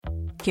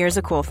Here's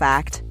a cool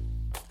fact.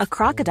 A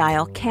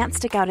crocodile can't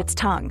stick out its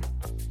tongue.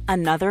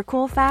 Another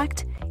cool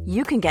fact,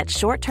 you can get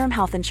short-term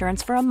health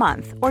insurance for a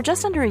month or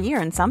just under a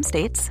year in some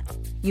states.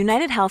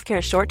 United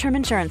Healthcare short-term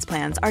insurance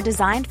plans are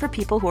designed for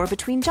people who are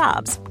between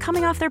jobs,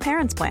 coming off their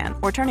parents' plan,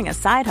 or turning a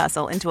side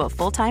hustle into a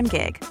full-time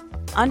gig.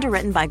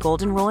 Underwritten by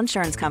Golden Rule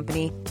Insurance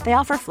Company, they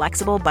offer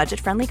flexible,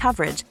 budget-friendly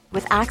coverage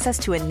with access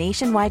to a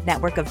nationwide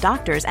network of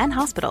doctors and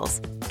hospitals.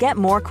 Get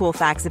more cool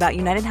facts about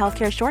United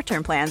Healthcare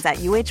short-term plans at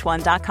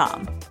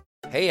uh1.com.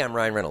 Hey, I'm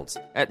Ryan Reynolds.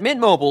 At Mint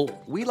Mobile,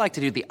 we like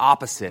to do the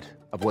opposite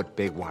of what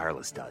Big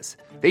Wireless does.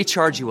 They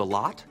charge you a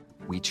lot,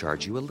 we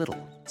charge you a little.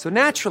 So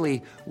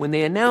naturally, when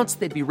they announced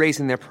they'd be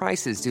raising their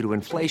prices due to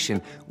inflation,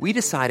 we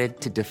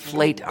decided to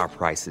deflate our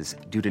prices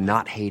due to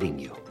not hating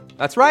you.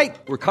 That's right.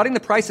 We're cutting the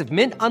price of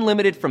Mint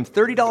Unlimited from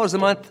 $30 a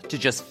month to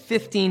just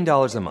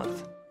 $15 a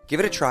month. Give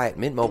it a try at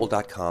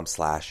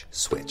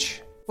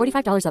mintmobile.com/switch.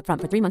 $45 up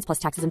front for 3 months plus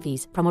taxes and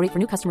fees. Promo rate for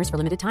new customers for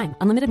limited time.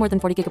 Unlimited more than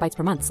 40 gigabytes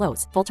per month.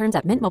 Slows full terms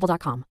at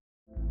mintmobile.com.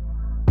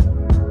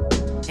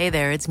 Hey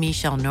there, it's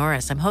Michelle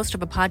Norris. I'm host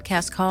of a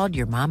podcast called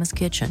Your Mama's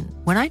Kitchen.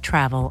 When I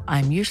travel,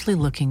 I'm usually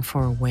looking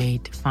for a way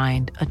to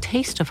find a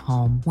taste of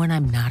home when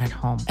I'm not at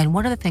home. And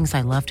one of the things I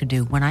love to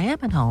do when I am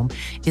at home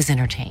is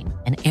entertain.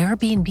 And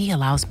Airbnb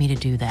allows me to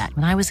do that.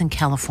 When I was in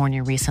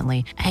California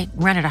recently, I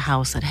rented a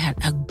house that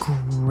had a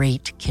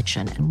great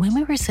kitchen. And when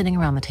we were sitting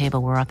around the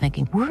table, we were all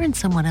thinking, we're in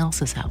someone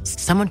else's house.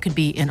 Someone could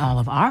be in all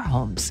of our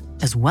homes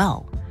as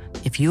well.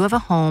 If you have a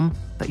home,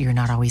 but you're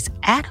not always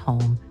at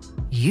home,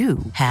 you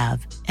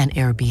have an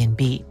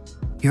Airbnb.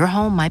 Your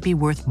home might be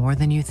worth more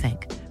than you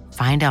think.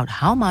 Find out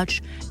how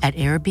much at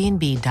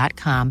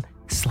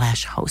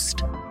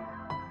airbnb.com/host.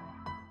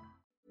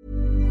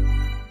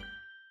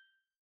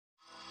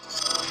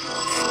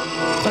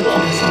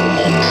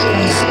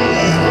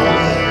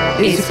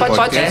 Esse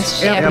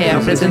podcast é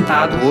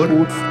apresentado por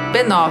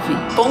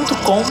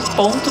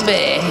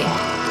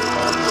b9.com.br.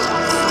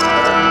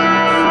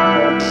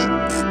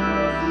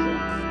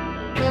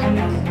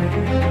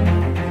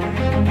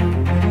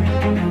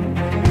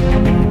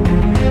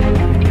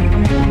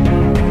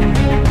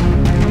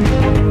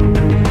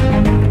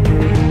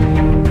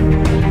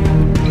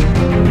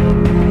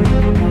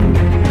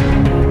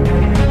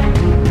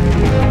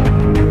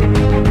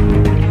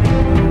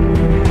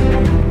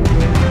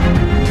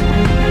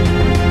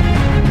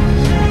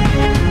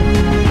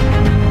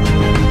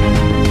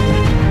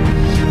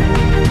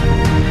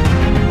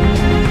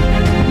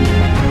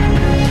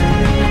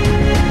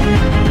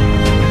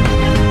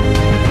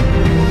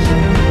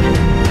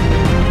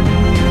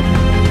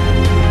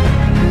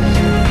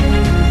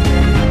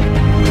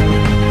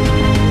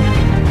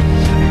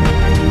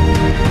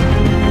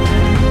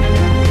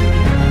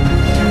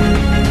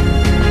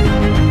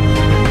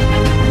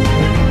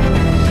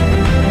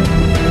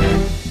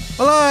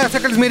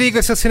 Merigo,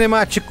 esse é o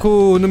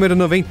Cinemático número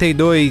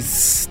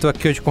 92. Estou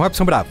aqui hoje com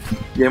Robson Bravo.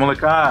 E aí,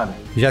 molecada?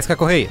 Jéssica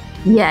Correia.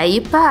 E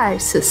aí,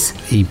 parças?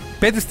 E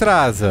Pedro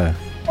Estraza.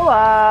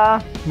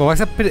 Olá! Bom,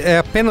 essa é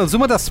apenas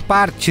uma das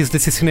partes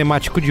desse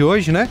cinemático de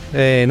hoje, né?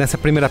 Nessa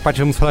primeira parte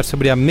vamos falar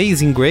sobre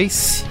Amazing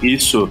Grace.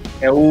 Isso,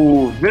 é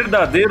o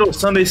verdadeiro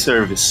Sunday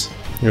Service.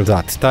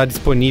 Exato, está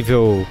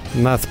disponível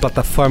nas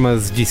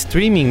plataformas de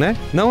streaming, né?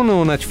 Não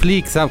no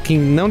Netflix,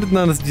 não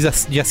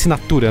de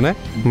assinatura, né?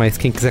 Mas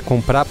quem quiser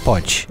comprar,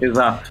 pode.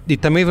 Exato. E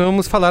também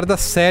vamos falar da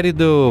série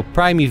do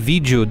Prime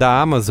Video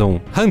da Amazon,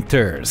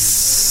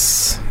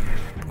 Hunters.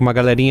 Com uma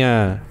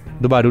galerinha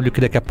do barulho que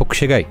daqui a pouco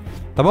chega aí.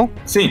 Tá bom?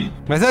 Sim.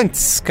 Mas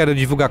antes, quero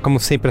divulgar, como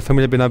sempre, a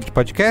família B9 de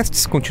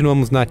podcasts.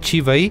 Continuamos na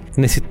ativa aí,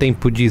 nesse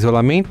tempo de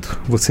isolamento.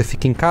 Você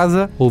fica em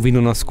casa, ouvindo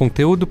o nosso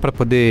conteúdo pra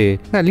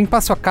poder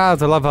limpar sua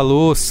casa, lavar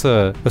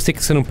louça. Eu sei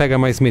que você não pega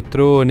mais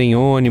metrô, nem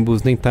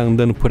ônibus, nem tá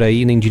andando por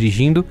aí, nem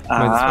dirigindo.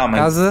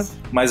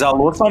 Mas a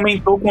louça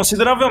aumentou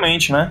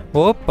consideravelmente, né?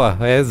 Opa,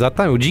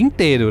 exatamente. O dia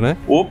inteiro, né?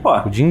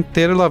 Opa! O dia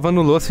inteiro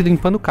lavando louça e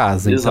limpando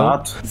casa.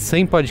 Exato. Então,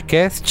 sem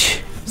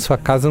podcast, sua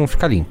casa não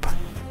fica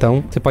limpa.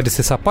 Então, você pode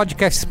acessar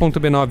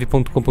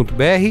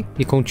podcasts.b9.com.br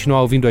e continuar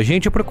ouvindo a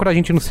gente ou procurar a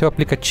gente no seu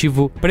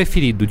aplicativo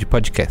preferido de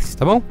podcast,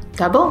 tá bom?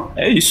 Tá bom.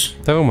 É isso.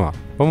 Então vamos lá.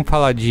 Vamos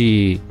falar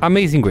de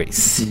Amazing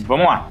Grace.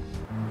 Vamos lá.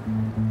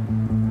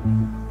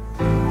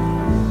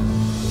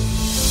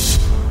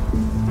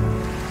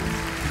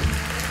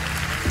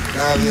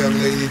 Now the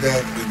young lady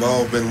that we've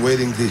all been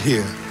waiting to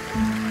hear.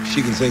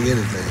 She can sing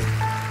anything.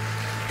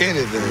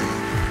 Anything.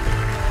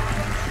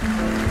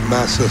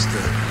 My sister,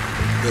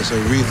 Miss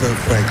Aretha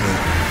Franklin.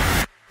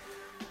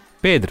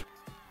 Pedro,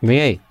 vem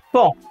aí.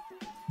 Bom,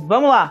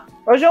 vamos lá.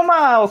 Hoje é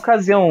uma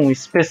ocasião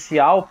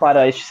especial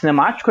para este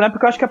cinemático, né?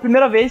 Porque eu acho que é a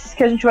primeira vez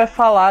que a gente vai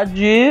falar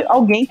de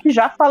alguém que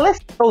já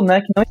faleceu,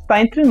 né? Que não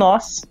está entre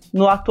nós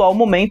no atual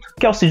momento,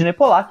 que é o Sidney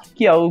Pollack,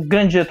 que é o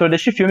grande diretor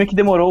deste filme, que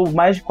demorou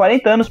mais de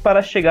 40 anos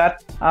para chegar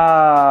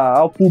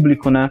ao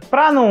público, né?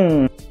 Pra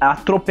não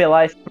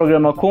atropelar esse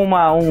programa com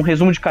um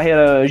resumo de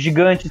carreira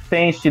gigante,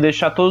 extenso, e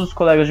deixar todos os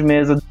colegas de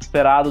mesa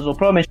desesperados, ou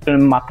provavelmente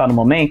querendo me matar no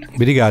momento.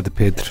 Obrigado,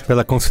 Pedro,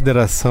 pela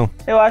consideração.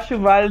 Eu acho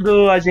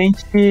válido a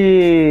gente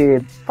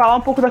falar falar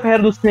um pouco da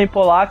carreira do Sidney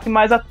Pollack,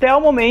 mas até o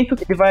momento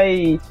que ele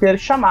vai ser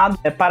chamado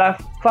para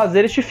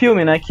fazer este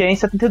filme, né, que é em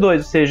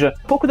 72, ou seja,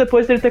 pouco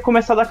depois dele ter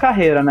começado a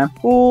carreira, né.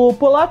 O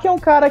Pollack é um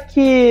cara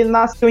que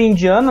nasceu em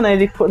Indiana, né,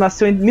 ele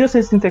nasceu em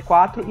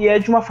 1934 e é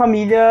de uma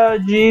família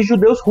de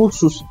judeus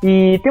russos.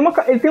 E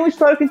ele tem um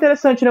histórico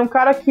interessante, né, um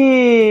cara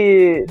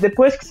que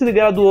depois que se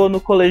graduou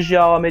no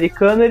colegial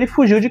americano, ele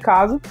fugiu de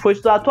casa, foi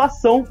estudar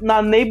atuação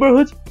na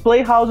Neighborhood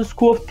Playhouse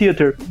School of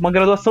Theatre, uma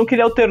graduação que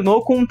ele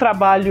alternou com um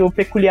trabalho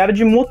peculiar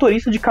de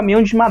motorista de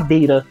caminhão de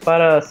madeira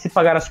para se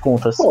pagar as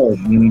contas. Pô,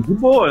 muito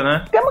boa,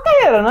 né? É uma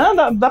carreira,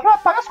 né? Dá pra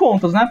pagar as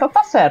contas, né?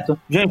 Tá certo.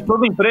 Gente,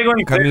 todo emprego é um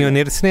emprego.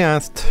 Caminhoneiro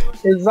cineasta.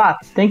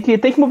 Exato. Tem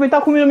que movimentar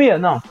com economia.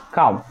 Não,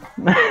 calma.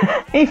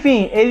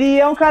 Enfim, ele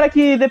é um cara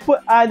que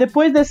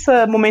depois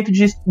desse momento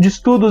de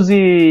estudos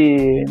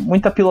e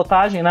muita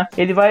pilotagem, né?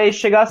 Ele vai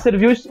chegar a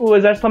servir o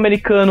exército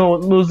americano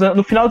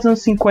no final dos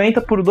anos 50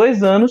 por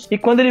 2 anos, e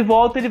quando ele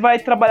volta, ele vai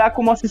trabalhar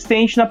como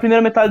assistente na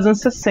primeira metade dos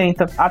anos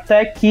 60,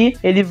 até que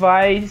ele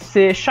vai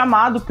ser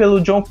chamado pelo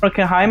John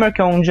Frankenheimer,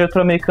 que é um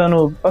diretor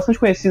americano bastante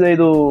conhecido aí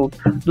do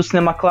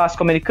cinema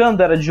clássico americano,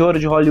 da Era de Ouro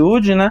de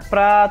Hollywood, né?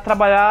 Pra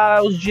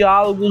trabalhar os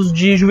diálogos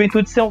de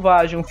Juventude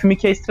Selvagem, um filme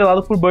que é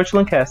estrelado por Burt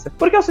Lancaster.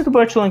 Por que eu cito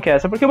Burt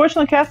Lancaster? Porque o Burt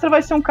Lancaster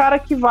vai ser um cara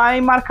que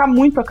vai marcar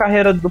muito a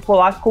carreira do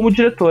Pollack como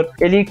diretor.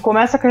 Ele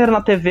começa a carreira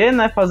na TV,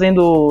 né?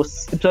 Fazendo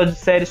episódios de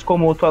séries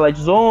como Twilight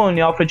Zone,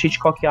 Alfred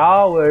Hitchcock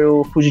Hour,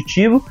 O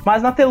Fugitivo,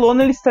 mas na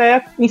telona ele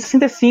estreia em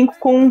 65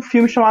 com um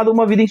filme chamado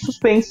Uma Vida em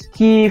Suspense,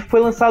 que foi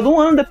lançado um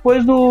ano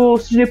depois do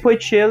Sidney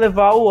Poitier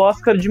levar o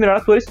Oscar de melhor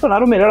ator e se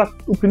tornar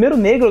o primeiro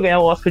negro a ganhar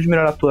o Oscar de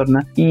melhor ator,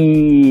 né?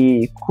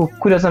 E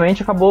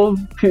curiosamente acabou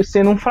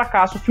sendo um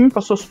fracasso. O filme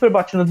passou super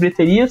batido nas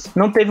bilheterias,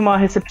 não teve uma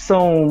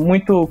recepção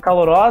muito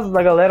calorosa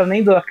da galera,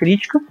 nem da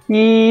crítica,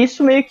 e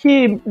isso meio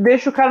que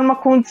deixa o cara numa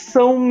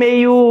condição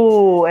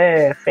meio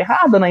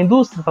ferrada na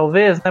indústria,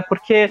 talvez, né?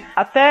 Porque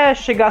até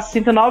chegar a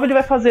 69 ele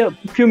vai fazer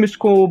filmes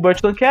com o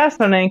Burt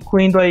Lancaster, né,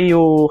 incluindo aí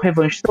o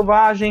Revanche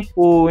Selvagem,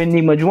 o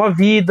Enigma de uma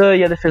Vida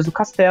e A Defesa do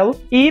Castelo,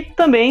 e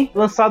também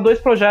lançar 2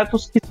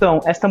 projetos que são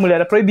Esta Mulher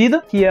é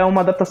Proibida, que é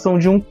uma adaptação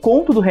de um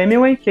conto do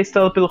Hemingway, que é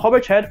estrelado pelo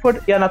Robert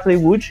Redford e a Natalie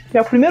Wood, que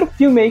é o primeiro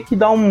filme aí que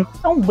dá um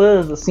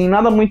buzz, assim,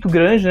 nada muito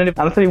grande, né.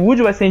 A Natalie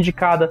Wood vai ser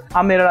indicada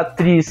a melhor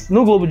atriz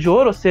no Globo de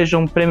Ouro, ou seja,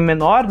 um prêmio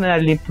menor, né,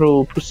 ali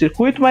pro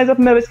circuito, mas é a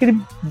primeira vez que ele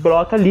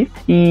brota ali.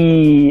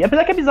 E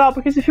apesar que é bizarro,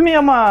 porque esse filme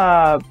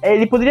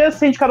ele poderia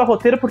ser indicado a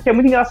roteiro porque é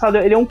muito engraçado.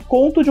 Ele é um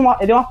conto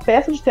ele é uma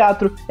peça de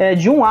teatro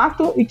de um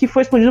ato e que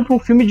foi expandido para um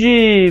filme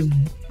de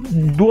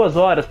 2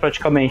 horas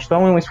praticamente.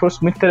 Então é um esforço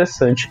muito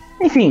interessante.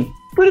 Enfim,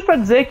 tudo isso pra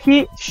dizer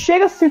que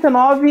chega a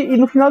 69 e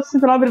no final de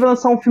 69 ele vai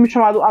lançar um filme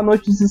chamado A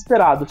Noite dos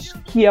Desesperados,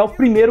 que é o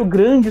primeiro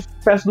grande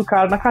sucesso do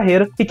cara na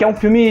carreira e que é um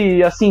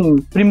filme, assim,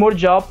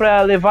 primordial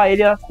pra levar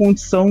ele à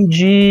condição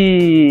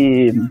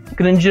de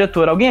grande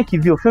diretor. Alguém aqui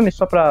viu o filme?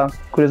 Só pra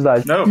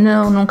curiosidade.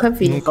 Não, nunca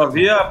vi. Nunca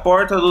vi A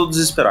Porta do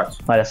Desesperado.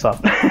 Olha só.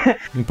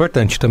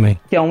 Importante também.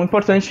 Que é um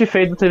importante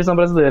feito da televisão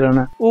brasileira,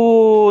 né?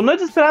 O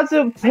Noite dos Desesperados,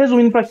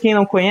 resumindo pra quem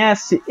não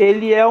conhece,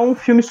 ele é um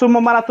filme sobre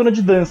uma maratona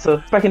de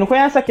dança. Pra quem não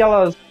conhece,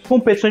 aquelas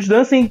competições de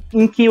dança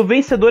em que o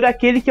vencedor é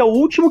aquele que é o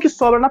último que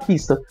sobra na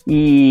pista.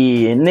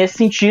 E nesse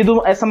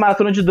sentido, essa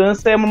maratona de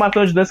dança é uma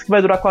maratona de dança que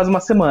vai durar quase uma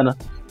semana.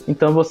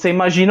 Então você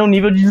imagina o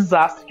nível de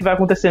desastre que vai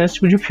acontecer nesse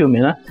tipo de filme,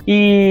 né?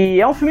 E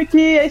é um filme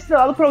que é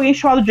estrelado por alguém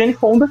chamado Jane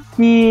Fonda,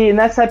 que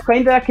nessa época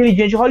ainda era aquele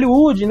dia de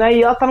Hollywood, né?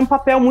 E ela tá num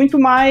papel muito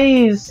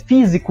mais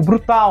físico,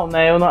 brutal,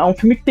 né? É um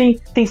filme que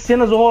tem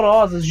cenas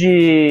horrorosas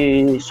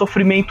de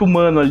sofrimento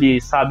humano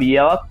ali, sabe?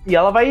 E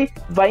ela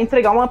vai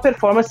entregar uma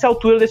performance à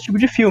altura desse tipo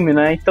de filme,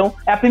 né? Então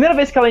é a primeira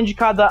vez que ela é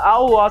indicada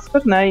ao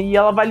Oscar, né? E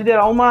ela vai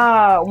liderar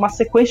uma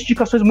sequência de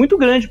indicações muito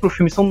grande pro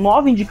filme. São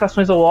 9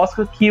 indicações ao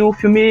Oscar que o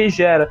filme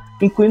gera,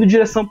 incluindo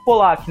direção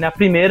Pollack, né? A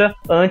primeira,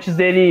 antes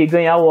dele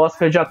ganhar o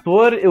Oscar de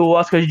ator, o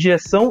Oscar de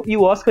direção e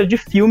o Oscar de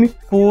filme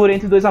por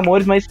Entre Dois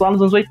Amores, mas lá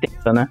nos anos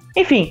 80, né?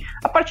 Enfim,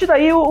 a partir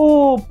daí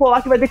o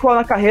Pollack vai decolar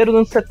na carreira. Os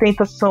anos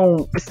 70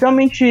 são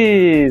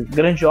extremamente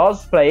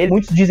grandiosos pra ele.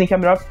 Muitos dizem que é a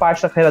melhor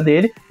parte da carreira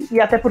dele. E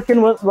até porque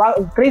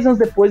 3 anos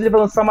depois ele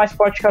vai lançar Mais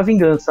Forte que a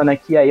Vingança, né?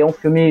 Que aí é um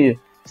filme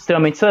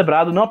extremamente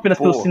celebrado, não apenas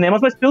pelos cinemas,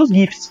 mas pelos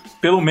GIFs.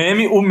 Pelo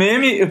meme.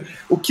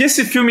 O que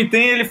esse filme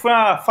tem, ele foi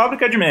a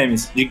fábrica de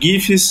memes, de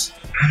GIFs.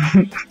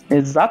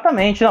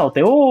 Exatamente, não.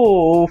 Tem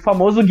o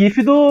famoso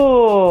GIF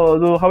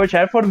do Robert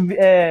Redford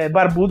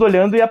barbudo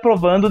olhando e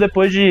aprovando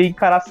depois de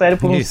encarar a série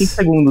por uns 5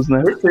 segundos,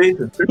 né?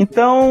 Perfeito.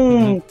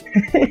 Então...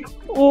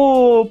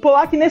 O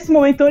Pollack, nesse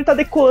momento, ele tá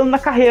decolando na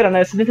carreira,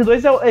 né?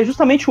 72 é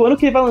justamente o ano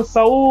que ele vai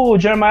lançar o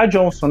Jeremiah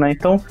Johnson, né?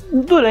 Então,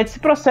 durante esse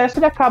processo,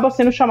 ele acaba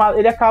sendo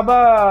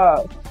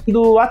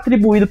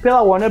atribuído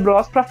pela Warner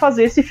Bros. Pra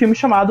fazer esse filme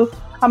chamado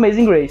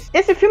Amazing Grace.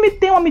 Esse filme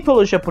tem uma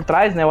mitologia por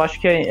trás, né? Eu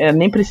acho que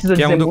nem precisa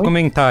dizer muito. Que é um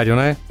documentário,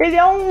 né? Ele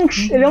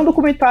é um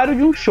documentário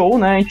de um show,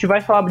 né? A gente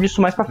vai falar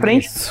disso mais pra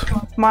frente. Isso.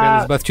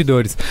 Pelos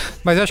bastidores.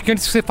 Mas eu acho que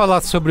antes de você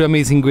falar sobre o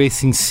Amazing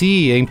Grace em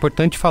si, é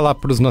importante falar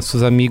para os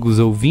nossos amigos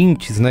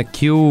ouvintes, né,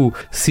 que o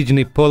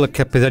Sydney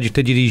Pollack, apesar de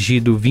ter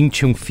dirigido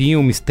 21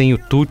 filmes, tem o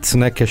Toots,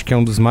 né, que acho que é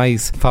um dos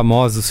mais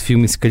famosos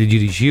filmes que ele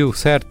dirigiu,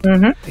 certo?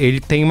 Uhum. Ele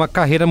tem uma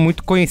carreira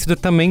muito conhecida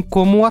também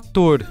como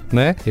ator,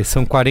 né?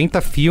 São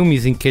 40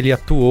 filmes em que ele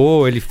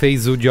atuou, ele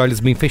fez o De Olhos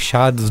Bem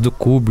Fechados, do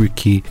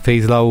Kubrick,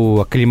 fez lá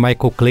aquele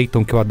Michael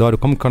Clayton que eu adoro,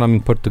 como que é o nome em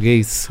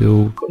português?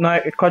 Não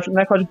é Código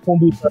de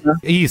Conduta, né?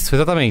 Isso,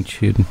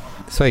 exatamente.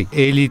 Isso aí.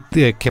 Ele,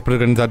 que é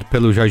protagonizado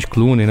pelo George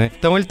Clooney, né?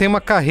 Então ele tem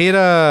uma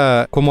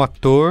carreira como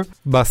ator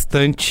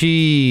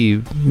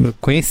bastante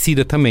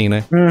conhecida também,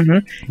 né?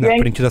 Uhum. Na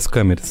frente das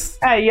câmeras.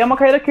 E é uma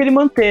carreira que ele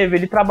manteve.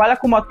 Ele trabalha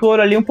como ator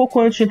ali um pouco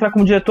antes de entrar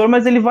como diretor,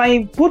 mas ele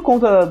vai, por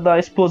conta da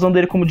explosão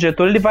dele como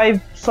diretor, ele vai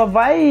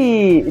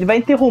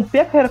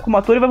interromper a carreira como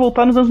ator e vai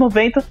voltar nos anos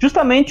 90,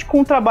 justamente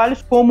com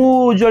trabalhos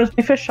como De Olhos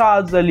Bem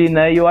Fechados ali,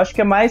 né? E eu acho que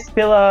é mais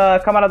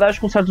pela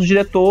camaradagem com certos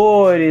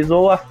diretores,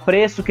 ou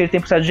apreço que ele tem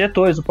por certos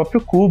diretores, o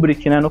próprio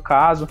Kubrick, né, no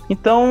caso.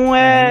 Então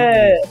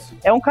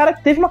é um cara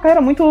que teve uma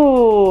carreira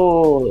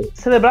muito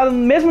celebrada,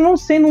 mesmo não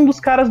sendo um dos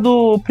caras da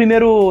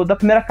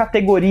primeira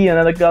categoria,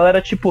 né, da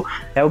galera tipo,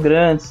 é o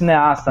grande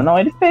cineasta. Não,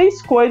 ele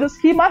fez coisas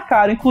que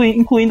marcaram,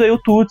 incluindo aí o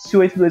Toots, o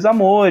 82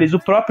 Amores, o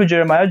próprio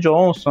Jeremiah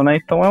Johnson, né,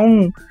 então é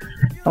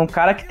um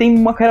cara que tem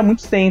uma carreira muito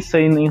extensa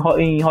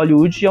em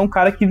Hollywood e é um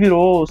cara que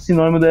virou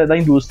sinônimo da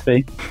indústria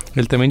aí.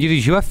 Ele também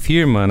dirigiu A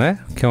Firma, né,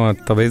 que é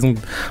talvez um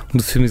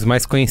dos filmes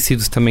mais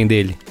conhecidos também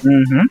dele.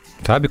 Uhum.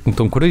 Sabe, com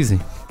Tom Cruise?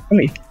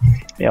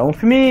 É um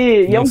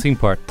filme... Não se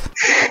importa.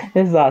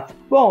 Exato.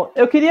 Bom,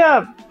 eu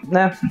queria,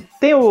 né,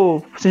 tem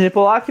o Sydney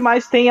Pollack,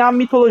 mas tem a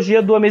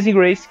mitologia do Amazing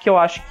Grace, que eu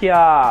acho que é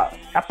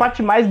a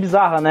parte mais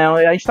bizarra, né?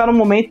 A gente tá num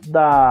momento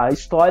da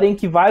história em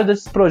que vários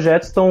desses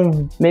projetos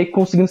estão meio que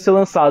conseguindo ser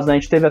lançados, né? A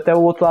gente teve até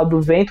o Outro Lado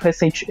do Vento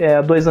recente,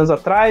 2 anos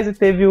atrás, e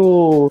teve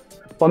o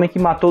Homem que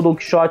Matou Don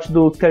Quixote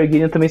do Terry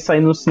Gilliam também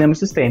saindo no cinema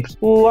esses tempos.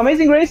 O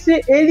Amazing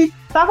Grace, ele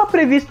estava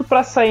previsto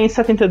para sair em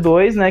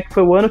 72, né, que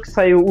foi o ano que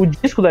saiu o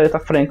disco da Aretha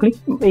Franklin,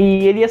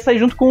 e ele ia sair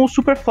junto com o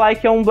Superfly,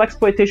 que é um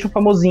blaxploitation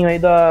famosinho aí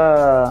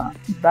da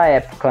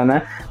época,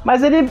 né?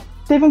 Mas ele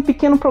teve um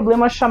pequeno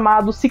problema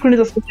chamado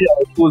sincronização de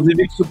áudio.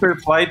 Inclusive,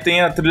 Superfly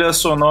tem a trilha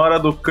sonora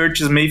do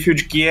Curtis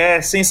Mayfield, que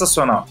é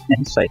sensacional. É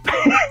isso aí.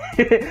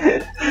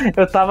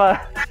 Eu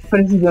tava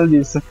precisando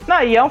disso.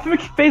 Não, e é um filme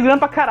que fez grana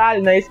pra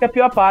caralho, né? Esse que é a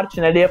pior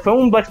parte, né? Ele foi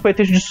um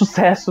blaxploitation de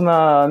sucesso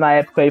na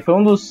época aí. Foi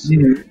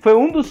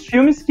um dos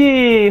filmes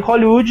que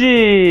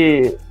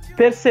Hollywood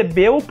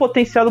percebeu o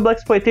potencial do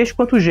blaxploitation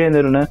quanto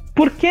gênero, né?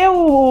 Por que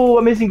o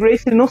Amazing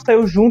Grace ele não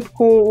saiu junto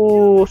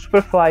com o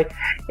Superfly?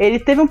 Ele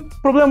teve um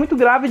problema muito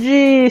grave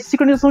de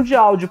sincronização de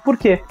áudio. Por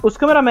quê? Os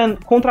cameramen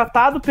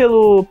contratados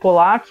pelo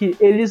Pollack,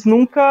 eles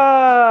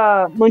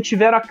nunca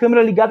mantiveram a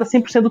câmera ligada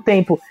 100% do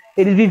tempo.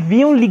 Eles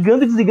viviam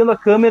ligando e desligando a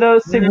câmera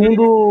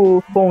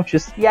segundo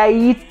fontes. E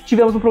aí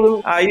tivemos um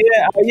problema. Aí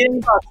é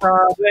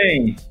embaçado,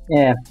 hein?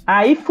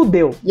 Aí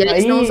fudeu. E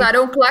eles não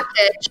usaram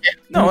claquete.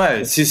 Não,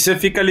 se você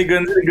fica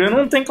ligando e desligando,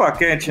 não tem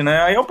claquete,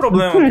 né? Aí é o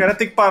problema. O cara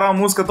tem que parar a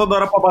música toda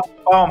hora pra bater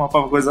palma,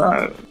 pra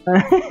coisa.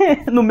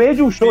 No meio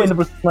de um show ainda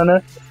por cima,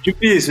 né?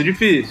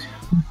 Difícil.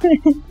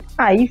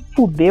 Aí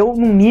fudeu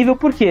num nível,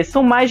 porque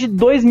são mais de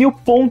 2.000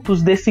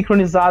 pontos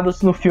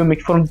desincronizados no filme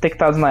que foram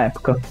detectados na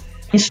época.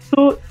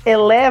 Isso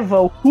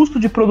eleva o custo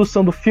de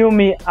produção do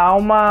filme a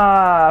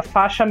uma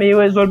faixa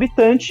meio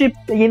exorbitante,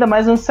 e ainda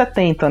mais nos anos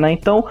 70, né?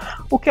 Então,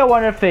 o que a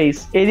Warner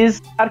fez? Eles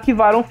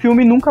arquivaram o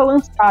filme e nunca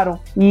lançaram.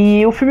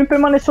 E o filme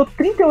permaneceu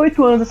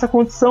 38 anos nessa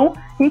condição,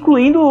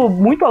 incluindo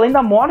muito além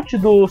da morte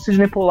do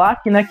Sydney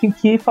Pollack, né,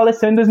 que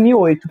faleceu em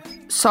 2008.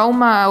 Só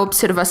uma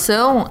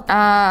observação,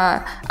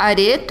 a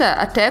Aretha,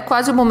 até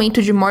quase o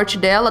momento de morte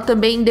dela,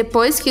 também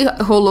depois que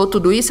rolou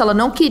tudo isso, ela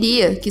não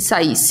queria que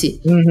saísse.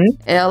 Uhum.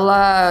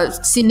 Ela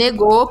se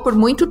negou por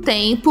muito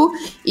tempo,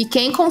 e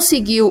quem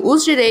conseguiu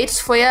os direitos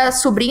foi a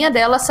sobrinha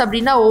dela,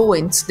 Sabrina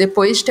Owens.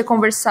 Depois de ter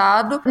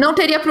conversado, não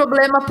teria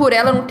problema por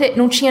ela,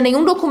 não tinha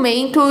nenhum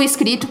documento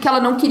escrito que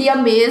ela não queria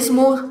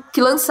mesmo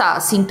que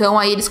lançasse. Então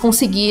aí eles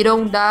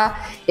conseguiram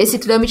dar esse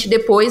trâmite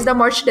depois da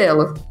morte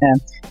dela.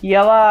 E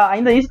ela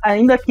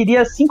ainda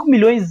queria 5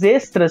 milhões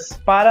extras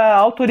para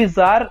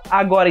autorizar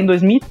agora em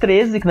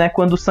 2013, né,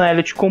 quando o Sam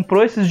Elliott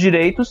comprou esses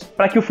direitos,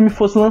 para que o filme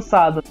fosse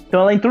lançado.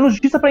 Então ela entrou na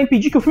justiça para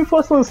impedir que o filme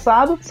fosse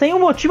lançado sem um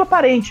motivo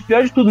aparente.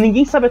 Pior de tudo,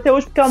 ninguém sabe até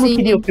hoje porque ela não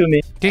queria o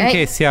filme. Quem que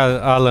é esse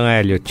Alan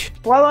Elliott?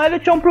 O Alan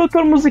Elliott é um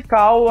produtor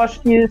musical, acho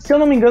que, se eu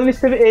não me engano,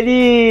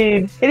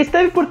 ele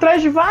esteve por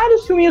trás de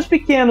vários filminhos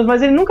pequenos,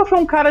 mas ele nunca foi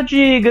um cara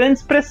de grande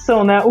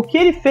expressão, né? O que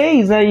ele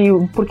fez, né,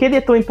 e porque ele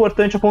é tão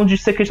importante a ponto de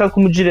ser acreditado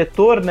como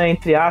diretor, né,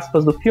 entre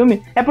aspas, do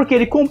filme, é porque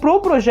ele comprou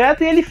o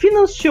projeto e ele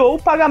financiou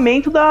o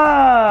pagamento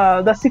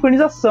da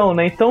sincronização,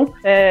 né? Então,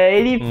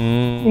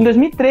 em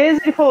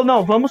 2013, ele falou,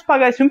 não, vamos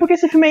pagar esse filme porque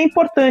esse filme é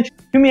importante,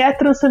 o filme é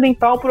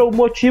transcendental por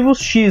motivos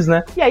X,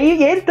 né? E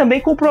aí ele também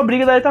comprou a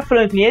briga da Aretha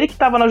Franklin. Ele que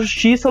tava na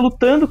justiça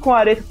lutando com a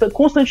Aretha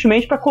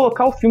constantemente pra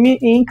colocar o filme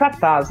em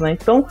cartaz, né?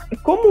 Então,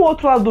 como O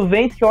Outro Lado do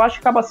Vento, que eu acho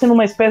que acaba sendo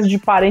uma espécie de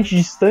parente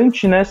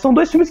distante, né? São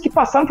dois filmes que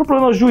passaram por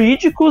problemas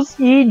jurídicos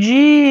e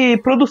de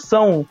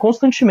produção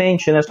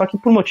constantemente, né? Só que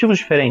por motivos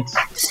diferentes.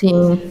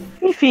 Sim.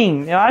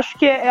 Enfim, eu acho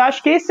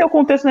que esse é o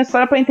contexto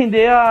necessário para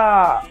entender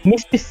o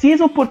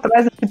misticismo por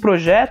trás desse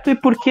projeto e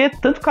por que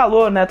tanto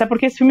calor, né? Até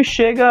porque esse filme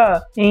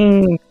chega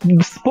em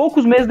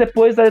poucos meses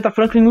depois da Aretha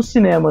Franklin nos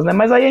cinemas, né?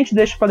 Mas aí a gente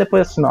deixa para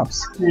depois a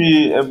sinopse.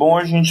 E é bom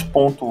a gente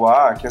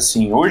pontuar que,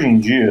 assim, hoje em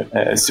dia,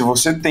 se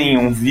você tem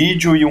um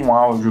vídeo e um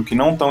áudio que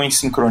não estão em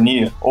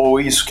sincronia, ou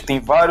isso que tem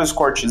vários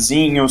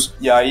cortezinhos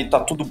e aí tá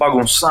tudo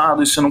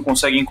bagunçado e você não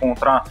consegue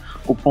encontrar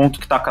o ponto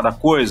que tá cada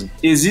coisa,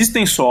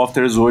 existem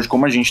softwares hoje,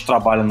 como a gente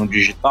trabalha no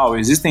digital,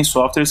 existem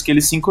softwares que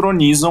eles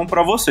sincronizam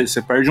pra você.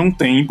 Você perde um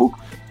tempo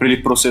pra ele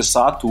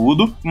processar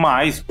tudo,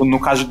 mas no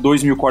caso de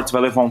 2.000 cortes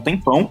vai levar um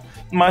tempão,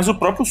 mas o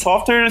próprio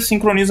software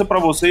sincroniza pra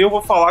você e eu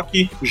vou falar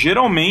que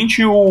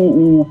geralmente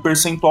o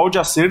percentual de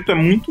acerto é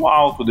muito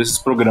alto desses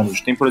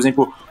programas. Tem, por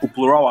exemplo, o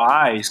Plural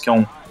Eyes, que é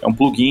um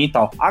plugin e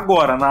tal.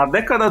 Agora, na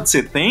década de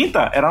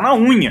 70, era na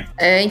unha.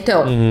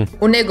 Então,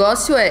 o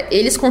negócio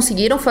eles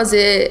conseguiram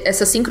fazer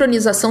essa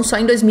sincronização só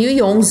em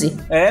 2011.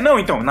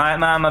 Então,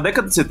 na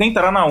década de 70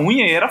 era na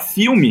unha e era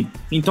filme.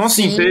 Então,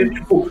 assim,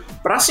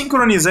 pra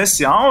sincronizar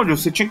esse áudio,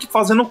 você tinha que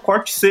fazer no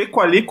corte seco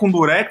ali, com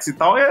durex e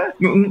tal,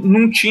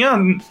 não tinha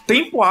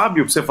tempo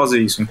hábil pra você fazer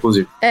isso,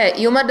 inclusive.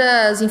 E uma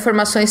das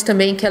informações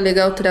também que é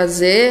legal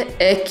trazer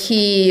é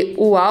que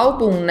o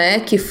álbum, né,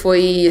 que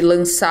foi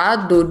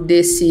lançado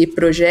desse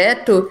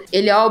projeto,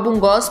 ele é o álbum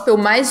gospel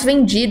mais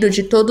vendido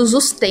de todos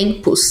os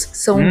tempos.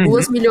 São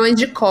 2 milhões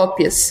de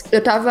cópias.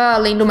 Eu tava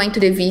lendo uma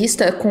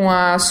entrevista com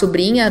a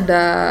sobrinha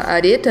da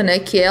Aretha, né,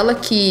 que ela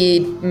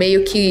que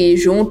meio que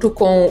junto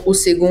com o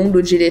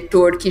segundo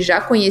diretor que já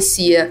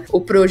conhecia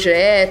o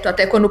projeto,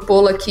 até quando o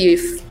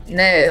Pollack,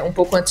 né, um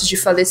pouco antes de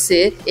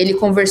falecer, ele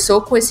conversou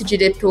com esse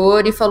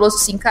diretor e falou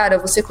assim, cara,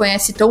 você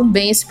conhece tão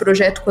bem esse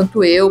projeto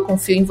quanto eu,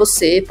 confio em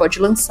você, pode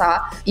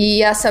lançar.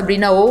 E a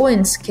Sabrina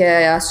Owens, que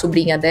é a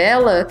sobrinha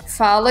dela,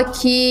 fala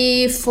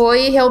que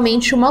foi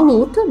realmente uma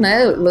luta,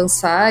 né,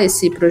 lançar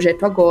esse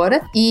projeto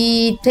agora.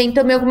 E tem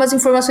também algumas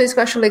informações que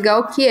eu acho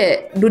legal,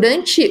 que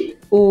durante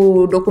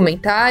o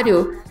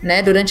documentário,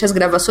 né, durante as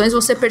gravações,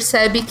 você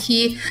percebe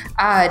que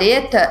a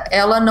Aretha,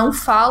 ela não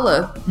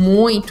fala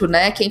muito,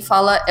 né, quem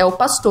fala é o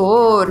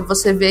pastor,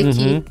 você vê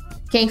que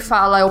quem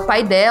fala é o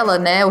pai dela,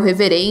 né, o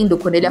reverendo,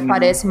 quando ele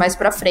aparece mais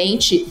pra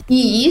frente,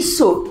 e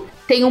isso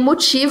tem um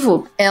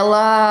motivo.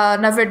 Ela,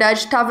 na verdade,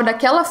 estava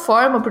daquela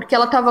forma porque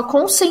ela estava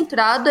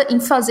concentrada em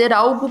fazer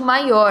algo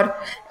maior.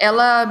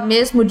 Ela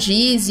mesmo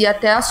diz, e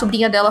até a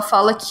sobrinha dela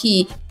fala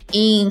que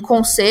em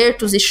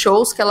concertos e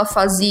shows que ela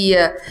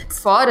fazia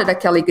fora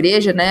daquela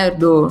igreja, né,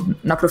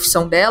 na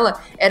profissão dela,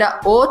 era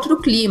outro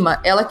clima.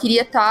 Ela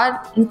queria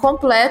estar em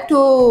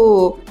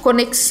completo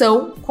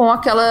conexão com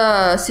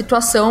aquela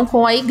situação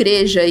com a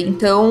igreja.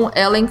 Então,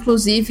 ela,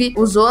 inclusive,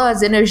 usou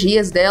as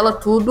energias dela,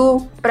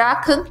 tudo pra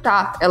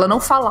cantar. Ela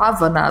não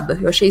falava nada.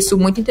 Eu achei isso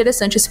muito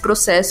interessante, esse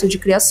processo de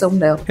criação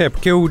dela.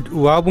 Porque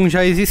o álbum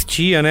já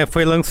existia, né?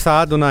 Foi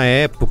lançado na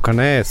época,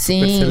 né?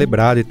 Super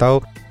celebrado e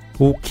tal.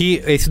 O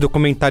que esse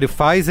documentário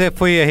faz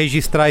foi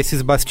registrar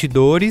esses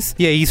bastidores,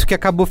 e é isso que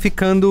acabou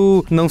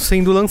não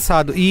sendo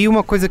lançado. E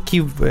uma coisa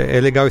que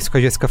é legal isso que a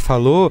Jéssica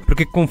falou,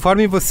 porque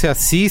conforme você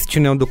assiste,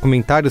 né, um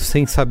documentário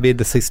sem saber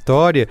dessa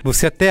história,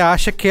 você até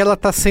acha que ela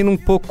tá sendo um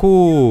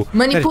pouco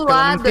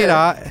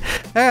manipulada.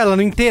 Ela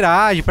não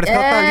interage, parece que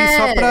ela tá ali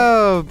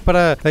só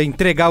pra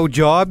entregar o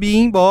job e ir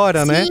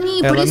embora, né?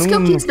 Sim, por isso que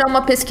eu quis dar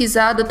uma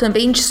pesquisada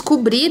também,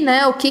 descobrir,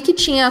 né, o que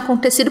tinha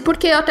acontecido,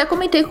 porque eu até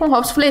comentei com o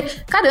Robson, falei,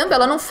 caramba,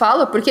 ela não fala,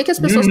 por que as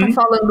pessoas estão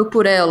falando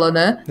por ela,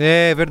 né?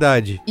 É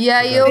verdade. E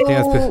aí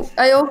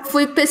eu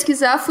fui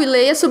pesquisar, fui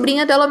ler, e a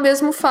sobrinha dela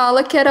mesmo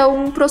fala que era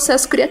um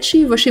processo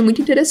criativo, achei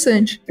muito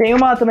interessante. Tem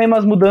também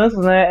umas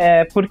mudanças,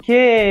 né,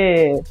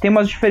 porque tem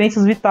umas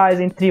diferenças vitais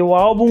entre o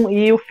álbum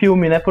e o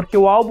filme, né, porque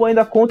o álbum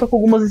ainda conta com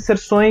algumas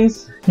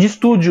inserções de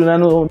estúdio, né,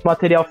 no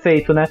material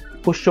feito, né.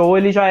 O show,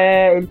 ele já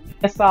é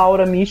essa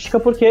aura mística,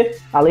 porque,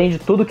 além de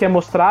tudo que é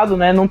mostrado,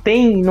 né, não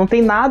tem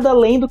nada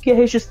além do que é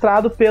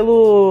registrado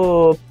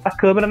pela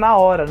câmera na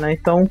hora, né,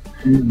 então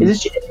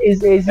existe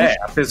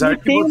apesar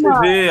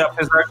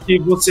que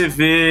você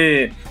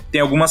vê tem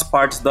algumas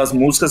partes das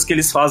músicas que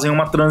eles fazem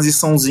uma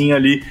transiçãozinha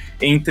ali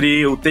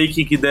entre o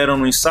take que deram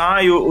no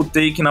ensaio, o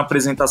take na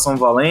apresentação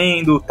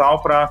valendo,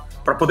 tal, pra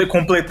poder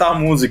completar a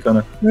música,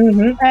 né?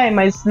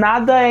 Mas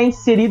nada é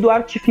inserido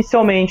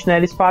artificialmente, né?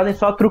 Eles fazem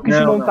só truques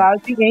de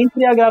montagem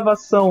entre a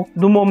gravação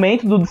do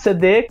momento do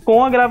CD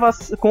com a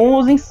gravação, com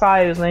os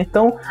ensaios, né?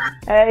 Então,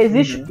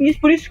 existe e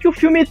por isso que o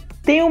filme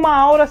tem uma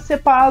aura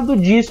separada do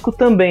disco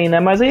também,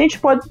 né? Mas a gente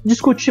pode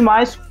discutir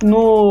mais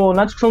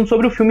na discussão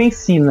sobre o filme em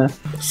si, né?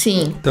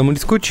 Sim. Estamos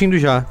discutindo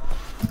já.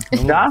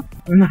 Já?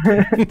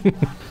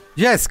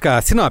 Jéssica,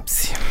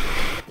 sinopse.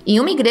 Em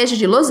uma igreja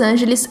de Los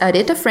Angeles,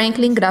 Aretha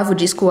Franklin grava o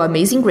disco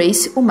Amazing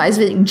Grace, o mais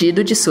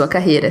vendido de sua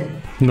carreira.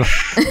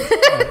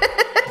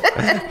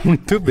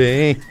 Muito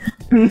bem.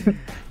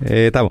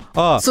 Tá bom.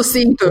 Ó,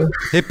 sucinto.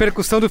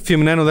 Repercussão do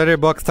filme, né? No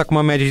Letterboxd tá com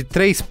uma média de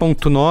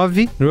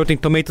 3.9. No Rotten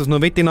Tomatoes,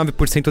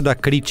 99% da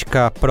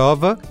crítica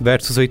aprova,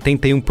 versus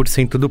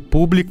 81% do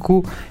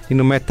público. E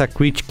no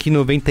Metacritic,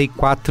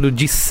 94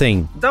 de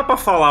 100. Dá pra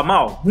falar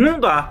mal? Não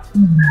dá.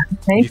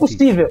 É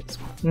impossível.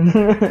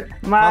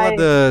 Mas...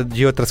 Fala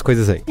de outras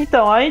coisas aí.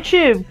 Então, a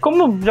gente,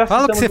 como já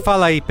fala o que você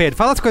fala aí, Pedro.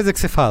 Fala as coisas que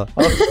você fala.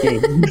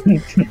 Ok.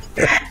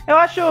 Eu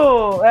acho,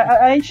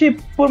 a gente,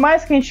 por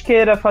mais que a gente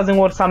queira fazer um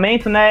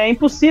orçamento, né, é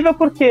impossível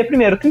porque,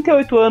 primeiro,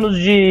 38 anos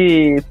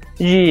de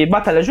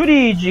batalha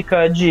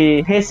jurídica,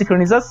 de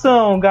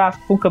ressincronização,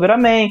 gasto com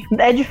cameraman.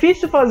 É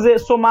difícil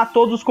somar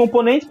todos os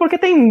componentes porque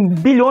tem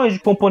bilhões de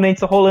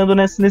componentes rolando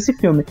nesse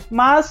filme.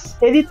 Mas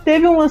ele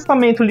teve um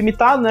lançamento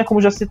limitado, né,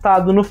 como já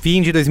citado, no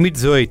fim de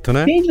 2018,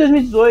 né? Fim de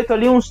 2018,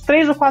 ali uns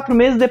 3 ou 4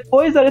 meses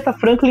depois da Aretha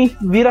Franklin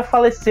vir a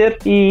falecer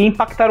e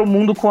impactar o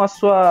mundo com a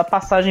sua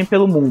passagem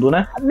pelo mundo,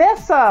 né?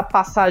 Nessa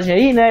passagem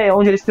aí, né,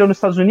 onde ele estreou nos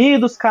Estados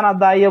Unidos,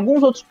 Canadá e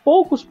alguns outros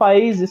poucos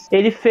países,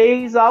 ele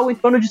fez algo em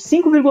torno de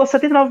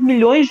 5,79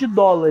 milhões de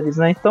dólares,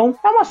 né? Então,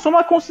 é uma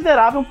soma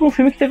considerável para um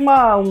filme que teve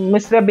uma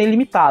estreia bem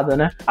limitada,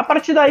 né? A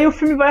partir daí, o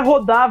filme vai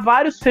rodar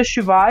vários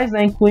festivais,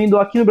 né? Incluindo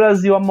aqui no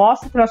Brasil a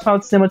Mostra Internacional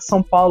de Cinema de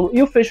São Paulo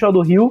e o Festival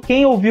do Rio.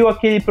 Quem ouviu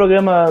aquele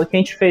programa que a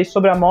gente fez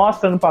sobre a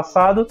Mostra no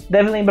passado,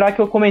 deve lembrar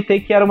que eu comentei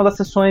que era uma das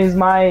sessões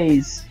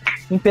mais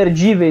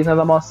imperdíveis, né,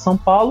 da Mostra São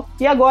Paulo.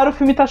 E agora o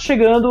filme tá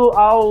chegando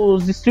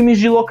aos streams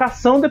de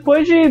locação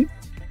depois de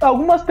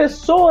algumas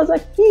pessoas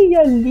aqui e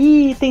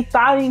ali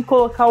tentarem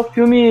colocar o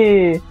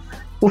filme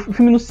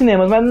nos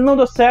cinemas, mas não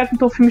deu certo,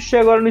 então o filme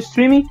chega agora no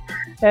streaming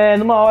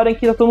numa hora em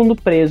que tá todo mundo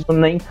preso,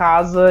 né, em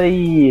casa,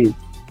 e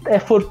é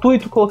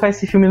fortuito colocar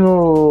esse filme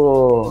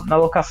na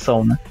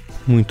locação, né?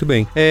 Muito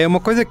bem. Uma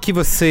coisa que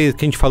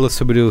a gente falou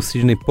sobre o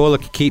Sidney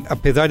Pollack, que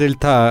apesar dele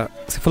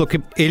você falou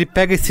que ele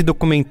pega esse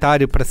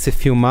documentário pra ser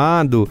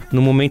filmado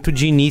no momento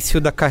de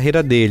início da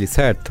carreira dele,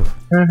 certo?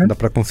 Uhum. Dá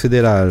pra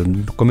considerar,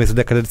 no começo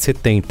da década de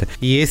 70.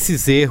 E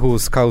esses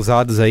erros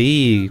causados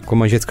aí,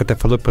 como a Jéssica até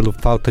falou, pela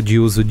falta de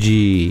uso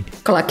de...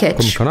 claquete.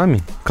 Como que é o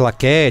nome?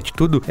 Claquete,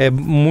 tudo. É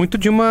muito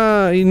de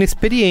uma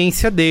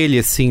inexperiência dele,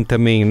 assim,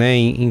 também, né?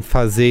 Em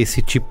fazer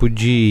esse tipo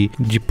de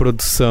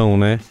produção,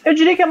 né? Eu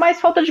diria que é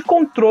mais falta de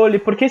controle,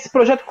 porque esse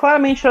projeto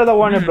claramente era da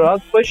Warner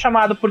Bros. Foi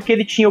chamado porque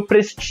ele tinha o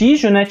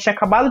prestígio, né? Tinha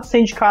acabado de ser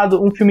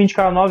indicado, um filme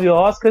indicado a 9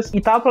 Oscars,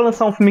 e tava pra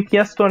lançar um filme que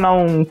ia se tornar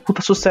um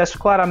puta sucesso,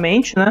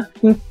 claramente, né?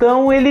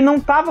 Então ele não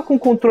tava com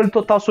controle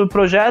total sobre o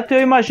projeto, e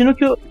eu imagino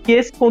que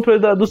esse controle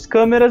dos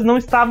câmeras não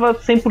estava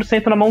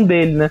 100% na mão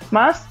dele, né?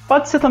 Mas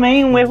pode ser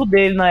também um erro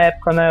dele na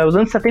época, né? Os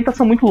anos 70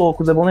 são muito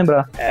loucos, é bom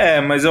lembrar.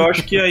 Mas eu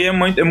acho que aí é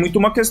muito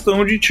uma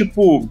questão de,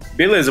 tipo,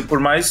 beleza, por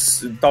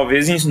mais,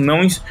 talvez não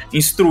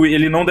instruir,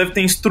 ele não deve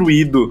ter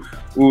instruído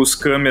os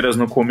câmeras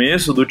no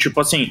começo, do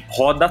tipo assim,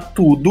 roda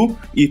tudo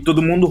e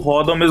todo mundo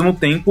roda ao mesmo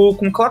tempo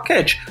com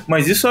claquete.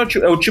 Mas isso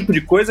é o tipo de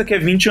coisa que é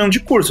 20 anos de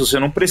curso, você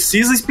não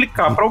precisa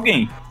explicar pra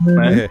alguém,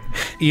 né?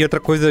 E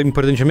outra coisa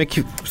importante também é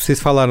que vocês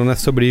falaram, né,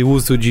 sobre o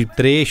uso de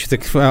trechos,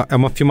 é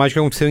uma filmagem que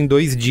aconteceu em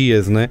 2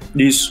 dias, né?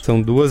 Isso.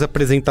 São 2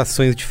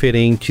 apresentações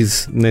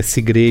diferentes nessa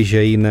igreja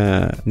aí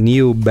na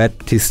New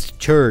Baptist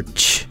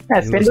Church.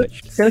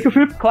 Sendo que o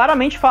filme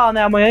claramente fala,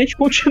 né, amanhã a gente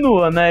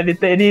continua, né?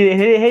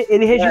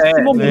 Ele registra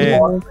esse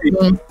momento.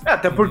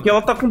 Até porque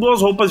ela tá com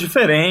 2 roupas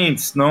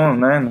diferentes, não,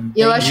 né?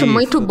 Eu acho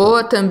muito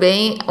boa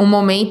também o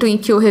momento em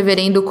que o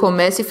reverendo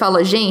começa e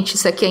fala, gente,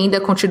 isso aqui ainda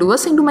continua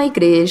sendo uma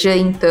igreja,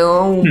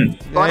 então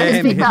bora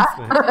respeitar.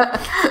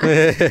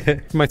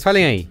 Mas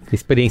falem aí, a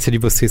experiência de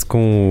vocês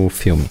com o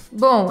filme.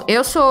 Bom,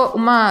 eu sou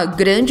uma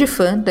grande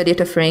fã da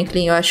Aretha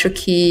Franklin, eu acho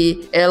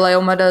que ela é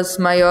uma das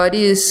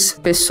maiores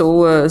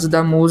pessoas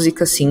da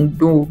música, assim,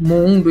 do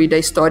mundo e da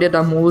história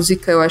da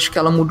música. Eu acho que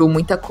ela mudou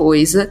muita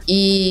coisa,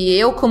 e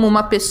eu, como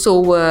uma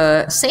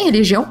pessoa sem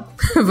religião,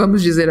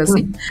 vamos dizer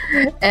assim,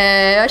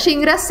 eu achei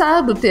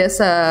engraçado ter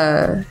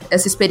essa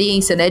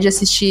experiência, né, de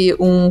assistir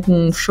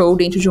um show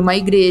dentro de uma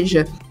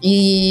igreja,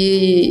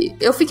 e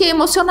eu fiquei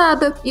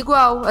emocionada,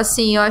 igual,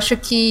 assim, eu acho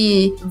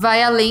que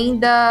vai além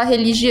da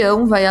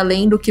religião, vai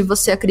além do que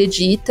você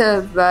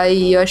acredita,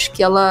 eu acho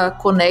que ela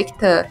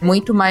conecta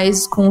muito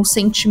mais com o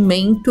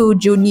sentimento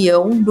de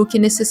união do que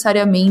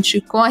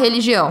necessariamente com a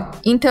religião.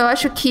 Então eu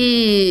acho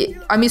que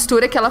a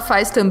mistura que ela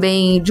faz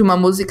também de uma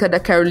música da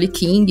Carole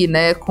King,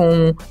 né,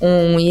 com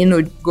um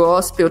hino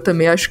gospel,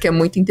 também acho que é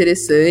muito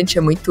interessante,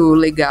 é muito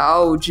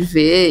legal de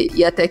ver,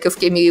 e até que eu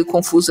fiquei meio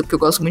confusa, porque eu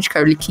gosto muito de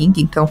Carole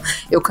King, então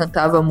eu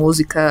cantava a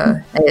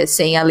música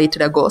sem a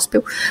letra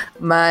gospel,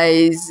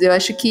 mas eu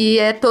acho que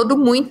é todo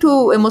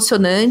muito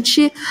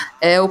emocionante.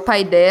 O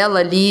pai dela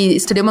ali,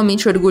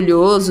 extremamente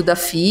orgulhoso da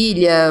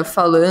filha,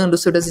 falando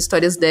sobre as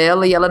histórias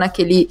dela, e ela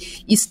naquele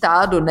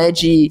estado, né,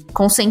 de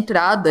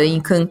concentrada em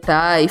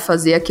cantar e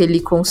fazer aquele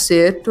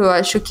concerto. Eu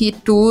acho que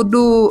tudo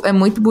tudo é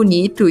muito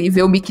bonito e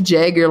ver o Mick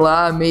Jagger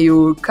lá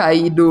meio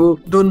caído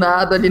do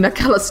nada ali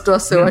naquela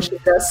situação, eu acho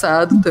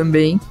engraçado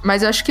também.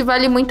 Mas eu acho que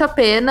vale muito a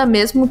pena,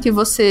 mesmo que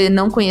você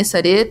não conheça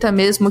Aretha,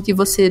 mesmo que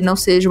você não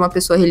seja uma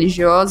pessoa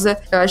religiosa,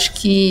 eu acho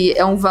que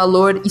é um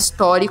valor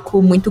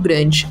histórico muito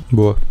grande.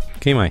 Boa.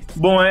 Quem mais?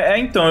 Bom,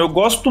 então, eu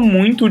gosto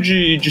muito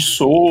de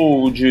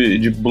soul,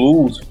 de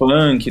blues,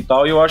 funk e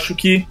tal, e eu acho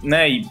que,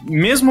 né, e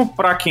mesmo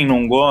pra quem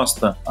não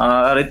gosta,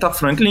 a Aretha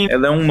Franklin,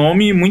 ela é um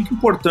nome muito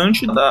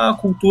importante da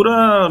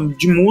cultura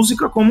de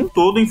música como um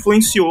todo,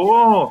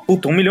 influenciou,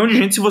 1 milhão de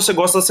gente. Se você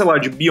gosta, sei lá,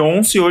 de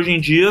Beyoncé, hoje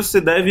em dia, você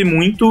deve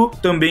muito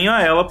também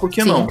a ela, por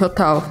que não? Sim,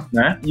 total.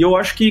 Né? E eu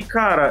acho que,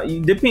 cara,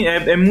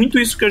 é muito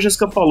isso que a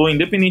Jéssica falou,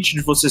 independente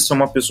de você ser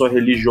uma pessoa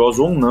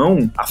religiosa ou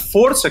não, a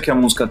força que a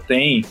música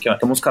tem, que a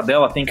música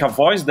dela tem, que a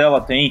voz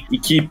dela tem, e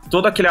que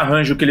todo aquele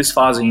arranjo que eles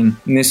fazem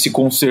nesse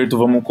concerto,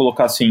 vamos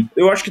colocar assim,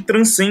 eu acho que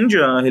transcende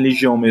a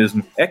religião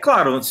mesmo. É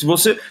claro, se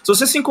você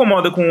se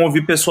incomoda com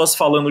ouvir pessoas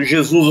falando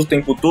Jesus o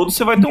tempo todo,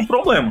 você vai ter um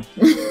problema.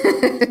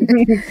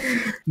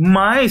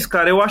 Mas,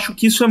 cara, eu acho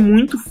que isso é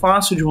muito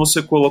fácil de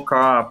você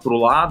colocar pro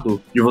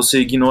lado, de você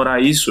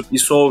ignorar isso e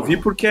só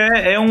ouvir, porque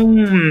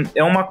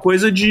é uma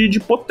coisa de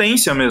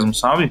potência mesmo,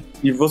 sabe?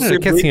 E você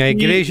que assim, a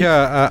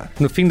igreja,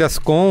 no fim das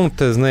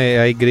contas, né,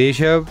 a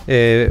igreja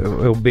é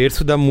o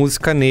berço da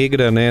música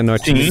negra, né,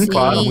 norte-americana. Sim,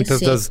 claro.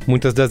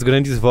 Muitas das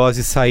grandes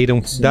vozes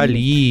saíram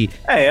dali.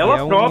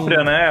 Ela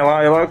própria, né,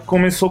 ela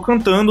começou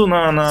cantando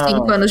na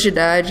 5 anos de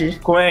idade.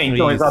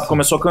 Então, isso. Exato,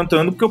 começou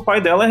cantando porque o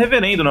pai dela é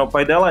reverendo, né, o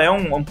pai dela é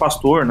um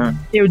pastor, né.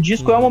 E o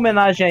disco é uma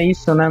homenagem a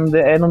isso, né,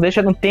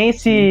 não tem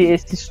esse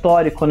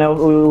histórico, né,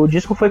 o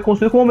disco foi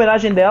construído como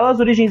homenagem dela, às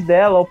origens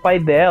dela, ao pai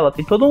dela,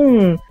 tem todo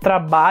um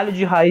trabalho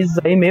de raízes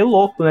aí meio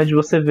louco, né, de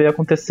você ver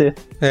acontecer.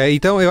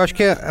 Então eu acho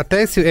que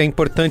até é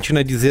importante,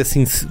 né, dizer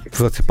assim,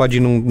 você pode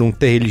não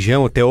ter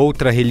religião, ou ter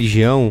outra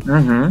religião,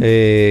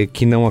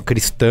 que não a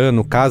cristã,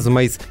 no caso,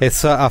 mas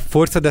a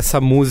força dessa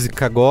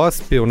música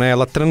gospel, né,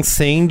 ela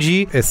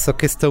transcende essa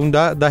questão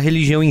da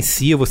religião em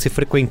si, você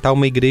frequentar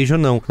uma igreja ou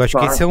não. Eu acho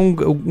que esse é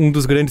um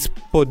dos grandes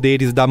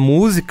poderes da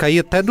música e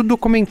até do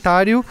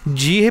documentário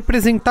de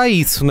representar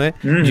isso, né,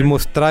 de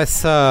mostrar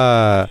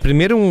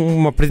primeiro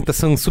uma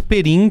apresentação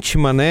super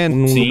íntima, né,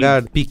 num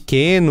lugar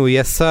pequeno, e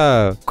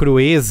essa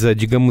crueza,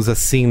 digamos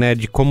assim, né,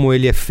 de como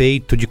ele é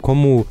feito, de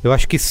como eu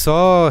acho que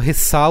só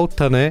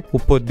ressalta, né, o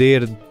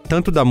poder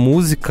tanto da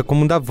música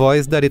como da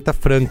voz da Aretha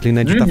Franklin,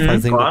 né, de estar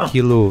fazendo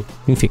aquilo.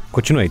 Enfim,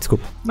 continue,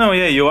 desculpa. Não,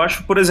 e aí, eu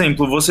acho, por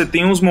exemplo, você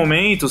tem uns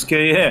momentos que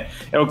aí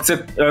é o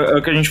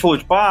que a gente falou,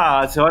 tipo,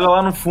 você olha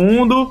lá no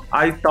fundo,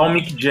 aí tá o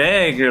Mick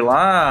Jagger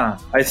lá,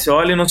 aí você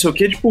olha e não sei o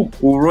que, tipo,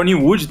 o Ronnie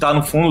Wood tá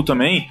no fundo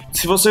também.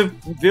 Se você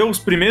vê os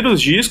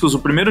primeiros discos, o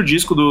primeiro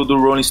disco do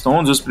Rolling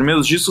Stones, os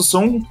primeiros discos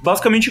são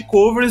basicamente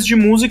covers de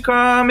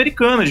música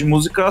americana, de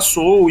música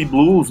soul e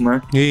blues, né?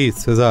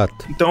 Isso,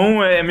 exato.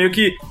 Então, é meio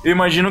que, eu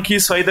imagino que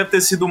isso aí deve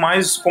ter sido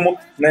mais como,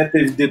 né,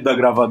 teve dedo da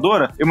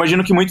gravadora, eu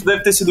imagino que muito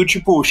deve ter sido,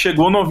 tipo,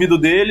 chegou no ouvido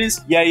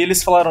deles, e aí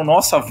eles falaram,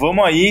 nossa,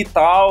 vamos aí e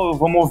tal,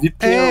 vamos ouvir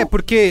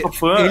porque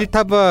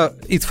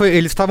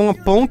eles estavam a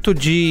ponto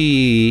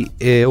de,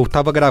 eu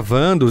tava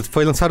gravando,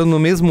 foi lançado no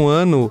mesmo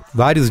ano,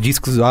 vários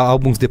discos,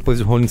 álbuns depois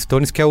do Rolling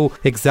Stones, que é o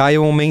Exile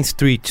on Main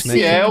Street, né?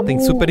 Sim, tem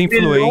super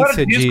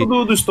influência disco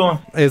do Stone.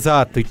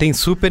 Exato, e tem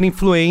super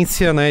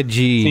influência, né,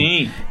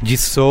 de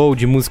soul,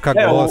 de música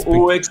gospel.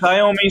 O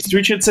Exile on Main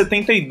Street é de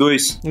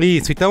 72.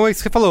 Isso, então é isso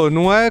que você falou,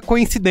 não é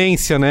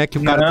coincidência, né, que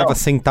o cara tava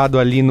sentado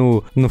ali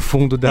no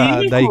fundo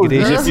da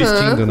igreja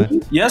assistindo, né?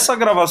 E essa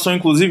gravação,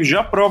 inclusive,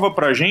 já prova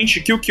pra gente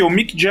que o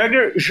Mick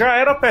Jagger já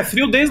era pé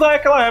frio desde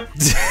aquela época.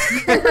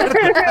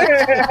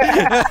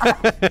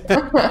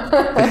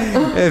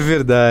 É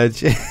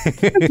verdade.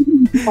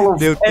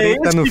 Deu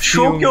treta no filme.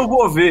 Show que eu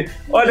vou ver.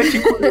 Olha que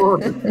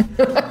curioso.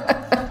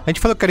 A gente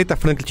falou que a Aretha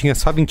Franklin tinha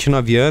só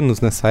 29 anos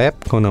nessa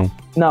época ou não?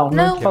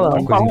 Não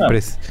falando.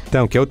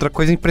 Então, que é outra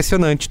coisa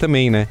impressionante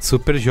também, né?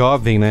 Super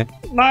jovem, né?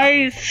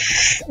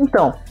 Mas...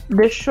 Então,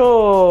 deixa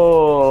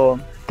eu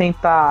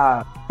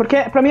tentar... Porque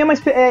pra mim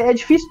é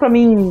difícil pra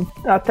mim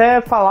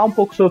até falar um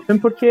pouco sobre o filme,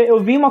 porque eu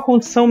vi uma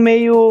condição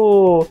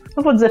meio,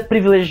 não vou dizer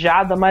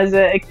privilegiada, mas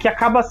que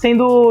acaba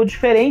sendo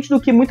diferente do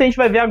que muita gente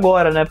vai ver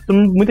agora, né? Porque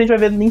muita gente vai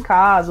ver em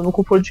casa, no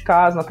conforto de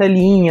casa, na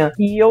telinha.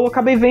 E eu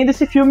acabei vendo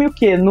esse filme o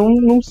quê?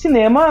 Num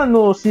cinema,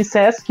 no Cine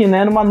Sesc,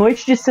 né? Numa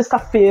noite de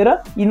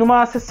sexta-feira e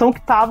numa sessão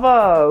que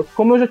tava,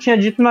 como eu já tinha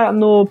dito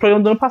no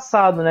programa do ano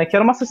passado, né? Que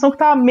era uma sessão que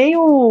tava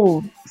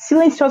meio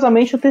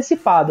silenciosamente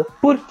antecipada.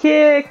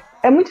 Porque...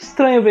 é muito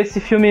estranho ver esse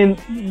filme,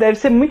 deve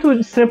ser muito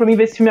estranho pra mim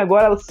ver esse filme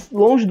agora,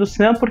 longe do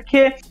cinema,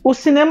 porque o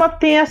cinema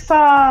tem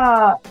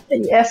essa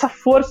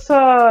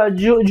força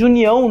de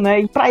união,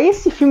 né? E pra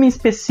esse filme em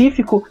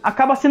específico,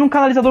 acaba sendo um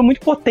canalizador muito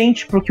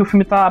potente pro que o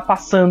filme tá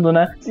passando,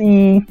 né?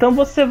 E, então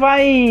você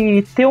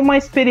vai ter uma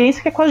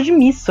experiência que é quase de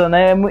missa,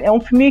 né? É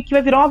um filme que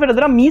vai virar uma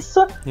verdadeira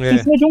missa em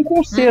cima de um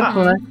concerto,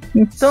 né?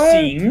 Então...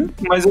 Sim,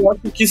 mas eu acho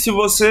que se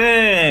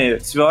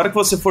a hora que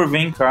você for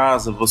ver em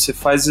casa,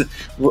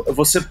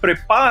 você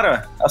prepara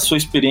apaga a sua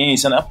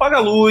experiência, né? Apaga a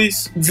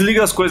luz,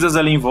 desliga as coisas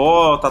ali em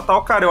volta,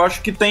 tal, cara, eu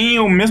acho que tem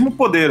o mesmo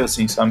poder,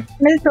 assim, sabe?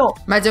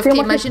 Mas eu fiquei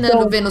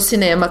imaginando ver no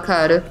cinema,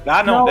 cara.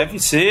 Ah, não, deve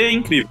ser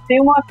incrível. Tem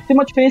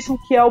uma diferença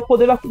que é o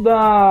poder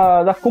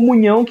da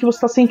comunhão que você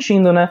tá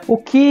sentindo, né? O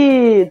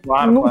que...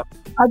 Claro.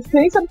 A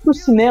diferença pro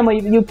cinema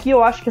e o que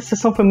eu acho que a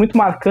sessão foi muito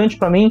marcante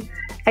pra mim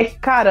é que,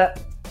 cara,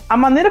 a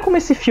maneira como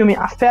esse filme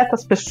afeta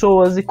as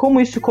pessoas e como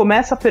isso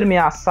começa a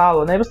permear a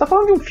sala, né? Você tá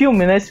falando de um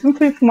filme, né? Esse filme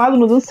foi filmado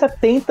nos anos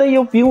 70 e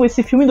eu vi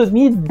esse filme em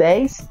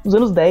 2010, nos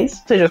anos 10.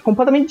 Ou seja,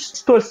 completamente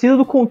distorcido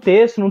do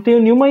contexto, não tenho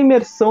nenhuma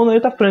imersão na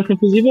Aretha Franklin.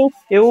 Inclusive,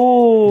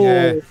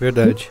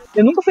 verdade.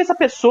 Eu nunca fui essa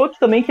pessoa que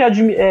também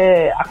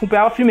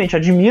acompanhava friamente.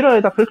 Admiro a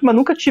Aretha Franklin, mas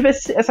nunca tive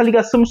essa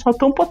ligação emocional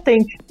tão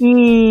potente.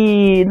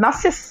 E na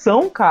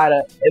sessão,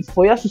 cara,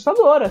 foi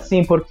assustador,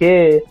 assim,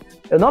 porque...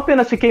 Eu não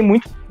apenas fiquei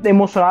muito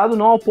emocionado,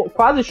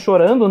 quase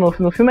chorando no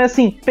filme, mas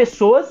assim,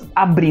 pessoas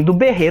abrindo o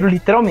berreiro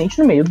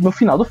literalmente no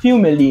final do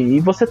filme ali.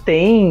 E você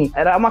tem...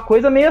 Era uma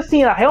coisa meio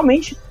assim, era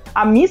realmente...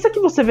 A missa que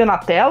você vê na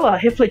tela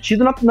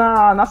refletido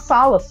na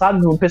sala,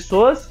 sabe?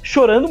 Pessoas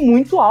chorando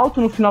muito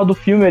alto no final do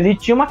filme ali.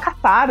 Tinha uma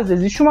catarse,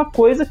 existe uma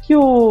coisa que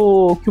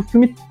o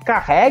filme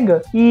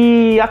carrega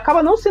e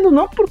acaba não sendo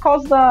não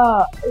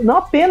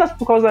apenas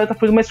por causa da Aretha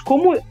Franklin, mas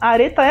como a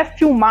Aretha é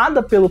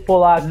filmada pelo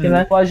Pollack,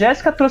 né? A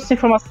Jéssica trouxe essa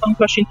informação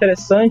que eu achei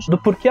interessante do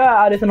porquê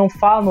a Aretha não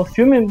fala no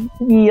filme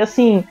e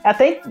assim,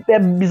 até é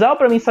bizarro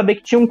pra mim saber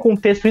que tinha um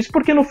contexto isso,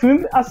 porque no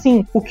filme,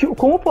 assim,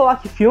 como o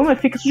Pollack filma,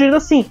 fica sugerido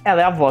assim,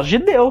 ela é a voz de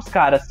Deus,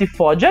 cara, se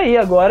fode aí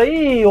agora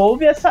e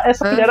ouve essa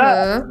mulher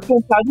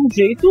contar de um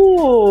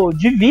jeito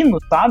divino,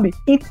 sabe?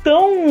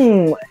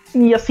 Então,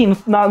 e assim,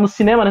 no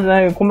cinema,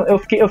 né,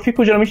 eu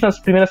fico geralmente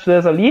nas primeiras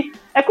fileiras ali,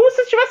 é como se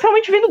você estivesse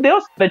realmente vendo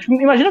Deus. Né? Tipo,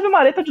 imagina ver uma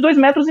Aretha de 2,5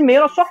 metros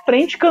na sua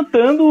frente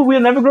cantando We'll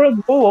Never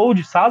Grow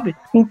Old, sabe?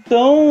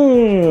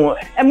 Então,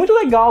 é muito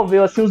legal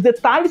ver assim, os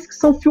detalhes que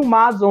são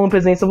filmados na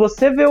presença.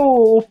 Você vê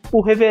o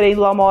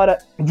reverendo lá uma hora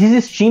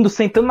desistindo,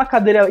 sentando na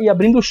cadeira e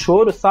abrindo o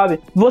choro, sabe?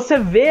 Você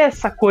vê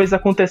essa coisa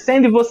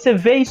acontecendo e você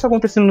vê isso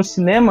acontecendo no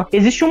cinema.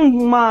 Existe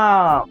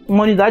uma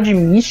unidade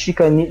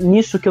mística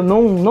nisso que eu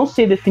não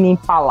sei definir em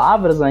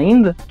palavras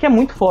ainda, que é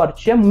muito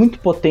forte, é muito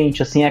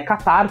potente, assim, é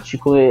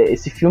catártico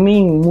esse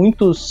filme em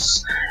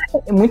muitas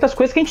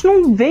coisas que a gente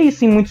não vê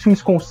isso em muitos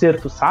filmes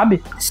concerto,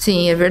 sabe?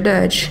 Sim, é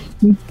verdade.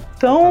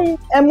 Então,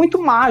 é muito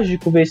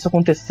mágico ver isso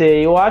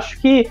acontecer. Eu acho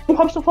que, como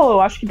o Robson falou,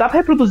 eu acho que dá pra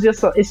reproduzir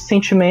esse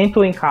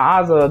sentimento em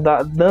casa,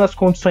 dando as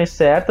condições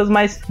certas,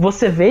 mas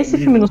você vê esse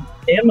filme no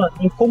cinema,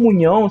 em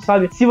comunhão,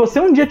 sabe? Se você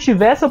um dia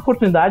tiver essa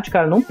oportunidade,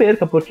 cara, não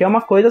perca, porque é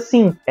uma coisa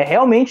assim, é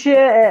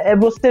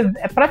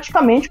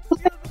praticamente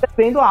você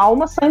vendo a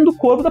alma saindo do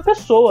corpo da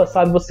pessoa,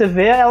 sabe? Você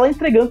vê ela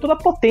entregando toda a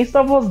potência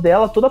da voz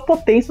dela, toda a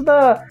potência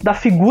da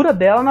figura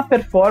dela na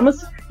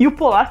performance, e o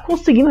Pollack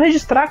conseguindo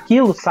registrar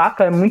aquilo,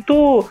 saca?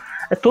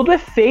 É todo o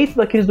efeito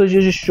daqueles 2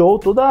 dias de show,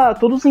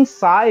 todos os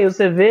ensaios,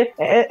 você vê.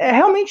 É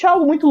realmente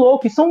algo muito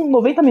louco. E são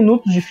 90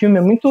 minutos de filme.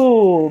 É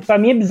muito... Pra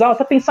mim é bizarro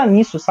até pensar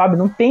nisso, sabe?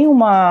 Não tem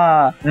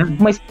uma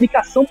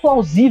explicação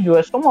plausível.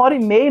 É só 1h30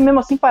 e mesmo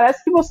assim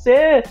parece que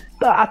você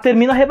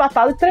termina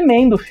arrebatado e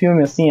tremendo o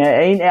filme, assim.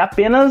 É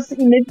apenas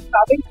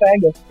inevitável a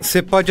entrega.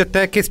 Você pode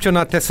até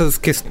questionar até essas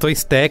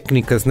questões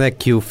técnicas, né?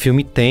 Que o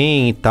filme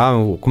tem e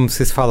tal. Como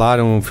vocês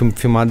falaram, um filme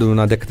filmado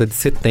na década de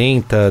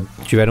 70,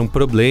 tiveram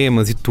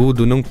problemas e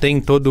tudo. Não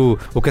tem todo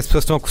o que as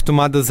pessoas estão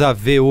acostumadas a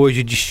ver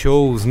hoje de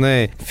shows,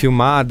 né,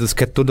 filmados,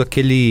 que é todo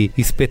aquele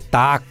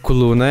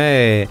espetáculo,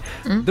 né,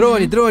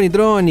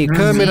 drone,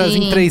 câmeras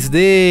em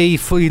 3D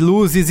e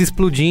luzes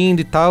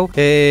explodindo e tal.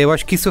 Eu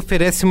acho que isso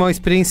oferece uma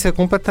experiência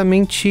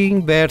completamente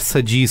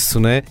inversa disso,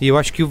 né, e eu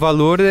acho que o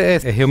valor é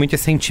realmente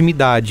essa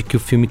intimidade que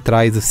o filme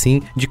traz,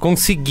 assim, de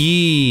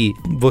conseguir,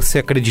 você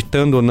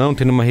acreditando ou não,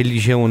 tendo uma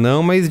religião ou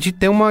não, mas de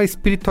ter uma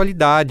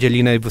espiritualidade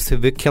ali, né, e você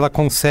vê que ela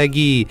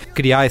consegue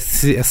criar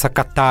essa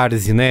catarse,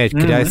 né?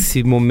 Criar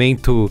esse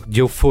momento de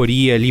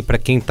euforia ali pra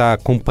quem tá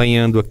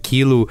acompanhando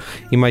aquilo.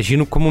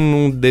 Imagino como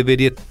não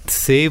deveria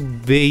ser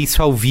ver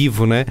isso ao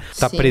vivo, né?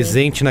 Tá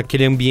presente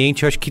naquele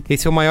ambiente. Eu acho que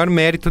esse é o maior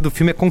mérito do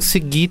filme, é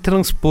conseguir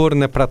transpor,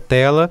 né, pra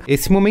tela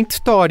esse momento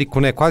histórico,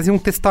 né? Quase um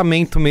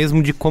testamento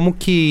mesmo de como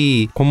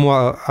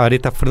a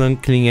Aretha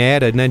Franklin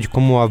era, né? De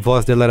como a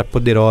voz dela era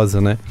poderosa,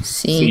 né?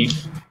 Sim.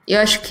 Eu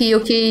acho que o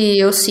que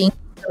eu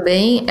sinto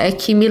também é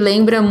que me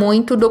lembra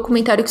muito o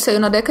documentário que saiu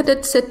na década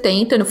de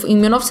 70, em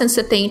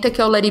 1970, que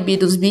é o Let It Be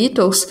dos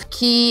Beatles,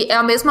 que é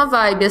a mesma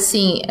vibe,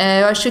 assim.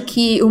 Eu acho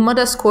que uma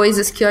das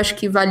coisas que eu acho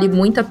que vale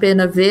muito a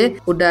pena ver,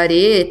 o da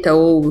Aretha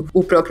ou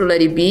o próprio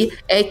Let It Be,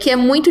 é que é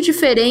muito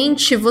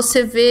diferente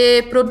você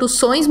ver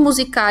produções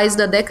musicais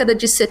da década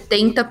de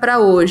 70 pra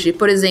hoje.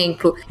 Por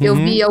exemplo, eu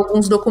vi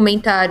alguns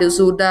documentários,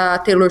 o da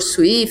Taylor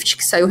Swift,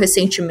 que saiu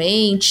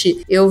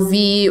recentemente, eu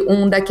vi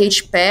um da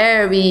Katy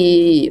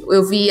Perry,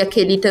 eu vi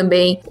aquele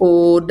também,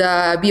 o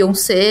da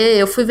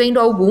Beyoncé, eu fui vendo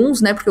alguns,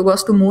 né, porque eu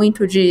gosto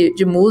muito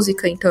de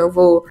música, então eu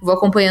vou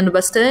acompanhando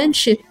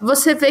bastante.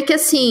 Você vê que,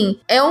 assim,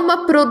 é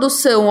uma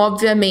produção,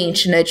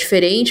 obviamente, né,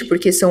 diferente,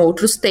 porque são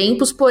outros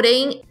tempos,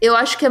 porém, eu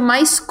acho que é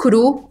mais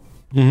cru.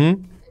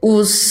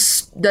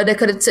 os da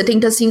década de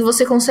 70, assim,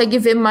 você consegue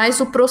ver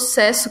mais o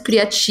processo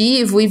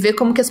criativo e ver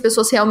como que as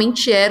pessoas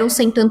realmente eram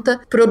sem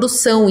tanta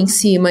produção em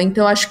cima.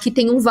 Então, acho que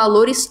tem um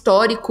valor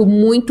histórico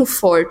muito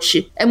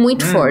forte. É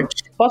muito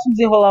forte. Posso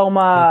desenrolar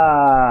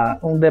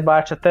um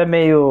debate até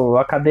meio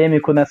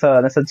acadêmico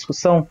nessa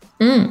discussão?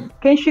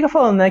 Que a gente fica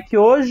falando, né, que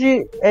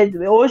hoje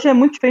é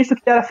muito diferente do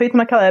que era feito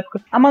naquela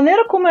época. A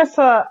maneira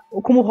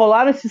como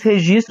rolaram esses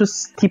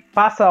registros, que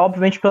passa,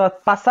 obviamente, pela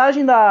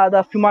passagem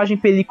da filmagem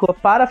película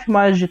para a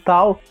filmagem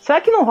digital,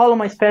 será que não rola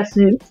uma espécie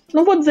de,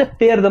 não vou dizer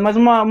perda, mas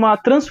uma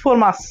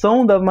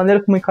transformação da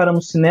maneira como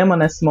encaramos o cinema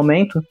nesse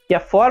momento? E a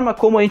forma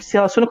como a gente se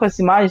relaciona com essas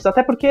imagens,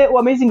 até porque o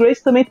Amazing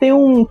Grace também tem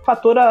um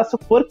fator a seu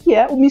favor, que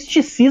é o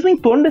misticismo em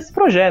torno desse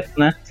projeto,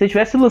 né? Se ele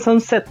tivesse lançando em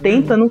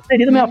 70, não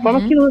seria da mesma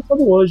forma que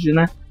lançado hoje,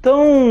 né?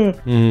 Então,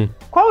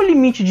 qual é o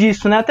limite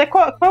disso, né? Até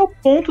qual é o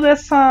ponto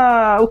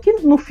dessa... O que,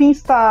 no fim,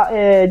 está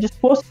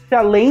disposto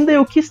a lenda e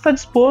o que está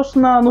disposto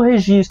no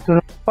registro,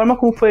 né? A forma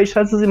como foi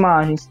editado essas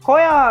imagens. Qual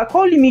é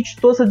o limite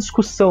de toda essa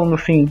discussão, no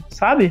fim,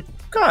 sabe?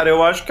 Cara,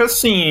 eu acho que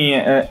assim,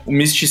 o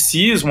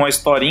misticismo, a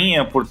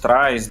historinha por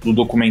trás do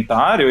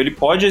documentário, ele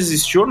pode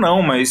existir ou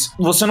não, mas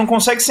você não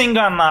consegue ser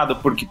enganado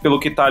pelo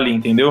que tá ali,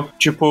 entendeu?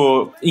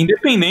 Tipo,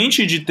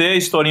 independente de ter a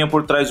historinha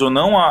por trás ou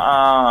não,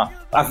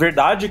 a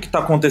verdade que tá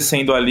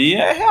acontecendo ali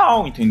é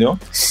real, entendeu?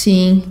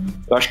 Sim.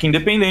 Eu acho que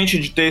independente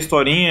de ter a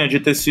historinha, de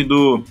ter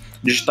sido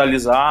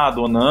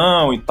digitalizado ou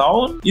não e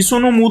tal, isso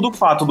não muda o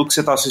fato do que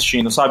você tá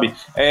assistindo, sabe?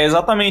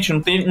 Exatamente,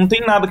 não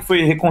tem nada que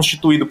foi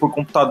reconstituído por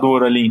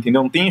computador ali,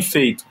 entendeu? Não tem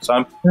efeito,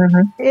 sabe?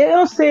 Eu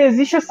não sei,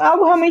 existe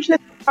algo realmente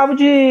necessário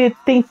de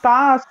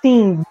tentar,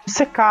 assim,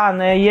 secar,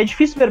 né? E é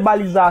difícil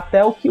verbalizar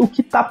até o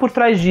que tá por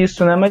trás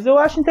disso, né? Mas eu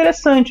acho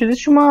interessante,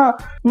 existe uma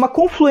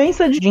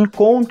confluência de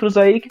encontros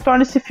aí que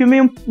torna esse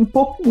filme um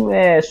pouco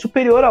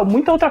superior a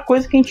muita outra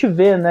coisa que a gente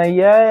vê, né? E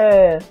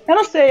eu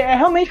não sei,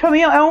 realmente pra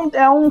mim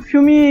é um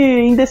filme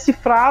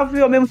indecifrável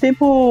e ao mesmo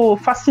tempo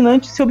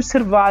fascinante se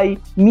observar e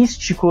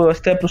místico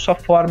até por sua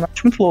forma.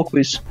 Acho muito louco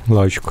isso.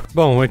 Lógico.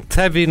 Bom,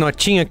 serve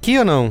notinha aqui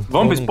ou não?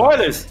 Vamos pro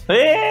spoilers?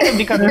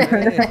 Brincadeira.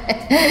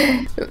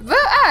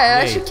 Eu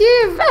acho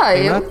que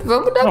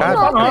vamos dar uma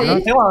nota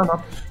aí. Sei lá, não.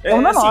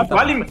 Vamos dar nota.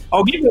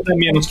 Alguém vai dar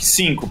menos que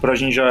 5 pra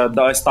gente já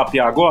dar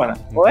estapear agora?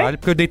 Oi? Vale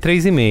porque eu dei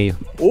 3,5.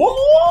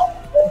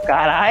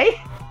 Carai!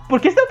 Por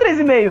que você deu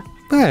 3,5?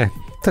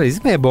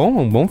 3,5 é bom,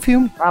 um bom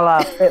filme. Ah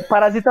lá,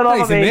 Parasita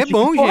novamente. 3,5 é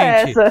bom,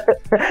 gente.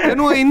 Eu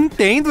não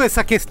entendo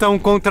essa questão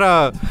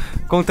contra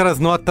as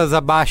notas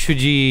abaixo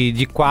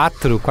de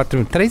 4.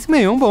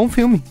 3,5 é um bom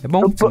filme. É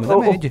bom, acima da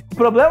média. O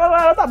problema não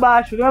é nota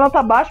baixa. Não é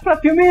nota baixa pra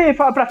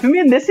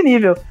filme nesse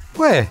nível.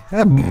 Ué,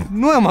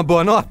 não é uma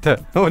boa nota?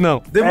 Ou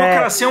não?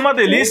 Democracia é uma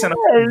delícia, né?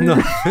 Não.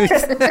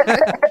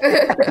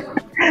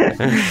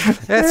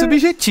 É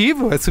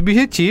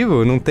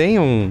subjetivo. Não tem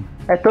um...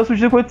 É tão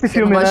subjetivo quanto esse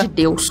filme, né? Você não gosta de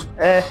Deus.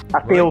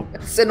 Ateu.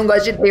 Você não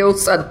gosta de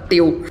Deus,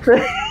 ateu.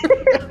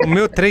 O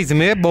meu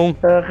 3,5 é bom.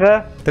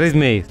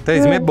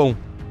 3,5 é bom.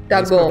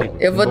 Tá bom,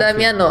 eu vou dar a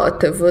minha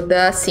nota, eu vou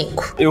dar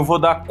 5. Eu vou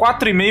dar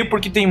 4,5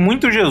 porque tem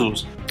muito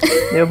Jesus.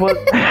 Eu vou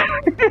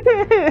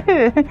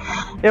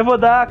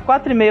dar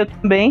 4,5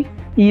 também.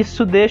 E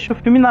isso deixa o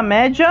filme na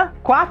média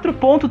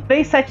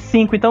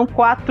 4.375. Então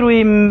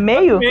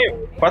 4,5?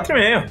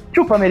 4,5.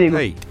 Chupa, Merigo.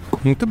 Aí.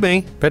 Muito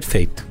bem,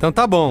 perfeito. Então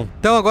tá bom.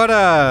 Então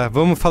agora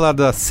vamos falar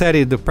da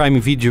série do Prime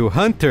Video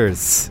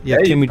Hunters. E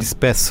aqui eu me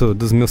despeço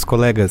dos meus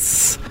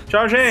colegas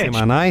Tchau, gente.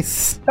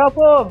 Semanais. Tchau,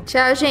 povo.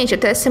 Tchau, gente.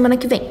 Até semana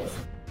que vem.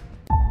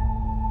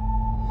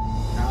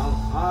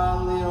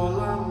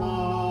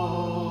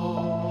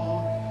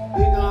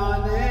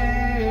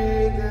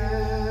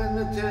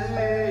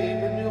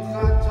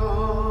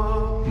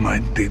 My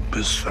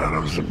deepest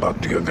sorrows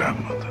about your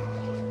grandmother.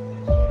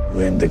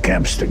 We're in the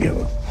camps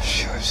together.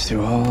 She lives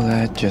through all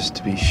that just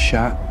to be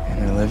shot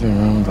in her living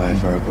room by a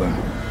burglar.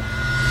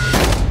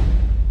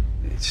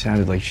 It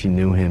sounded like she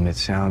knew him. It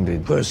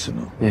sounded...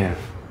 personal. Yeah.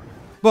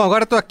 Bom,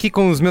 agora eu tô aqui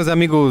com os meus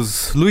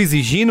amigos Luiz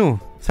e Gino.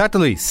 Certo,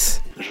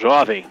 Luiz?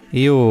 Jovem.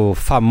 E o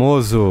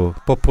famoso,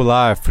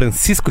 popular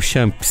Francisco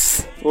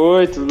Champs.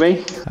 Oi, tudo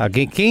bem?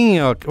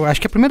 Eu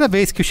acho que é a primeira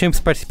vez que o Champs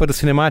participa do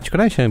Cinemático,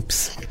 né,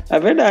 Champs? É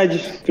verdade,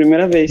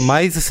 primeira vez.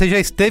 Mas você já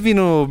esteve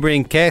no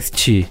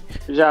Braincast?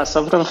 Já,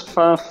 só pra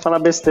falar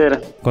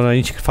besteira. Quando a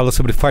gente falou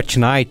sobre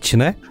Fortnite,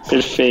 né?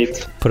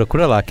 Perfeito.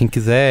 Procura lá, quem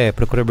quiser,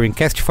 procura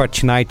Braincast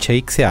Fortnite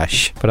aí, que você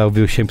acha? Pra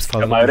ouvir o Champs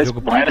falar do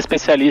jogo. Maior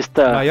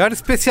especialista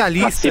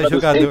acima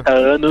jogador. Dos 30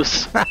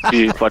 anos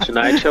de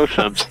Fortnite é o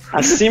Champs.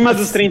 Acima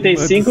dos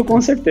 35,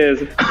 com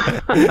certeza.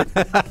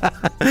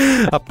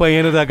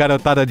 Apanhando da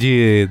garotada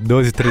de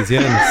 12, 13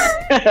 anos.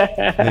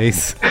 É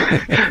isso.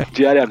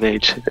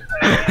 Diariamente.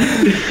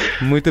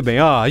 Muito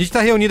bem, ó, a gente tá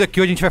reunido aqui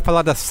hoje, a gente vai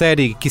falar da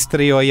série que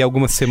estreou aí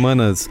algumas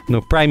semanas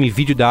no Prime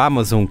Video da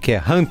Amazon, que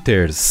é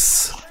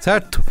Hunters.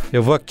 certo?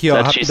 Eu vou aqui,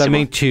 ó,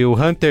 rapidamente. O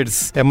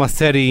Hunters é uma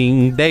série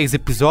em 10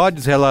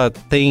 episódios. Ela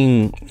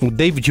tem o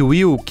David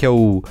Will, que é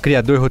o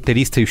criador,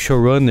 roteirista e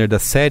showrunner da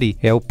série.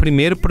 É o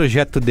primeiro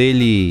projeto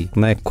dele,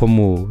 né,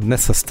 como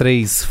nessas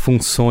 3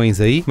 funções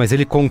aí. Mas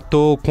ele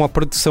contou com a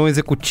produção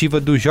executiva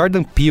do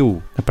Jordan Peele,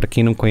 né, pra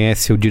quem não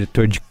conhece, o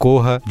diretor de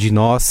Corra, de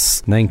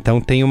Nós, né?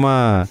 Então tem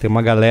uma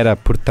galera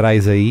por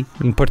trás aí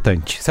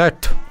importante,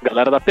 certo?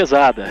 Galera da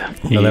pesada.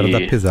 Galera da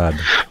pesada.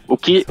 O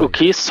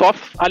que só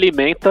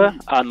alimenta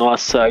a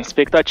nossa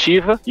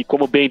expectativa, e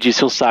como bem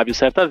disse um sábio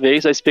certa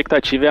vez, a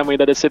expectativa é a mãe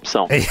da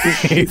decepção.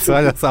 Isso,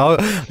 olha só,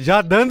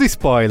 já dando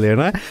spoiler,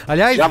 né?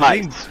 Aliás,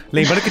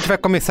 lembrando que a gente vai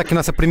começar aqui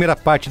nossa primeira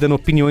parte dando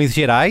opiniões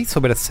gerais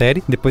sobre a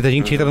série, depois a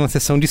gente entra na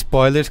sessão de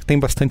spoilers, que tem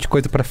bastante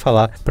coisa pra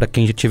falar pra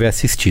quem já tiver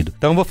assistido.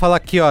 Então eu vou falar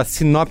aqui, ó,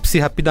 sinopse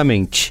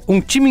rapidamente.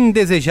 Um time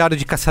indesejado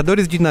de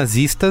caçadores de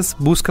nazistas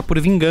busca por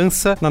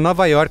vingança na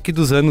Nova York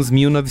dos anos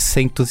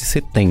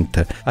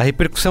 1970. A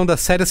repercussão da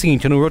série é a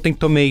seguinte: no Rotten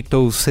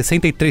Tomatoes,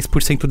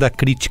 63% da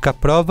crítica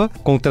aprova,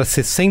 contra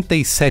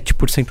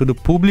 67% do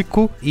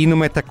público, e no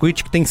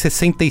Metacritic tem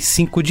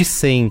 65 de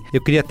 100.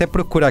 Eu queria até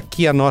procurar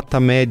aqui a nota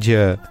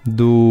média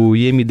do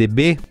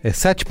IMDb, é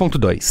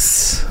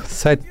 7.2.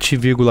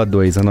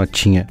 7,2 a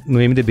notinha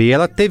no IMDb. E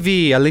ela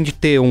teve, além de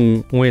ter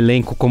um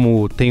elenco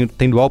como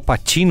tendo Al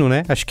Pacino,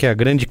 né? Acho que é a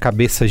grande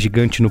cabeça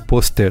gigante no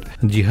pôster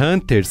de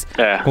Hunters.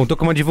 Contou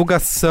com uma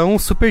divulgação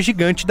super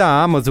gigante da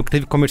Amazon, que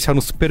teve comercial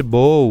no Super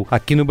Bowl.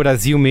 Aqui no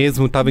Brasil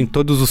mesmo, tava em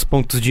todos os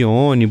pontos de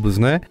ônibus,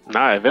 né?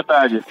 É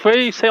verdade.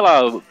 Foi, sei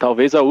lá,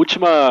 talvez a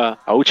última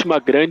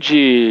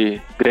grande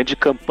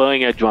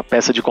campanha de uma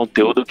peça de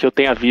conteúdo que eu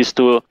tenha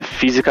visto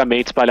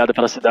fisicamente espalhada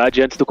pela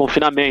cidade antes do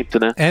confinamento,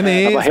 né? É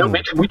mesmo. Tava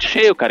realmente muito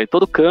cheio, cara, em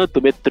todo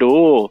canto,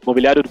 metrô,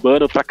 mobiliário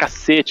urbano pra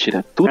cacete,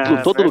 né?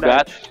 Todo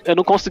lugar. Eu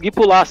não consegui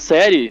pular a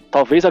série.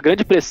 Talvez a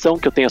grande pressão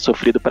que eu tenha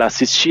sofrido pra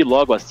assistir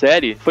logo a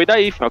série foi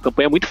daí. Foi uma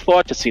campanha muito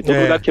forte, assim. Todo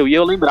lugar que eu ia,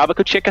 eu lembrava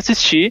que eu tinha que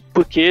assistir,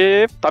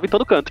 porque tava em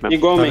todo canto mesmo.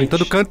 Igualmente. Tava em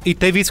todo canto. E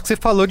teve isso que você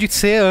falou de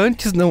ser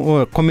antes,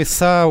 não,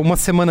 começar uma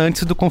semana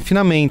antes do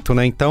confinamento,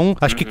 né? Então,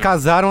 acho que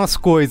casaram as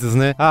coisas,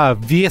 né?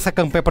 Vi essa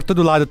campanha pra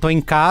todo lado, eu tô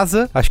em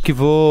casa, acho que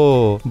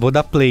vou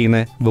dar play,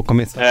 né? Vou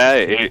começar.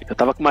 Eu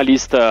tava com uma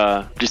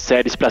lista de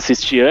séries pra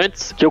assistir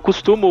antes, que eu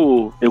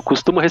costumo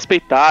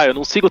respeitar. Eu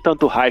não sigo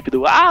tanto o hype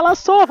do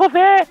lançou, vou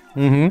ver!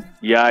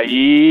 E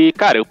aí,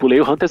 cara, eu pulei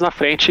o Hunters na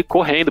frente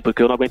correndo,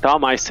 porque eu não aguentava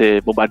mais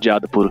ser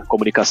bombardeado por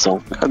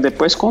comunicação.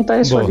 Depois conta aí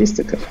a sua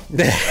lista, cara.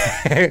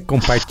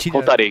 Compartilha.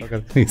 Contarei.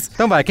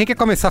 Então vai, quem quer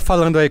começar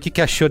falando aí o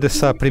que achou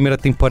dessa primeira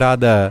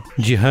temporada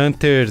de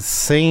Hunters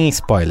sem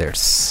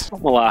spoilers?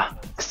 Vamos lá.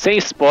 Sem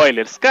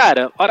spoilers.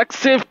 Cara, hora que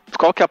você...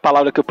 Qual que é a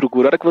palavra que eu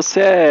procuro? A hora que você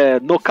é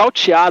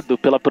nocauteado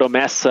pela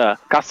promessa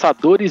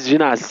caçadores de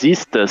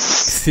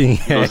nazistas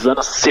nos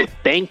anos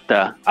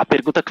 70, a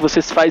pergunta que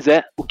você se faz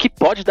é: o que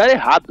pode dar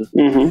errado?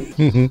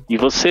 E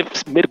você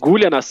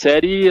mergulha na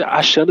série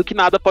achando que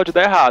nada pode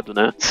dar errado,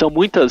 né? São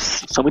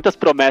muitas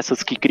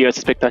promessas que criam essa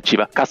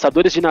expectativa.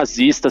 Caçadores de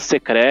nazistas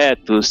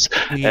secretos,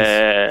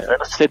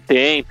 anos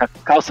 70,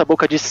 calça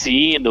boca de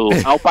sino,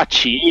 Al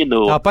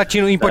Pacino. Al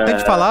Pacino,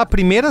 importante falar a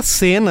primeira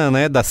cena,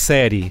 né, da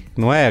série,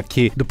 não é?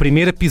 Do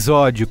primeiro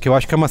episódio, que eu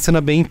acho que é uma cena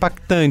bem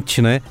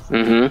impactante, né?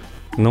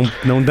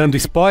 Não dando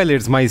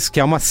spoilers, mas que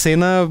é uma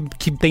cena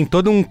que tem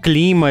todo um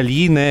clima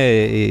ali, né,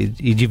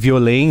 e de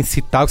violência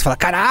e tal, que você fala,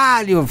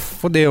 caralho,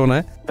 fodeu,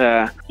 né?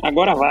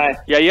 Agora vai.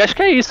 E aí acho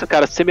que é isso,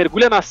 cara. Você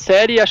mergulha na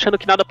série achando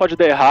que nada pode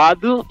dar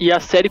errado, e a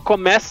série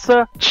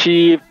começa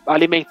te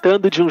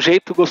alimentando de um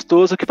jeito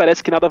gostoso que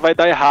parece que nada vai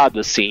dar errado,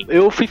 assim.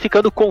 Eu fui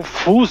ficando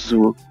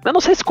confuso. Eu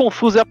não sei se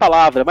confuso é a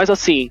palavra, mas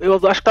assim, eu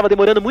acho que tava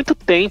demorando muito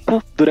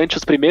tempo durante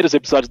os primeiros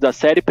episódios da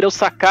série pra eu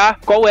sacar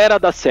qual era a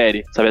da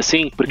série, sabe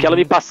assim? Porque ela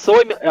me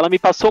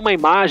passou uma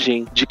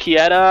imagem de que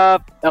ela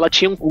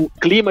tinha um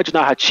clima de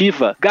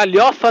narrativa.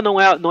 Galhofa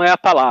não é a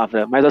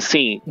palavra, mas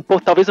assim,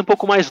 talvez um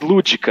pouco mais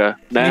lúdica,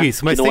 né?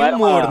 Isso, mas tem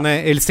humor,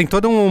 né? Eles têm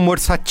todo um humor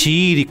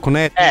satírico,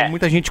 né?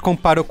 Muita gente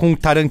comparou com o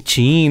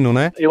Tarantino,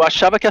 né? Eu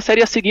achava que a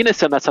série ia seguir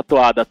nessa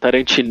toada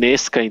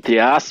tarantinesca, entre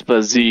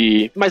aspas,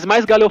 mas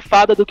mais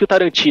galhofada do que o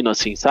Tarantino,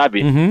 assim,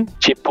 sabe?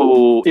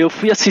 Tipo, eu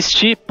fui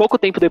assistir pouco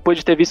tempo depois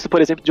de ter visto,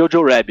 por exemplo,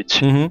 Jojo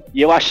Rabbit.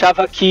 E eu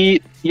achava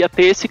que ia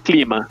ter esse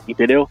clima,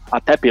 entendeu?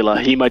 Até pela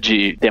rima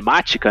de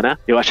temática, né?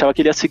 Eu achava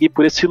que ele ia seguir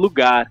por esse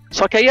lugar.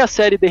 Só que aí a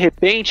série, de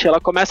repente, ela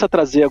começa a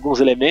trazer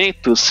alguns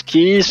elementos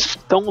que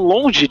estão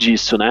longe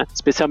disso, né?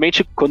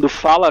 Especialmente quando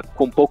fala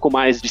com um pouco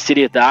mais de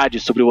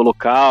seriedade sobre o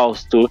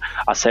Holocausto.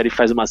 A série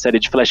faz uma série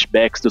de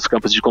flashbacks dos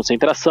campos de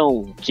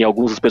concentração, que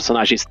alguns dos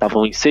personagens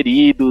estavam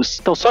inseridos.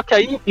 Então, só que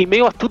aí, em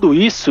meio a tudo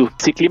isso,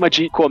 esse clima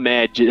de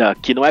comédia,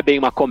 que não é bem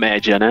uma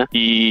comédia, né?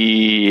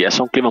 E é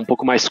só um clima um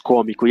pouco mais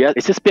cômico. E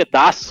esses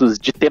pedaços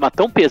de de tema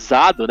tão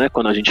pesado, né,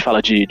 quando a gente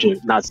fala de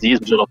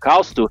nazismo, de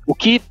holocausto, o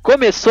que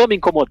começou a me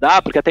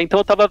incomodar, porque até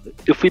então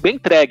eu fui bem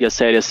entregue à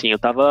série, assim, eu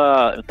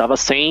tava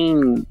sem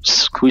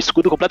o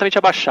escudo completamente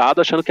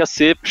abaixado, achando que ia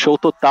ser show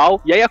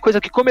total, e aí a coisa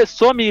que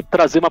começou a me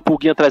trazer uma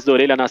pulguinha atrás da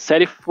orelha na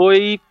série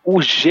foi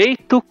o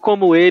jeito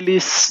como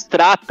eles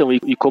tratam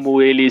e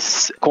como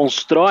eles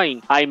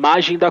constroem a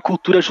imagem da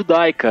cultura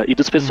judaica e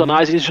dos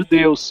personagens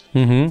judeus,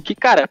 que,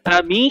 cara,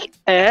 pra mim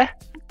é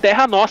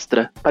Terra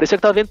Nostra. Parecia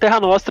que tava vendo Terra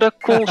Nostra,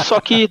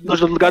 só que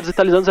nos lugares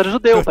italianos era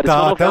judeu. Parecia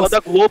uma novela da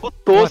Globo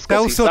tosca.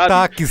 Com até os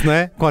sotaques,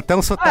 né? Com até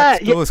uns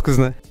sotaques toscos,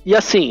 né? E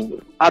assim,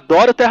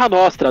 adoro Terra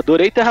Nostra,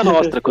 adorei Terra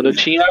Nostra quando eu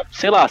tinha,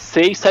 sei lá,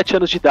 6, 7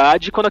 anos de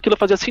idade, quando aquilo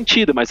fazia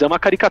sentido, mas é uma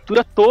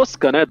caricatura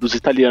tosca, né, dos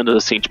italianos,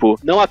 assim, tipo,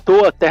 não à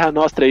toa Terra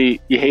Nostra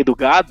e Rei do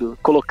Gado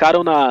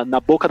colocaram na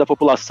boca da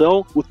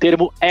população o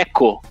termo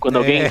eco, quando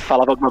alguém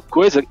falava alguma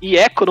coisa, e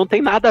eco não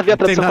tem nada a ver a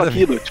tradução com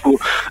aquilo,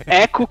 tipo,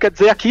 eco quer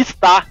dizer aqui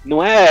está,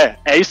 não é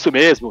isso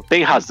mesmo,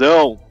 tem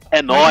razão.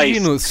 É nóis.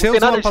 Imagino, você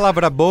usou uma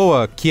palavra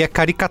boa, que é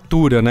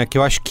caricatura, né? Que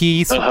eu acho que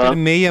isso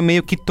permeia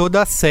meio que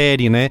toda a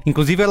série, né?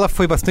 Inclusive, ela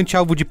foi bastante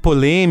alvo de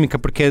polêmica,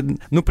 porque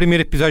no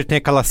primeiro episódio tem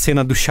aquela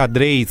cena do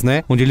xadrez,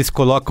 né? Onde eles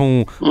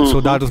colocam os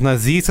soldados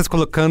nazistas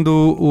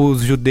colocando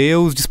os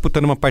judeus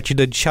disputando uma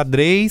partida de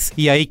xadrez,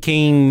 e aí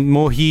quem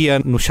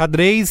morria no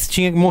xadrez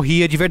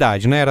morria de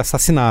verdade, né? Era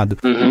assassinado.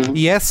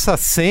 E essa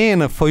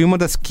cena foi uma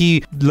das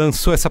que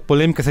lançou essa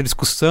polêmica, essa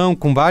discussão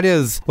com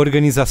várias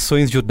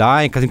organizações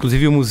judaicas,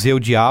 inclusive o Museu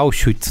de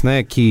Auschwitz,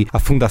 né, que a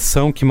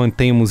fundação que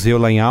mantém o museu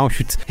lá em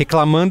Auschwitz,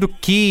 reclamando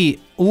que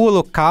o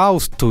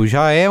Holocausto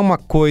já é uma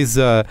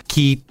coisa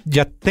que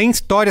já tem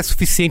história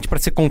suficiente para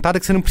ser contada,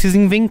 que você não precisa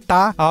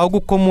inventar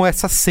algo como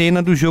essa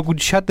cena do jogo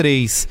de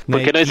xadrez.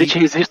 Porque né, não existe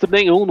registro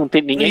nenhum, não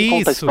tem, ninguém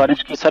conta a história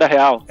de que isso era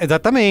real.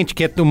 Exatamente,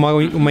 que é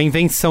uma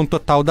invenção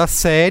total da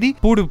série,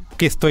 por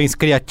questões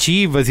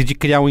criativas e de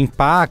criar um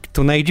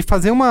impacto, né, e de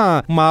fazer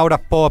uma aura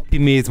pop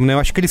mesmo, né. Eu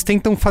acho que eles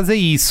tentam fazer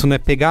isso, né,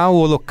 pegar o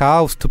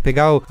Holocausto,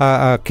 pegar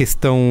a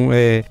questão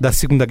da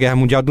Segunda Guerra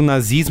Mundial, do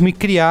nazismo, e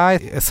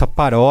criar essa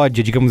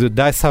paródia, digamos,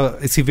 dar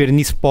esse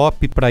verniz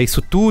pop pra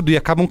isso tudo, e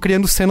acabam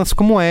criando cenas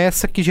como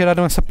essa que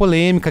geraram essa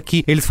polêmica,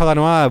 que eles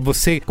falaram,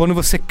 quando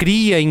você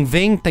cria,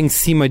 inventa em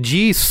cima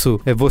disso,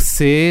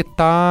 você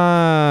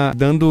tá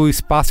dando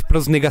espaço para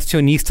os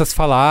negacionistas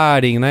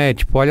falarem, né,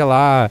 tipo, olha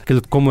lá,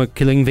 como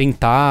aquilo é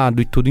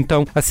inventado e tudo.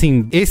 Então,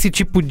 assim, esse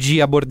tipo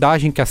de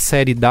abordagem que a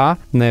série dá,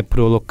 né,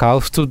 pro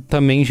Holocausto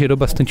também gerou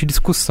bastante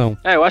discussão.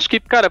 Eu acho que,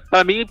 cara,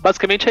 pra mim,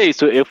 basicamente é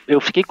isso.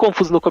 Eu fiquei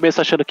confuso no começo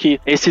achando que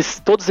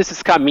todos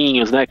esses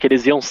caminhos, né, que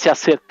eles iam se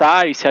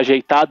acertar e se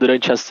ajeitar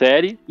durante a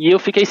série, e eu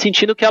fiquei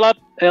sentindo que ela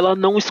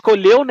não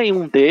escolheu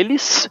nenhum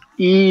deles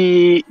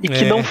e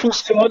que não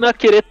funciona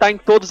querer estar em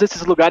todos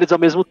esses lugares ao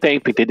mesmo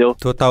tempo, entendeu?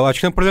 Total, acho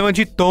que é um problema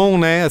de tom,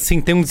 né, assim,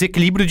 tem um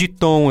desequilíbrio de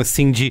tom,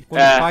 assim, de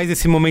quando faz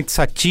esse momento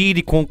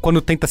satírico, quando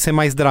tenta ser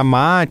mais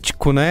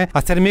dramático, né,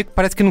 a série meio que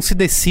parece que não se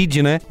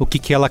decide, né, o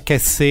que ela quer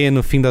ser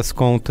no fim das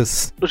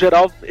contas. No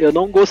geral, eu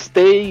não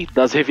gostei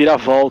das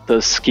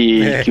reviravoltas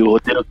que o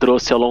roteiro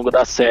trouxe ao longo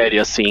da série,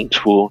 assim,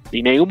 tipo,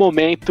 em nenhum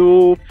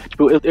momento,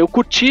 tipo, eu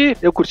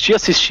curti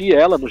assistir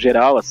ela no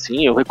geral,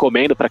 assim, eu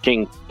recomendo pra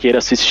quem queira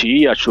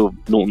assistir, acho,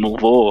 não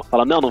vou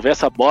falar, não vê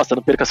essa bosta,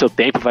 não perca seu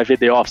tempo, vai ver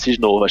The Office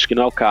de novo, acho que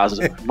não é o caso,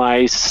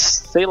 mas,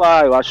 sei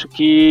lá, eu acho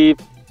que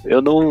eu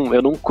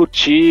não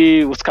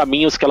curti os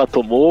caminhos que ela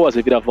tomou, as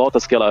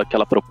reviravoltas que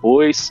ela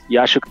propôs, e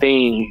acho que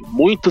tem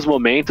muitos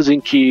momentos em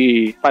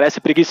que parece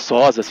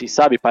preguiçosa, assim,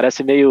 sabe?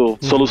 Parece meio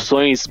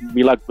soluções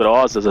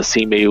milagrosas,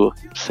 assim, meio,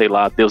 sei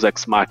lá, Deus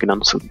Ex Machina,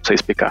 não sei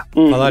explicar.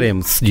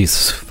 Falaremos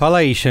disso. Fala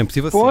aí, Champs,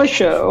 e você?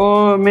 Poxa,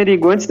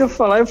 Merigo, antes de eu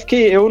falar,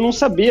 eu não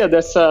sabia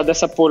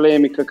dessa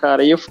polêmica,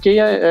 cara, e eu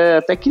fiquei,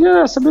 até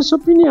queria saber a sua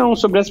opinião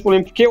sobre essa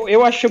polêmica, porque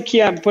eu acho que,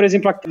 por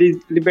exemplo, a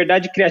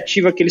liberdade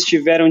criativa que eles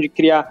tiveram de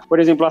criar, por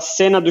exemplo, a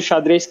cena do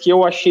xadrez, que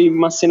eu achei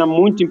uma cena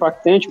muito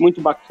impactante, muito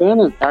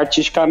bacana,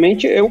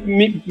 artisticamente,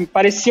 me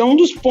parecia um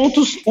dos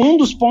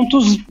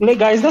pontos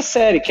legais da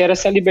série, que era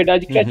essa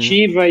liberdade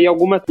criativa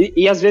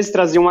e às vezes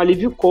trazia um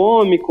alívio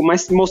cômico,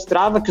 mas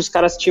mostrava que os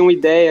caras tinham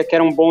ideia, que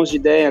eram bons de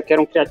ideia, que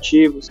eram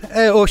criativos.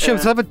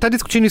 Champs, você tá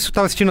discutindo isso,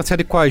 tava assistindo a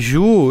série com a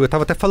Ju, eu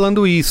tava até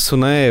falando isso,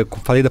 né,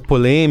 falei da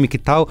polêmica e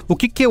tal. O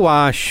que eu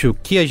acho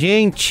que a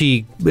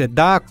gente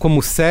dá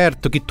como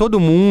certo, que todo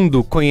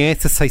mundo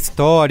conhece essa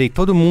história e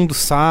todo mundo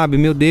sabe,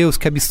 meu Deus,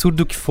 que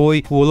absurdo que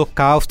foi o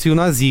Holocausto e o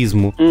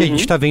nazismo. E a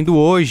gente tá vendo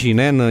hoje,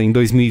 né, em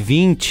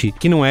 2020,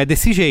 que não é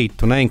desse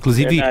jeito, né?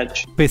 Inclusive,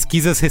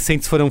 pesquisas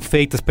recentes foram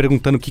feitas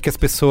perguntando o que as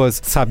pessoas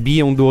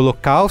sabiam do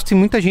Holocausto, e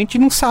muita gente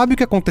não sabe o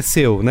que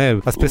aconteceu, né?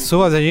 As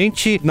pessoas, a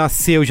gente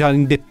nasceu já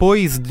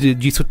depois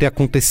disso ter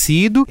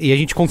acontecido, e a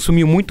gente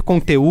consumiu muito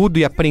conteúdo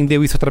e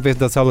aprendeu isso através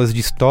das aulas de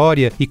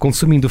história e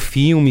consumindo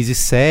filmes e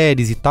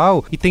séries e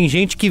tal, e tem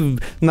gente que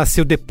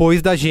nasceu depois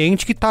da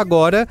gente que tá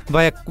agora,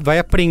 vai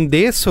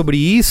aprender sobre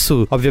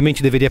isso,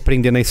 obviamente deveria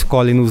aprender na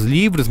escola e nos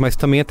livros, mas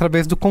também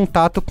através do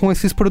contato com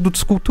esses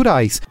produtos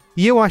culturais.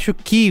 E eu acho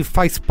que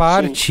faz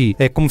parte,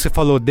 como você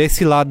falou,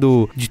 desse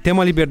lado de ter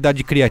uma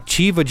liberdade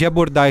criativa, de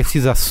abordar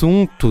esses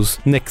assuntos,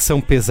 né, que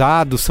são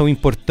pesados, são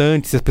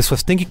importantes, as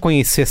pessoas têm que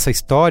conhecer essa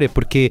história,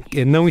 porque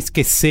não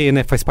esquecer,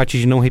 né, faz parte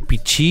de não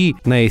repetir,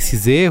 né,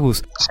 esses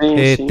erros.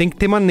 Sim. Tem que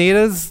ter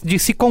maneiras de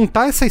se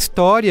contar essa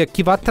história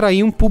que vai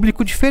atrair um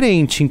público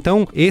diferente.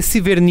 Então,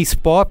 esse verniz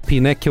pop,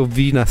 né, que eu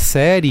vi na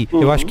série,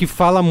 eu acho que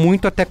fala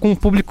muito até com um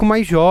público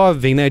mais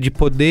jovem, né, de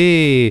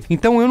poder...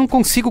 Então, eu não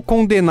consigo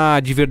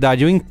condenar de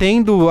verdade. Eu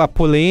entendo a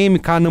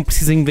polêmica, não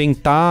precisa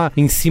inventar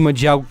em cima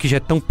de algo que já é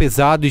tão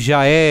pesado e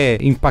já é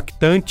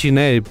impactante,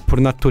 né, por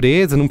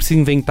natureza, não precisa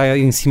inventar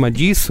em cima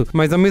disso,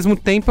 mas ao mesmo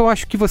tempo eu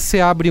acho que você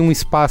abre um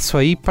espaço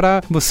aí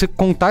pra você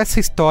contar essa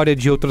história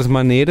de outras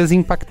maneiras e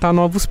impactar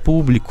novos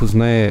públicos,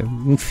 né,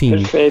 enfim.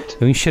 Perfeito.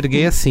 Eu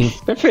enxerguei assim.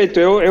 Perfeito,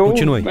 eu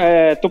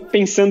tô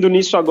pensando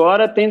nisso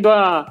agora, tendo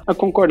a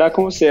concordar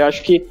com você.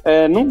 Acho que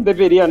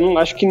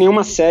acho que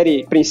nenhuma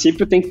série, a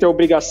princípio, tem que ter a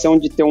obrigação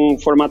de ter um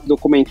formato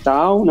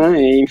documental,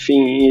 né,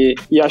 enfim,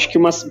 e acho que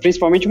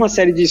principalmente uma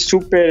série de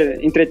super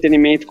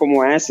entretenimento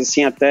como essa,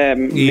 assim, até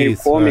meio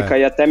cômica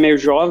e até meio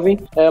jovem,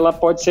 ela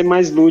pode ser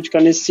mais lúdica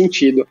nesse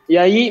sentido. E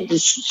aí,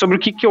 sobre o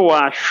que eu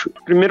acho?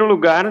 Em primeiro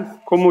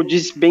lugar, como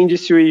bem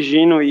disse o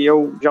Higino, e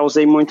eu já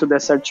usei muito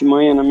dessa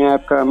artimanha na minha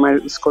época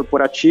mais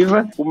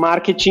corporativa, o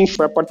marketing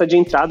foi a porta de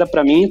entrada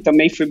para mim,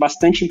 também fui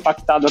bastante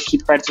impactado aqui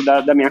perto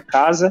da minha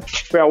casa,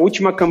 foi a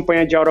última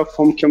campanha de Out of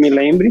Home que eu me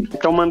lembre,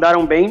 então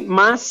mandaram bem,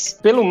 mas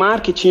pelo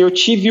marketing eu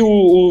tive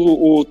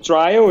o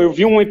trial, eu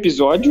vi um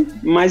episódio,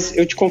 mas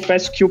eu te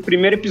confesso que o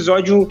primeiro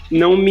episódio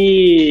não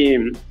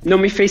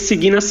me fez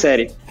seguir na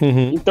série.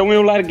 Então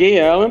eu larguei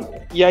ela,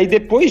 e aí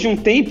depois de um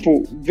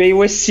tempo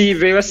veio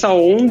essa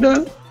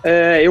onda.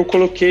 Eu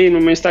coloquei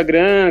no meu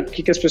Instagram o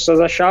que as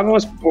pessoas achavam,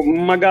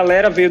 uma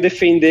galera veio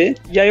defender,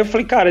 e aí eu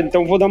falei, cara,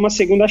 então vou dar uma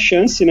segunda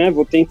chance, né,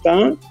 vou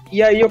tentar,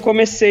 e aí eu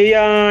comecei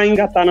a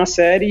engatar na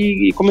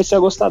série e comecei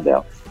a gostar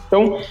dela.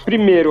 Então,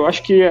 primeiro,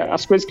 acho que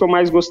as coisas que eu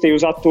mais gostei,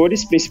 os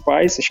atores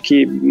principais, acho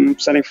que não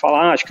precisa nem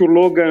falar, acho que o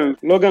Logan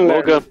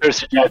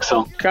Percy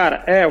Jackson.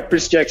 Cara, o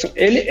Percy Jackson,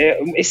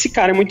 esse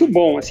cara é muito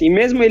bom, assim,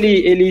 mesmo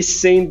ele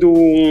sendo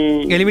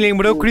um... Ele me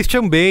lembrou o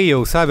Christian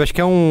Bale, sabe? Acho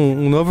que é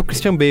um novo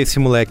Christian Bale esse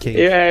moleque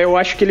aí. Eu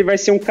acho que ele vai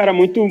ser um cara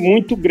muito,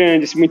 muito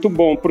grande, assim, muito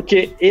bom,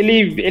 porque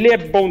ele é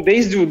bom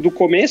desde o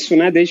começo,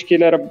 né, desde que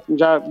ele era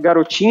já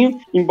garotinho,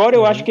 embora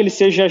eu acho que ele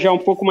seja já um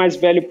pouco mais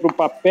velho pro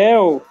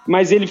papel,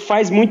 mas ele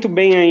faz muito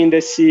bem ainda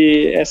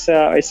esse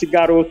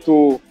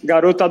garoto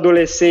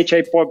adolescente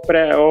aí,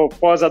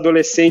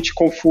 pós-adolescente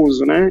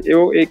confuso, né?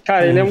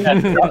 Cara, ele é um...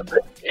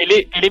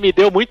 Ele me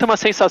deu muito uma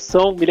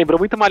sensação, me lembrou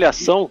muito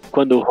Malhação,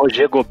 quando o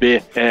Roger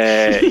Gobet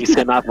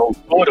encenava o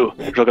Toro,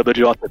 jogador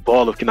de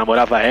waterpolo que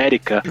namorava a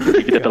Érica,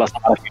 vivida pela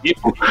Samara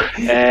Filippo,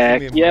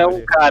 que é um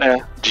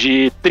cara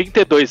de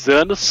 32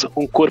 anos,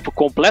 um corpo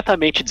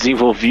completamente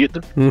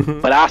desenvolvido,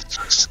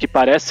 braços que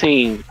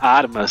parecem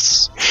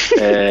armas,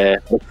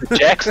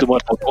 Jax do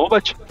Mortal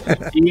Kombat,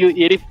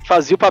 e ele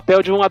fazia o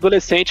papel de um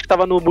adolescente que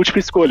estava no múltipla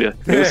escolha.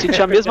 Eu senti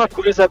a mesma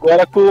coisa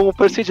agora com o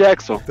Percy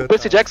Jackson. O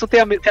Percy Jackson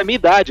tem a minha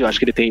idade, eu acho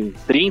que ele tem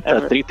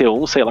 30,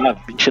 31, sei lá,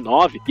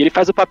 29, e ele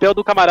faz o papel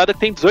do camarada que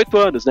tem 18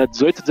 anos, né,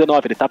 18,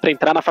 19, ele tá pra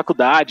entrar na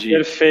faculdade.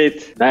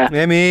 Perfeito. Né?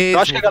 É mesmo. Eu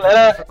acho que a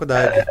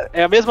galera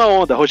é a mesma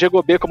onda, Roger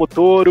Gobet como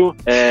Toro,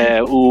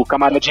 o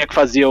camaradinha que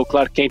fazia o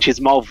Clark Kent em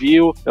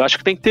Smallville, eu acho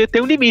que tem que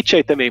ter um limite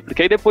aí também,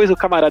 porque aí depois o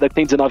camarada que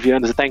tem 19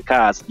 anos e tá em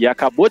casa, e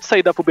acabou de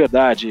sair da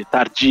puberdade,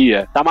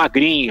 tardia, tá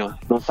magrinho,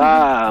 não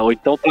tá, ou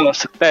então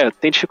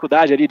tem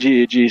dificuldade ali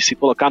de se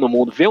colocar no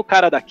mundo, vê um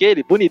cara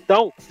daquele,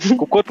 bonitão,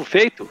 com o corpo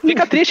feito,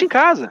 fica triste em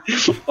casa.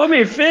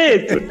 Homem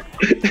feito!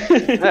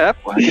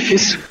 É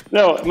difícil.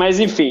 Não, mas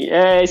enfim,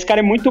 esse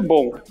cara é muito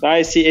bom, tá?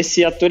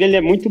 Esse ator, ele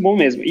é muito bom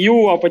mesmo. E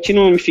o Al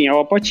Pacino, enfim, é o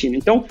Al Pacino.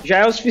 Então, já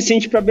é o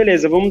suficiente pra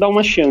beleza, vamos dar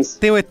uma chance.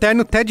 Tem o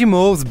eterno Ted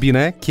Mosby,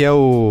 né? Que é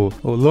o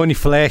Lone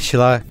Flash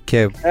lá, que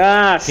é...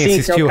 sim, quem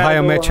assistiu que é o How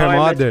I Met Your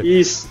Mother.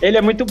 Isso, ele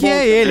é muito bom. Que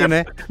é ele,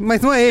 né?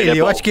 Mas não é ele,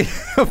 eu acho que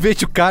eu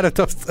vejo o cara,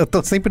 eu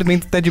tô sempre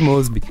dentro do Ted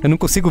Mosby. Eu não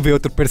consigo ver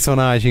outro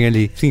personagem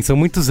ali. Sim, são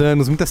muitos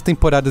anos, muitas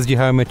temporadas de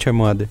How I Met Your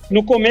Mother.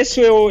 No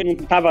começo eu não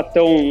tava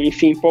tão,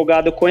 enfim,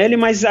 empolgado com ele,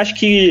 mas acho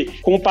que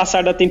com o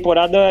passar da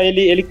temporada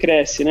ele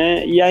cresce,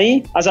 né? E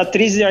aí, as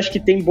atrizes eu acho que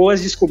tem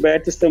boas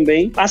descobertas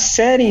também. A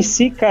série em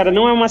si, cara,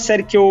 não é uma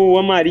série que eu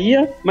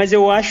amaria, mas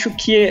eu acho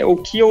que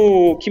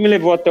o que me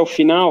levou até o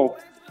final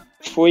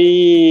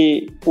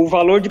foi o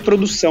valor de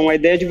produção, a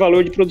ideia de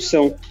valor de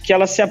produção, que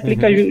ela se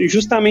aplica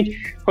justamente...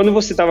 Quando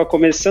você estava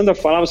começando a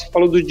falar, você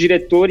falou do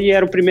diretor e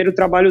era o primeiro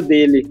trabalho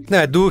dele.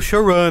 Do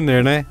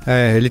showrunner, né?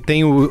 Ele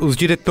tem os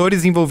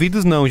diretores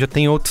envolvidos, não, já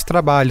tem outros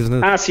trabalhos, né?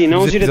 Sim,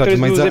 não os diretores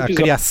mas dos episódios.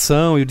 A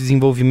criação e o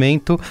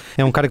desenvolvimento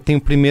é um cara que tem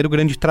o primeiro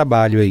grande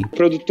trabalho aí. O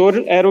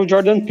produtor era o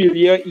Jordan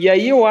Peele, e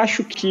aí eu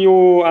acho que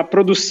a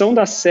produção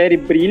da série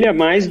brilha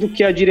mais do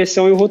que a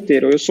direção e o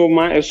roteiro. Eu sou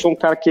um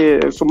cara que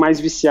eu sou mais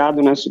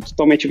viciado, né? Sou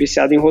totalmente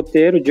viciado em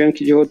roteiro,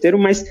 junkie de roteiro,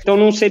 mas então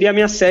não seria a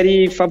minha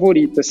série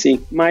favorita, assim.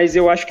 Mas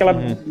eu acho que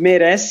ela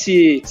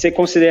merece ser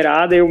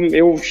considerada.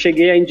 Eu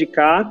cheguei a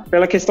indicar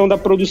pela questão da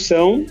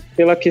produção,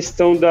 pela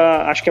questão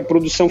acho que a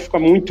produção fica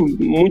muito,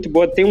 muito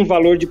boa, tem um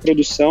valor de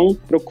produção.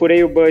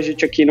 Procurei o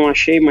budget aqui, não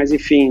achei, mas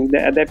enfim,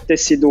 deve ter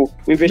sido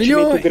um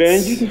investimento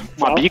grande.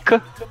 Uma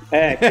bica.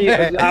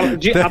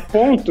 A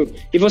ponto,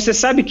 e você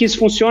sabe que isso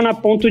funciona a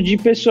ponto de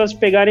pessoas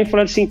pegarem e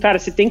falarem assim, cara,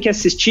 você tem que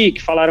assistir,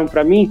 que falaram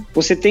pra mim,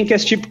 você tem que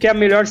assistir porque é a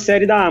melhor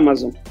série da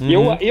Amazon.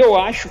 Eu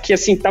acho que,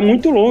 assim, tá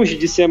muito longe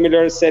de ser a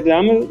melhor série da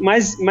Amazon,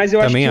 mas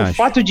eu acho que o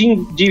fato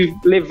de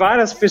levar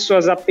as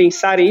pessoas a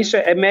pensarem isso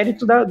é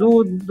mérito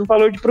do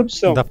valor de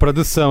produção. Da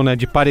produção, né?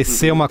 De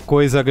parecer uma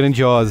coisa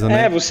grandiosa,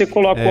 né? Você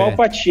coloca o Al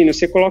Pacino,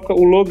 você coloca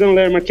o Logan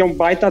Lerman, que é um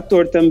baita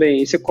ator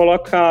também, você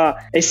coloca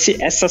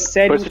essa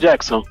série... Percy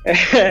Jackson.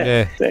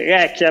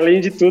 Que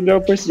além de tudo é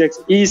o Percy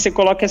Jackson. E você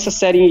coloca essa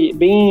série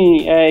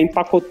bem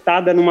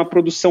empacotada numa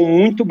produção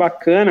muito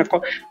bacana.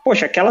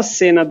 Poxa, aquela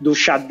cena do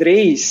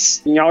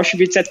xadrez em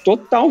Auschwitz é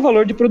total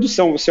valor de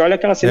produção. Você olha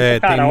aquela cena e fala,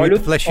 cara, tem muito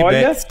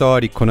flashback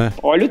histórico, né?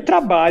 Olha o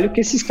trabalho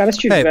que esses caras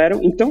tiveram.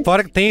 Então...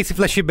 Fora que tem esse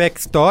flashback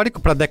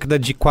histórico pra década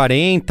de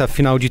 40,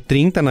 final de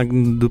 30,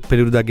 do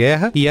período da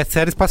guerra, e as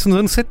séries passam nos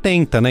anos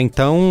 70, né?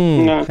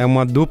 Então, é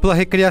uma dupla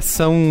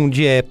recriação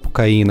de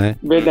época aí, né?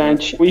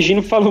 Verdade. O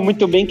Higino falou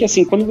muito bem que,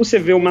 assim, quando você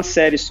vê uma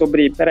série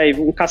sobre,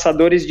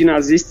 caçadores de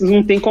nazistas,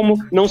 não tem como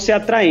não ser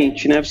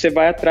atraente, né? Você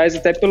vai atrás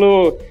até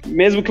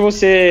mesmo que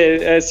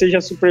você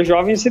seja super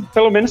jovem, você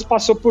pelo menos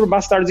passou por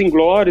Bastardos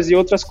Inglórios e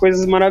outras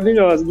coisas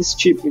maravilhosas desse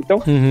tipo. Então,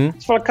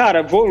 você fala,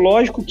 cara,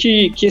 lógico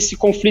que esse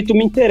conflito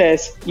me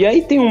interessa. E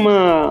aí tem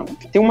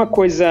uma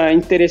coisa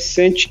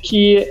interessante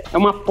que é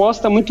uma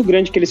aposta muito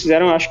grande que eles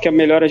fizeram, acho que é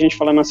melhor a gente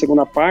falar na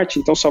segunda parte,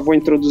 então só vou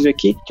introduzir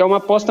aqui, que é uma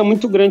aposta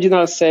muito grande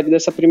na série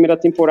dessa primeira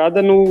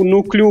temporada no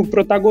núcleo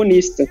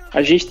protagonista.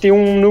 A gente tem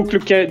um núcleo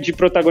que é de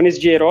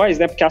protagonistas de heróis,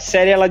 né? Porque a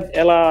série,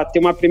 ela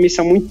tem uma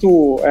premissa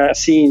muito,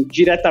 assim,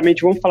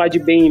 diretamente, vamos falar de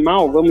bem e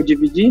mal, vamos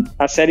dividir?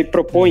 A série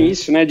propõe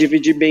isso, né?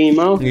 Dividir bem e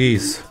mal.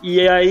 Isso.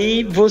 E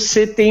aí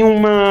você tem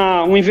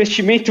um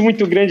investimento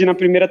muito grande na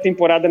primeira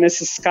temporada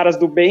nesses caras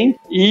do bem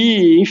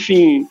e,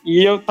 enfim,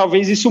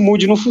 talvez isso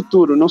mude no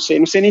futuro, não sei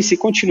nem se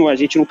continua, a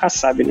gente nunca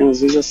sabe, né?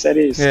 Às vezes a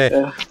série...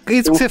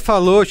 Isso que você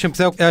falou, Champs,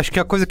 eu acho que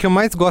é a coisa que eu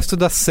mais gosto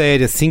da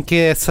série, assim, que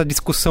é essa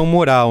discussão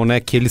moral, né?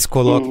 Que eles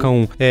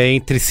colocam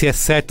entre se é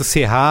certo ou se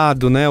é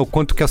errado, né? O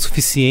quanto que é o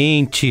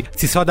suficiente,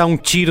 se só dar um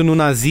tiro no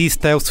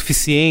nazista é o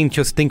suficiente,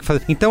 ou se tem que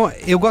fazer... Então,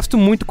 eu gosto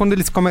muito quando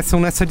eles começam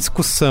nessa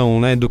discussão,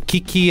 né? Do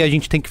que a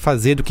gente tem que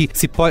fazer, do que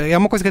se pode... É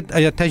uma coisa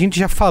que até a gente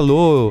já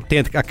falou, tem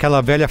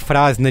aquela velha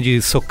frase, né?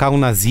 De socar um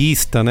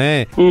nazista,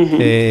 né?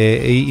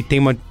 E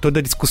tem toda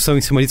a discussão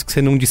em cima disso, que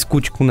você não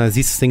discute com o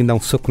nazista sem dar um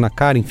soco na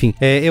cara, enfim.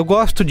 Eu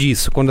gosto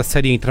disso quando a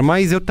série entra,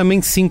 mas eu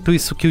também sinto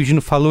isso que o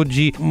Gino falou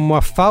de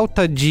uma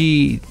falta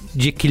de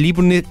equilíbrio.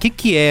 O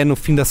que é, no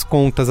fim das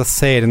contas, a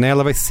série, né?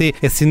 Ela vai ser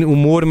esse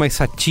humor mais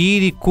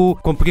satírico,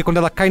 porque quando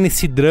ela cai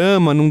nesse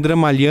drama, num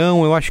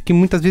dramalhão, eu acho que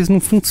muitas vezes não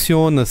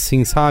funciona,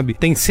 assim, sabe?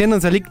 Tem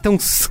cenas ali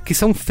que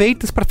são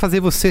feitas pra fazer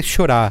você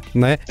chorar,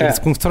 né? Eles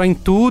constroem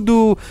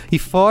tudo e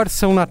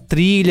forçam na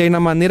trilha e na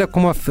maneira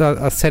como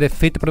a série é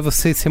feita pra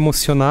você se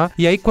emocionar.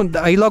 E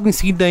aí logo em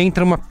seguida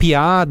entra uma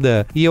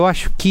piada, e eu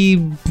acho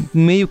que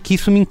meio que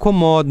isso me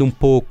incomoda um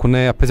pouco,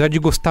 né? Apesar de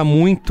gostar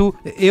muito,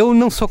 eu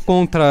não sou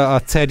contra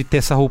a série ter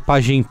essa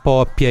roupagem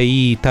pop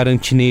aí,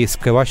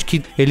 tarantinesca. Eu acho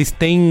que eles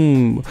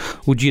têm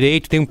o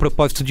direito, têm um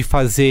propósito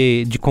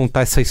de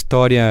contar essa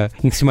história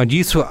em cima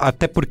disso,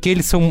 até porque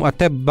eles são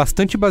até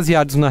bastante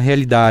baseados na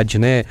realidade,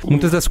 né?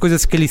 Muitas das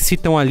coisas que eles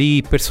citam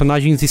ali,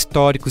 personagens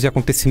históricos e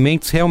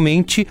acontecimentos,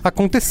 realmente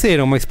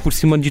aconteceram, mas por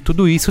cima de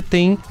tudo isso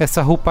tem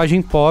essa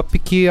roupagem pop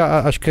que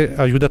acho que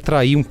ajuda a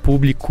atrair um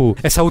público,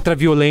 essa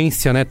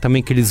ultraviolência, né,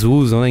 também que eles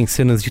usam, né, em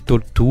cenas de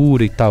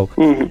tortura e tal.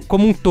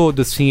 Como um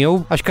todo, assim,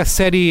 eu acho que a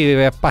série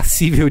é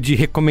passível de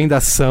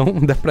recomendação,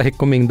 dá pra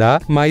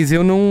recomendar, mas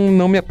eu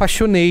não me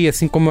apaixonei,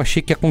 assim como eu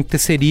achei que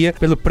aconteceria,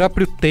 pelo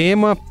próprio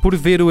tema, por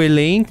ver o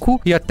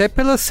elenco e até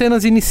pelas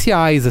cenas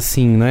iniciais,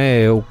 assim,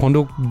 né? Quando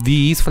eu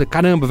vi isso, falei,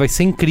 caramba, vai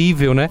ser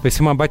incrível, né? Vai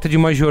ser uma baita de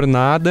uma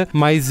jornada,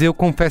 mas eu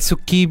confesso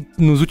que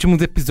nos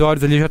últimos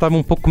episódios ali eu já tava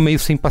um pouco meio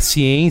sem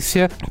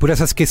paciência, por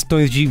essas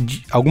questões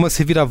de algumas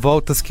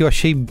reviravoltas que eu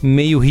achei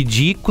meio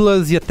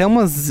ridículas e até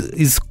umas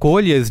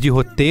escolhas de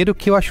roteiro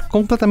que eu acho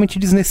completamente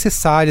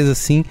desnecessárias,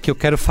 assim, que eu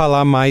quero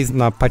falar mais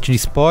na parte de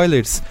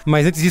spoilers,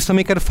 mas antes disso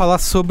também quero falar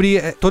sobre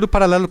todo o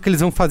paralelo que eles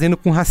vão fazendo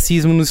com o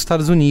racismo nos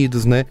Estados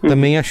Unidos, né?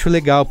 Também acho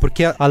legal,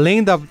 porque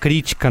além da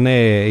crítica,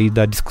 né, e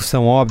da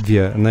discussão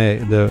óbvia, né,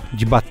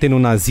 de bater no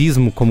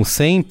nazismo, como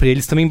sempre,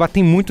 eles também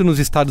batem muito nos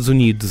Estados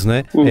Unidos,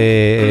 né?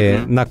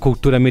 Na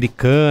cultura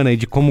americana e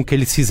de como que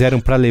eles fizeram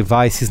pra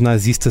levar esses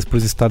nazistas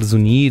pros Estados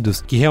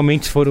Unidos, que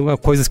realmente foram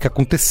coisas que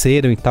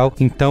aconteceram e tal.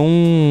 Então,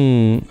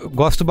 eu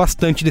gosto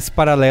bastante desse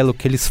paralelo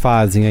que eles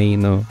fazem aí,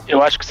 no...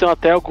 Eu acho que são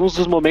até alguns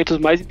dos momentos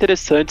mais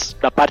interessantes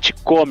da parte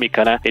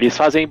cômica, né? Eles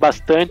fazem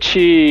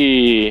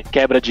bastante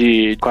quebra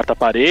de quarta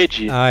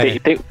parede.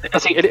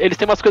 Assim, eles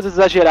têm umas coisas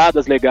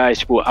exageradas legais,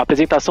 tipo, a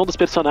apresentação dos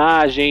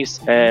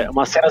personagens,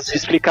 umas cenas de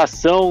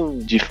explicação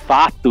de fato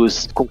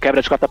atos com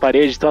quebra de quarta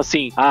parede. Então,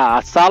 assim,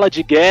 a sala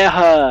de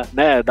guerra,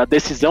 né, da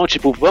decisão,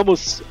 tipo,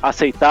 vamos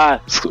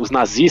aceitar os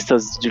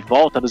nazistas de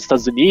volta nos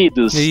Estados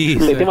Unidos.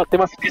 Isso, tem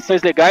umas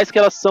questões legais que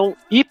elas são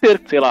hiper,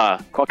 sei lá,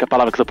 qual que é a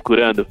palavra que eu tô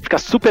procurando? Fica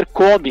super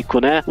cômico,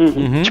 né?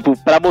 Uhum. Tipo,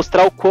 pra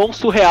mostrar o quão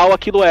surreal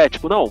aquilo é.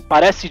 Tipo, não,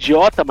 parece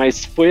idiota,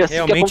 mas foi assim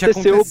realmente que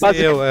aconteceu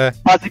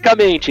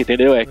basicamente,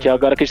 entendeu? É que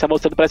agora que a gente tá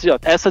mostrando parece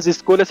idiota. Essas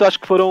escolhas eu acho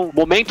que foram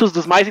momentos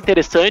dos mais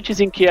interessantes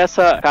em que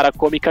essa cara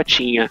cômica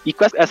tinha. E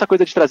com essa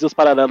coisa de trazer os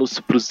paralelos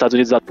pros Estados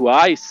Unidos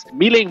atuais,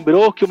 me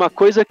lembrou que uma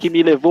coisa que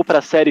me levou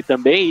pra série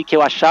também, e que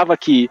eu achava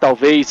que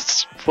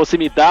talvez fosse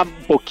me dar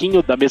um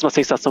pouquinho da mesma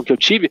sensação que eu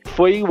tive,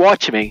 foi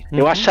Watchmen.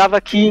 Eu achava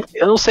que,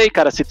 eu não sei,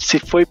 cara, se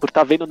foi por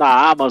estar vendo na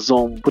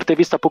Amazon, por ter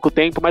visto há pouco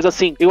tempo, mas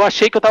assim, eu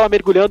achei que eu tava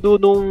mergulhando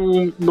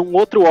num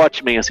outro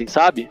Watchmen, assim,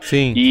 sabe?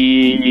 Sim.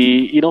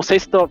 E não sei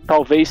se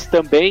talvez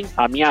também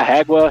a minha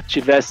régua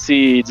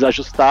tivesse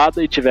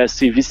desajustada e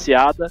tivesse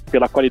viciada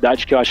pela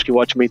qualidade que eu acho que o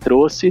Watchmen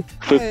trouxe.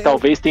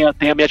 Talvez tenha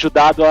me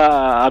ajudado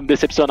a me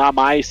decepcionar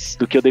mais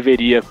do que eu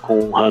deveria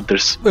com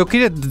Hunters. Eu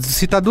queria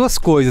citar duas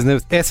coisas, né?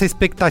 Essa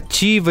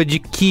expectativa de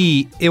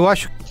que eu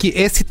acho que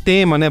esse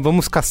tema, né,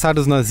 vamos caçar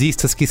os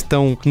nazistas que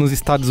estão nos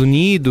Estados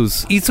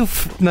Unidos, isso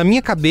na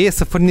minha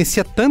cabeça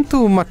fornecia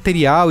tanto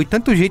material e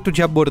tanto jeito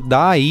de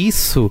abordar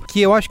isso, que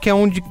eu acho que é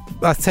onde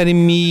a série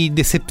me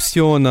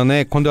decepciona,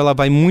 né, quando ela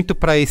vai muito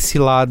pra esse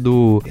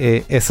lado,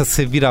 essas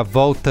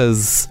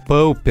reviravoltas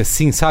pulp,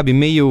 assim, sabe,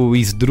 meio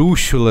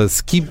esdrúxulas,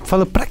 que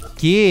fala, pra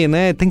quê,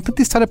 né, tem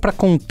tanta história pra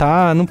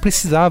contar, não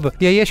precisava.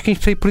 E aí acho que a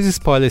gente precisa ir pros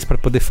spoilers pra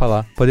poder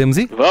falar. Podemos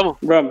ir? Vamos?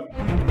 Vamos.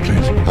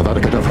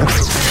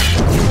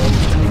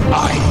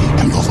 I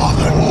am your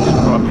father.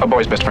 A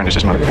boy's best friend is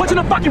his mother. What's in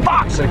the fucking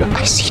box?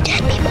 I see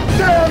dead people.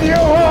 Damn you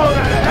all to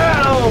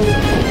hell!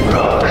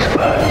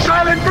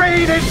 Silent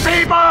breed is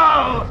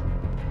people!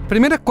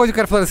 Primeira coisa que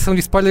eu quero falar da sessão de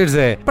spoilers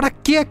é: pra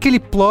que aquele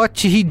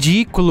plot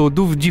ridículo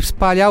de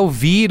espalhar o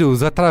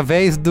vírus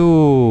através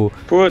do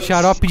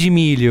xarope de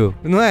milho?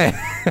 Não é?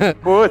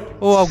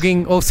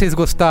 Ou vocês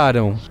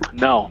gostaram?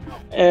 Não.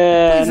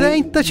 Pois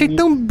é, achei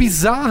tão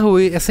bizarro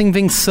essa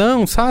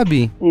invenção,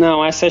 sabe?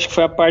 Não, essa acho que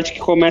foi a parte que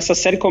a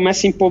série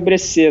começa a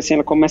empobrecer, assim,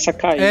 ela começa a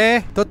cair.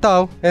 É,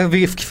 total. Eu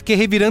fiquei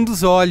revirando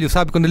os olhos,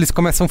 sabe? Quando eles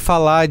começam a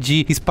falar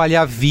de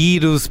espalhar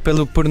vírus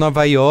por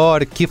Nova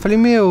York. Eu falei,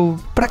 meu,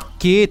 pra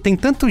quê? Tem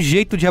tanto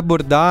jeito de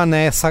abordar,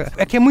 né?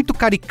 É que é muito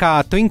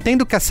caricato. Eu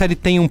entendo que a série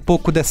tem um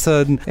pouco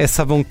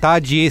essa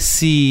vontade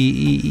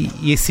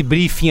e esse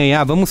briefing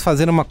aí. Vamos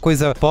fazer uma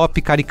coisa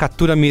pop,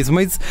 caricatura mesmo.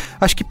 Mas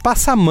acho que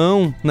passa a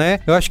mão, né?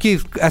 Eu acho que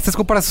essas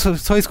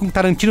comparações com o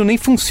Tarantino nem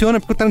funcionam,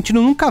 porque o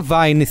Tarantino nunca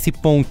vai nesse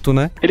ponto,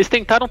 né? Eles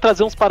tentaram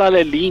trazer uns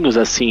paralelinhos,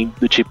 assim,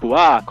 do tipo,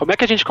 como é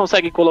que a gente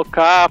consegue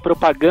colocar a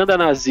propaganda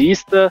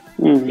nazista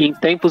em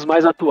tempos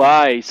mais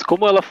atuais?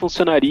 Como ela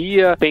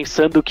funcionaria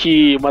pensando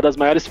que uma das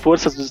maiores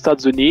forças dos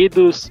Estados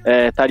Unidos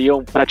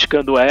estariam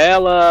praticando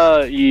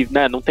ela e,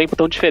 né, num tempo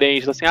tão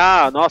diferente. Assim,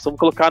 nossa, vamos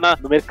colocar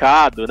no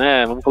mercado,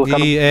 né? Vamos colocar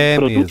no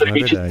produto.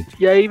 Mesmo,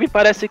 e aí me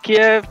parece que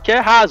é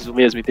raso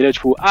mesmo, entendeu?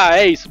 Tipo,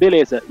 é isso,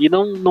 beleza. E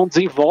não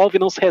desenvolve,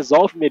 não se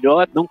resolve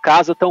melhor, não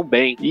casa tão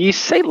bem. E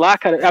sei lá,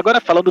 cara, agora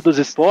falando dos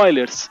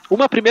spoilers,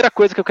 uma primeira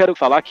coisa que eu quero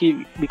falar que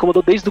me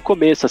incomodou desde o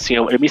começo, assim,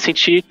 eu me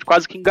senti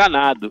quase que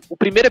enganado. O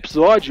primeiro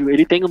episódio,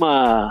 ele tem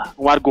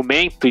um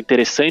argumento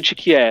interessante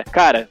que é,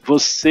 cara,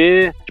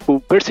 o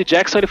Percy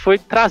Jackson, ele foi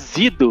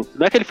trazido,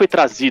 não é que ele foi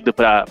trazido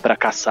pra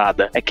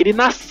caçada, é que ele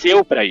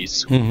nasceu pra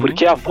isso,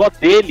 porque a avó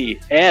dele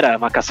era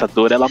uma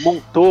caçadora, ela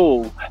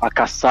montou a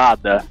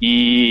caçada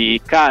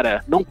e,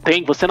 cara,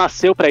 você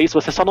nasceu pra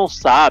isso, você só não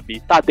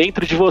sabe, tá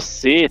dentro de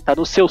você, tá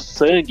no seu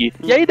sangue.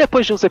 E aí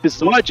depois de uns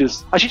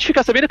episódios, a gente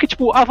fica sabendo que,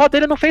 tipo, a avó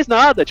dele não fez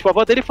nada, tipo, a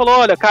avó dele falou,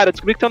 olha, cara,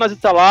 descobri que tem um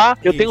nazista lá,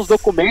 eu tenho os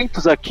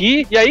documentos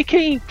aqui, e aí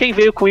quem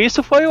veio com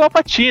isso foi o Al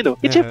Pacino.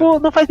 E, tipo,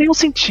 não faz nenhum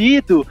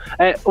sentido.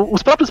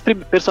 Os próprios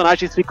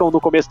personagens ficam,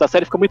 no começo da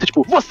série, ficam muito,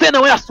 tipo, você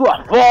não é a sua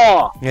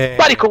avó!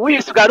 Pare com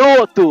isso,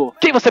 garoto!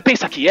 Quem você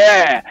pensa que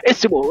é?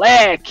 Esse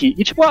moleque!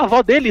 E, tipo, a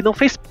avó dele não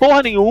fez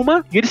porra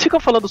nenhuma, e eles ficam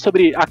falando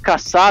sobre a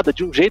caçada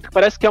de um jeito que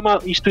parece que é uma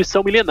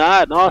instituição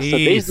milenar, nossa,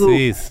 desde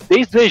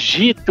o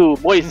Egito,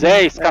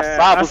 Moisés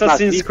caçava os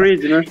Assassin's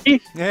Creed, né?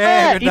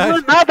 E não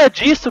é nada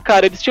disso,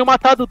 cara. Eles tinham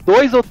matado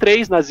 2 ou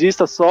 3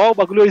 nazistas só, o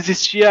bagulho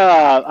existia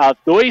há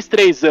 2,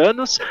 3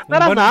 anos, não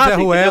era nada.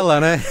 Ruela,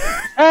 né?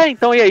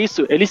 Então é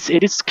isso.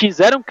 Eles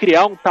quiseram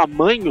criar um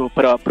tamanho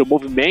pro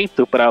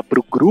movimento,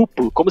 pro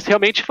grupo, como se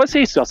realmente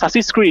fosse isso,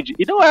 Assassin's Creed.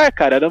 E não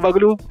cara, era um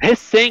bagulho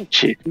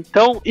recente.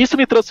 Então, isso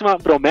me trouxe uma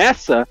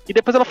promessa e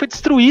depois ela foi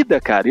destruída,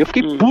 cara. E eu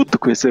fiquei puto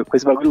com esse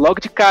bagulho logo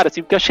de cara,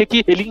 assim, porque eu achei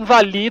que ele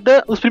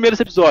invalida os primeiros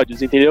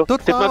episódios, entendeu?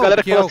 Total, teve uma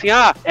galera que falou assim,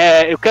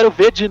 eu quero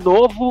ver de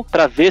novo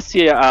pra ver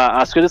se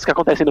as coisas que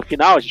acontecem no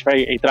final, a gente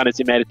vai entrar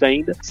nesse mérito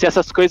ainda, se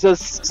essas coisas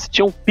se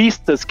tinham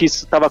pistas que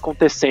isso tava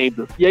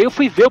acontecendo. E aí eu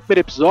fui ver o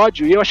primeiro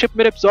episódio e eu achei o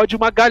primeiro episódio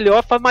uma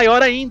galhofa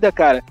maior ainda,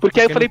 cara. Porque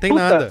aí eu falei,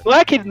 puta, não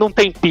é que ele não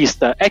tem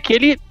pista, é que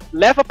ele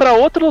leva pra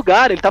outro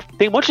lugar. Ele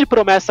tem um monte de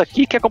promessa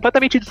aqui que é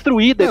completamente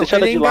destruída e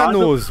deixada de lado.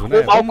 Enganoso, né?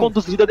 Ou mal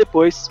conduzida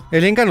depois.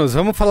 Ele é enganoso.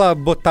 Vamos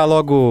botar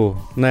logo,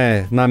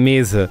 né, na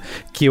mesa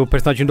que o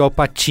personagem do Al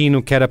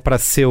Pacino, que era pra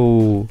ser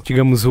o,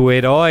 digamos, o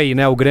herói,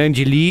 né, o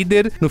grande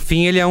líder, no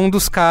fim ele é um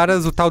dos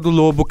caras, o tal do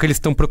lobo que eles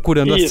estão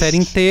procurando a série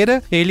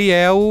inteira, ele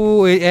é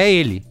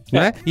ele.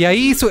 Né? E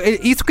aí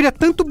isso cria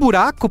tanto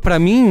buraco pra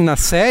mim na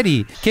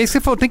série, que aí você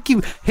falou, tem que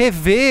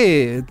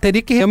rever,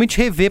 teria que realmente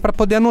rever pra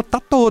poder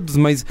anotar todos,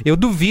 mas eu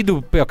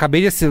duvido, eu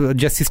acabei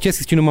de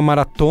assistindo uma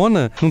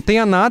maratona, não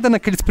tenha nada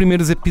naqueles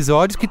primeiros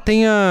episódios que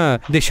tenha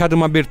deixado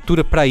uma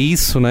abertura pra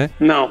isso, né?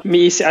 Não,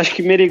 acho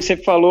que, Merigo, você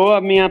falou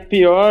meu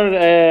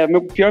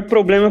pior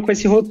problema com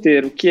esse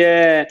roteiro, que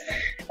é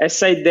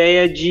essa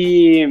ideia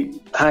de...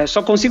 eu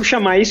só consigo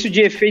chamar isso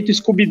de efeito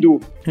Scooby-Doo.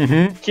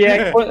 Que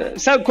é...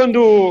 Sabe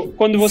quando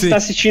você está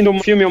assistindo um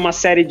filme ou uma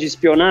série de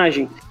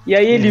espionagem, e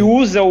aí ele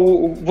usa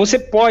você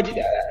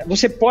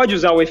pode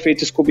usar o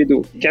efeito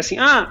Scooby-Doo. Que é assim,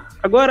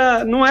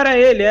 agora não era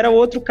ele, era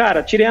outro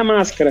cara, tirei a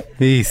máscara.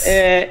 Isso.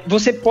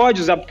 Você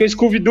pode usar, porque o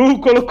Scooby-Doo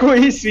colocou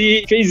isso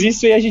e fez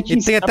isso e a gente...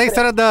 E tem até a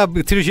história da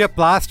cirurgia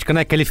plástica,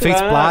 né? Que ele fez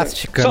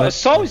plástica, né?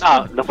 Só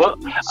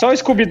o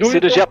Scooby-Doo...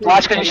 Cirurgia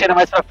plástica a gente ainda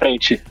mais pra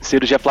frente.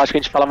 Cirurgia plástica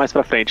a gente fala mais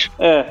pra frente.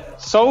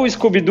 Só o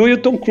Scooby-Doo e o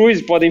Tom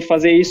Cruise podem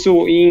fazer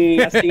isso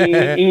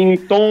em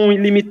tom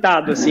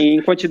ilimitado, assim,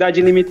 em quantidade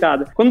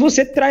ilimitada. Quando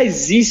você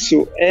traz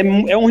isso,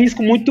 é um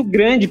risco muito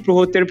grande pro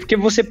roteiro, porque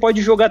você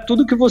pode jogar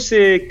tudo que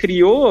você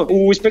criou,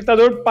 o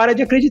espectador para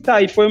de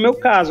acreditar, e foi o meu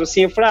caso,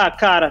 assim, eu falei,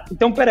 cara,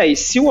 então peraí,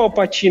 se o Al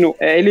Pacino,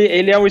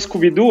 ele é o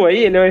Scooby-Doo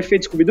aí, ele é o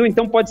efeito Scooby-Doo,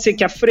 então pode ser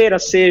que a freira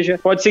seja,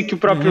 pode ser que o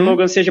próprio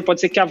Logan seja, pode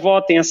ser que a avó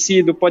tenha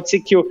sido, pode ser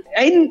que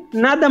aí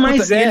nada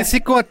mais Eles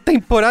ficam a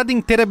temporada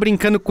inteira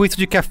brincando com isso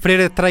de que a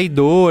freira é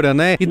traidora,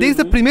 né? E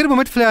desde o primeiro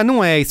momento eu falei,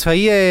 não é, isso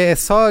aí é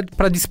só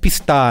pra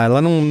despistar,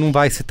 ela não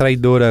vai ser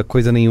traidora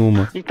coisa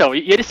nenhuma. Então,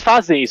 e eles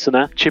fazem isso,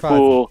 né?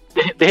 Tipo,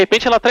 de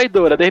repente ela é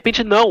traidora, de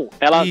repente não,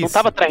 ela não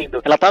tava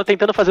traindo, ela tava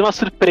tentando fazer uma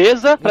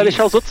surpresa pra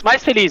deixar os outros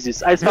mais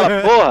felizes. Aí você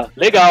fala, porra,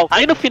 legal.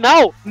 Aí no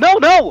final,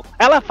 não,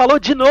 ela falou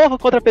de novo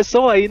com outra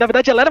pessoa e na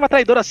verdade ela era uma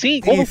traidora assim,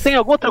 ou não tem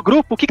algum outro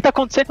grupo, o que tá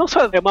acontecendo?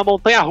 Então é uma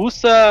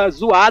montanha-russa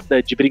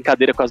zoada de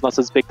brincadeira com as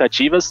nossas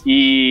expectativas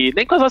e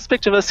nem com as nossas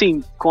expectativas,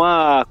 assim, com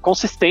a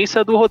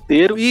consistência do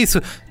roteiro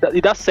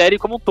e da série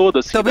como um todo,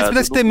 assim. Talvez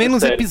pudesse ter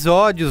menos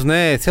episódios,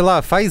 né? Sei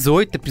lá, faz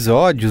 8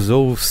 episódios,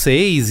 ou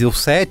 6, ou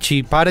 7,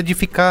 e para de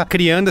ficar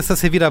criando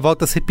essas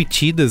reviravoltas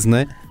repetidas,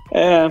 né?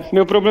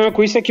 Meu problema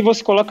com isso é que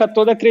você coloca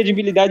toda a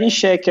credibilidade em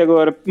xeque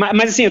agora.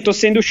 Mas assim, eu tô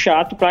sendo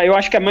chato, eu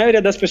acho que a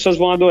maioria das pessoas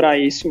vão adorar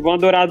isso, vão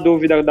adorar a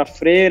dúvida da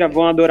freira,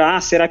 vão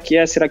adorar, será que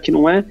é, será que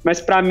não é?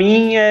 Mas pra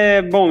mim,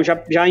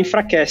 já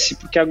enfraquece,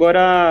 porque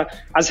agora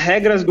as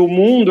regras do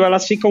mundo,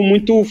 elas ficam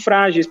muito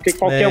frágeis, porque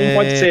qualquer um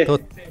pode ser.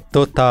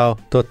 Total.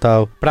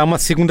 Pra uma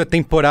segunda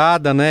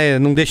temporada, né,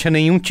 não deixa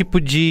nenhum tipo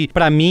de...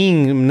 Pra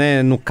mim,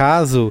 né, no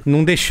caso,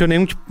 não deixou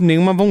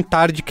nenhuma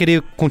vontade de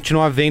querer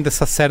continuar vendo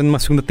essa série numa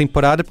segunda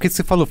temporada, porque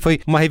você falou, foi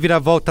uma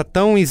reviravolta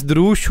tão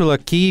esdrúxula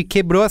que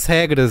quebrou as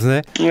regras,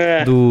 né,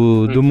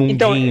 do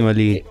mundinho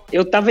ali.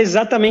 Eu tava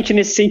exatamente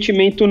nesse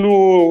sentimento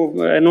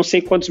não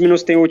sei quantos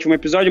minutos tem o último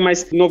episódio,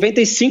 mas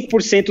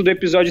 95% do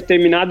episódio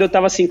terminado eu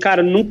tava assim,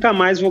 cara, nunca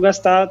mais vou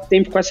gastar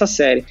tempo com essa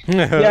série.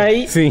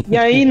 E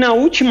aí, na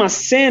última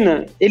cena,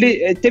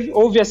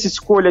 houve essa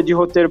escolha de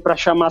roteiro pra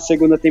chamar a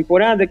segunda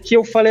temporada, que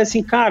eu falei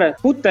assim, cara,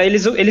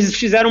 eles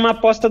fizeram uma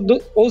aposta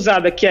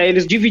ousada, que é,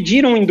 eles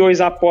dividiram em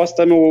 2 a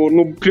aposta no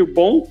núcleo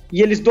bom,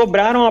 e eles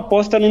dobraram a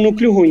aposta no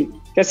núcleo ruim.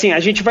 Que assim, a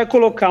gente vai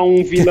colocar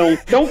um vilão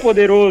tão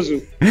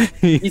poderoso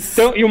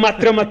e uma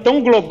trama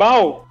tão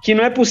global que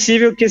não é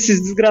possível que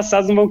esses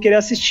desgraçados não vão querer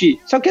assistir.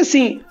 Só que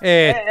assim,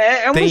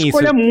 é uma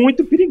escolha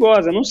muito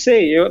perigosa, não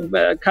sei,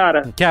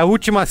 cara... Que a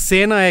última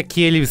cena é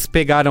que eles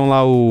pegaram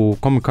lá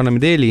como que é o nome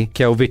dele?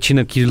 Que é o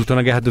Vietnã, que lutou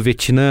na Guerra do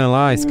Vietnã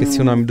lá, esqueci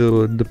o nome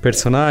do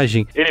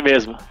personagem. Ele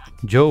mesmo.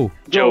 Joe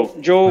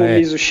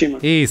Mizushima.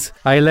 Isso.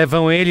 Aí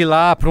levam ele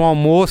lá pra um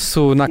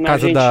almoço na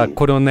casa Argentina. Da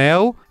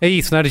Coronel. É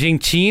isso, na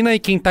Argentina. E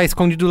quem tá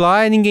escondido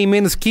lá é ninguém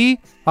menos que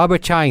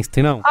Albert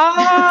Einstein, não?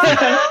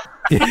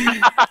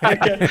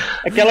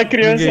 Aquela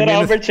criança era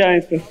Albert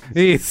Einstein.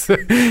 Isso.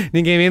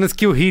 Ninguém menos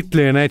que o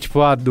Hitler, né?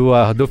 Tipo,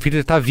 Adolf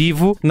Hitler tá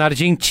vivo na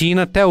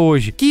Argentina até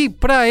hoje. Que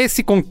pra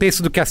esse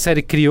contexto do que a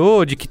série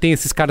criou, de que tem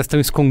esses caras tão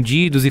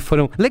escondidos e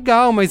foram...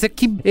 Legal, mas é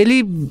que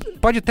ele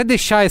pode até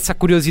deixar essa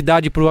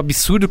curiosidade pro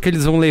absurdo que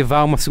eles vão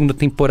levar uma segunda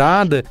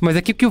temporada, mas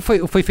é que o que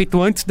foi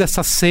feito antes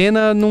dessa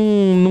cena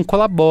não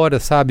colabora,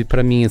 sabe?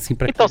 Pra mim, assim.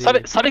 Então,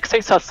 sabe que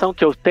sensação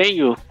que eu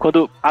tenho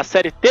quando a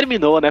série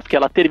terminou, né? Porque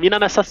ela termina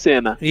nessa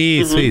cena.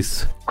 Isso.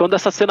 quando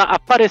essa cena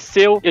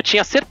apareceu, eu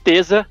tinha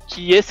certeza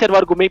que esse era o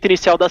argumento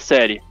inicial da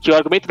série. Que o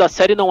argumento da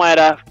série não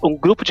era um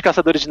grupo de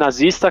caçadores de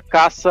nazista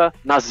caça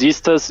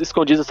nazistas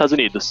escondidos nos Estados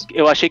Unidos.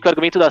 Eu achei que o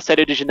argumento da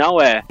série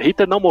original é: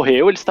 Hitler não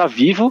morreu, ele está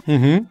vivo,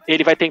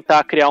 ele vai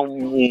tentar criar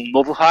um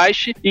novo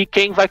Reich, e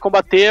quem vai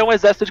combater é um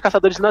exército de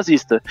caçadores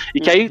nazistas. E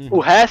que aí o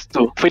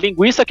resto foi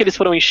linguiça que eles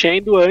foram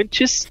enchendo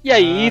antes, e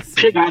aí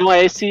chegaram a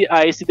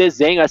esse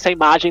desenho, a essa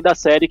imagem da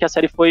série, que a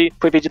série foi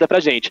vendida pra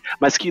gente.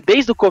 Mas que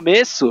desde o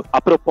começo,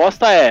 a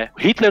proposta é: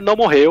 Hitler não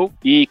morreu,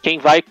 e quem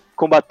vai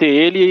combater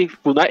ele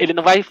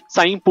não vai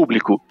sair em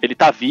público. Ele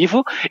tá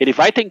vivo, ele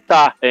vai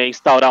tentar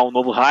instaurar um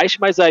novo Reich,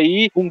 mas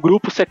aí um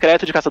grupo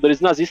secreto de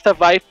caçadores nazistas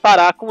vai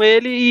parar com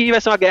ele e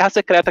vai ser uma guerra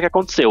secreta que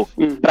aconteceu.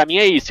 Pra mim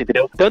é isso,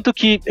 entendeu? Tanto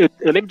que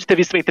eu lembro de ter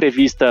visto uma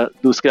entrevista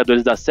dos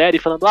criadores da série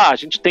falando: a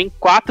gente tem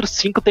 4,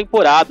 5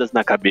 temporadas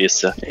na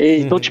cabeça.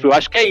 Então, tipo, eu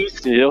acho que é isso,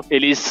 entendeu?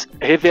 Eles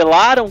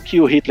revelaram que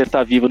o Hitler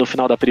tá vivo no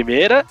final da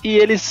primeira, e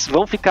eles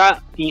vão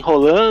ficar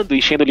enrolando,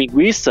 enchendo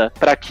linguiça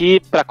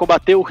pra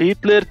combater o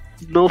Hitler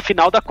no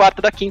final da quarta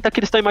e da quinta que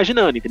eles estão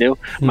imaginando, entendeu?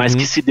 Mas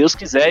que se Deus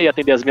quiser e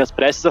atender as minhas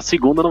preces, a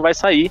segunda não vai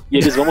sair e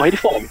eles vão morrer de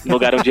fome no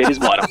lugar onde eles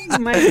moram.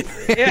 Mas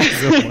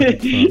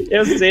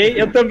eu sei,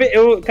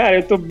 cara,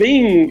 eu tô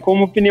bem com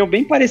uma opinião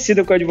bem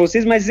parecida com a de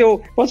vocês, mas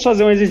eu posso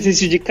fazer um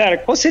exercício de, cara,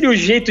 qual seria o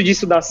jeito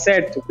disso dar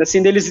certo?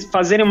 Assim, deles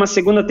fazerem uma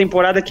segunda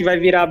temporada que vai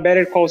virar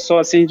Better Call Saul,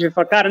 assim, a gente vai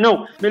falar: cara,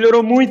 não,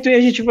 melhorou muito e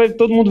a gente vai,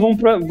 todo mundo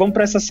vamos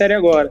pra essa série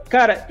agora.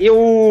 Cara,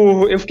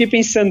 eu fiquei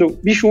pensando,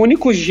 bicho, o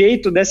único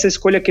jeito dessa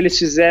escolha que eles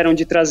fizeram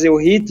de trazer o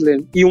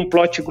Hitler e um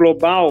plot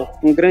global,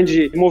 um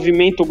grande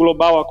movimento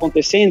global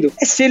acontecendo,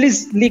 é se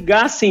eles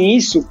ligassem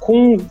isso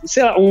com,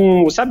 sei lá,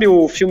 sabe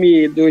o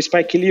filme do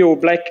Spike Lee, o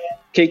Black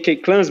KK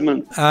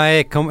Klansman?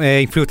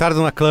 É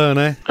Infiltrado na Clã,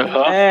 né?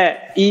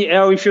 E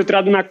é o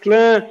Infiltrado na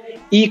Clã,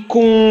 e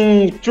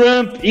com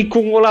Trump, e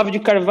com Olavo de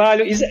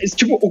Carvalho.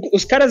 Tipo,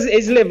 os caras,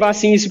 eles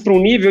levassem isso para um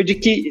nível de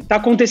que tá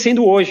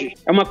acontecendo hoje.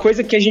 É uma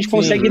coisa que a gente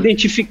consegue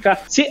identificar.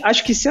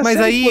 Acho que se a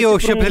Mas aí,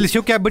 eles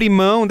tinham que abrir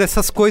mão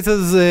dessas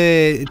coisas,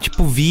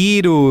 tipo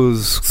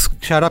vírus,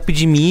 xarope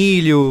de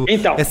milho,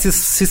 então,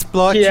 esses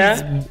plots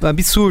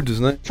absurdos,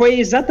 né? Foi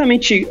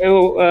exatamente,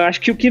 eu acho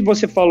que o que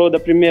você falou da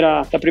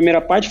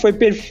primeira parte foi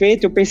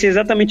perfeito. Eu pensei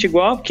exatamente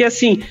igual, porque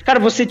assim, cara,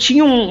 você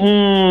tinha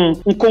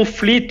um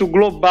conflito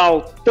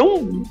global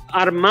tão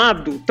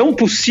armado, tão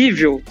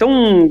possível,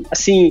 tão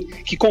assim,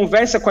 que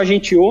conversa com a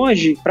gente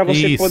hoje pra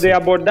você poder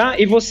abordar,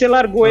 e você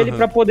largou ele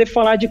pra poder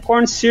falar de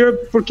corn syrup,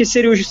 porque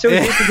seria o seu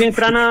jeito de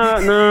entrar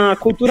na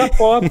cultura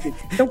pop.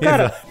 Então,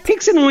 cara, por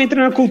que você não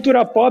entra na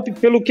cultura pop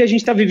pelo que a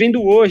gente tá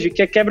vivendo hoje,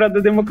 que é quebra da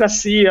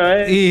democracia?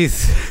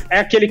 É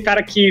aquele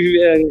cara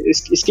que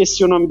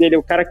esqueci o nome dele,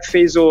 o cara que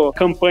fez a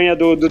campanha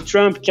do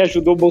Trump, que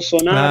ajudou o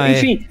Bolsonaro,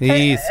 enfim,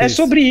 é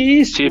sobre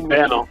isso.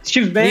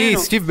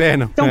 Steve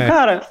Bannon. Então,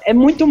 cara, é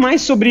muito mais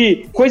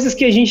sobre coisas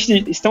que a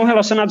gente estão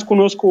relacionadas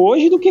conosco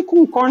hoje do que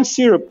com corn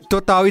syrup.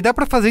 Total, e dá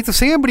pra fazer isso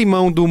sem abrir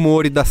mão do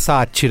humor e da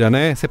sátira,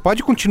 né? Você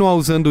pode continuar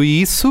usando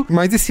isso,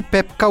 mas esse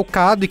pé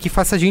calcado e que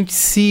faça a gente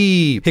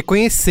se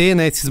reconhecer,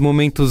 né? Esses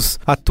momentos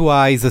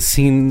atuais,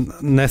 assim,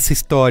 nessa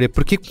história.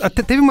 Porque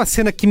até teve uma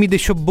cena que me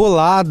deixou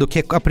bolado, que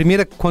é a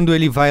primeira, quando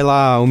ele vai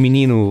lá, o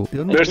menino...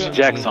 Percy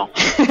Jackson.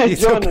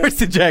 Isso, é o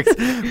Percy Jackson.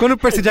 Quando o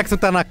Percy Jackson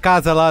tá na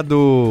casa lá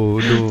do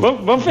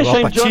Vamos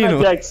fechar em Jonah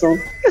Jackson.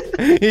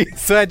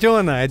 Isso, é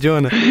Jonah.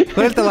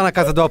 Quando ele tá lá na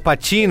casa do Al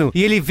Pacino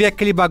e ele vê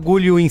aquele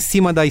bagulho em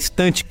cima da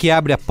estante que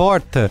abre a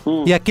porta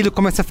e aquilo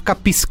começa a ficar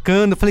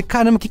piscando, eu falei,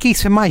 caramba, o que é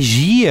isso? É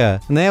magia,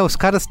 né? Os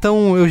caras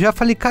estão... Eu já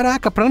falei,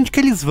 caraca, pra onde que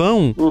eles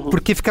vão?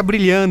 Porque fica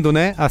brilhando,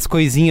 né? As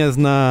coisinhas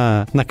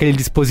naquele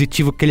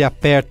dispositivo que ele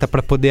aperta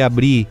pra poder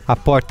abrir a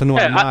porta no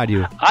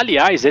armário.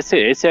 Aliás,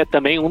 esse é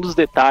também um dos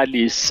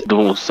detalhes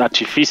dos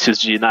artifícios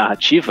de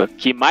narrativa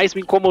que mais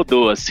me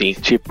incomodou, assim,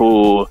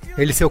 tipo...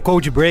 Ele ser o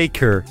Code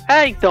Breaker.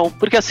 Então,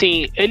 porque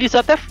assim, eles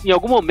até, em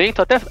algum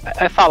momento, até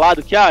é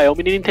falado que, é um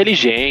menino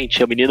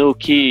inteligente, é um menino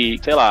que,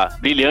 sei lá,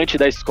 brilhante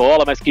da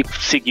escola, mas que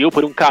seguiu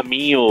por um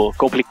caminho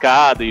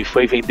complicado e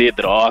foi vender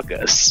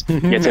drogas,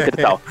 e etc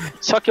e tal.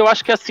 Só que eu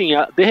acho que assim,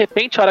 de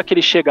repente, a hora que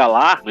ele chega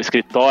lá, no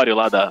escritório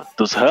lá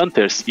dos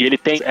Hunters, e ele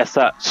tem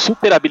essa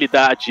super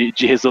habilidade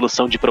de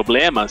resolução de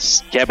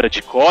problemas, quebra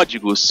de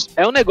códigos,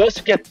 é um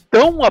negócio que é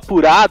tão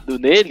apurado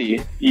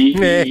nele,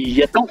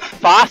 e é tão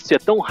fácil, é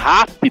tão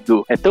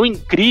rápido, é tão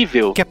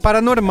incrível. Que é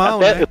paranormal,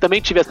 né? Eu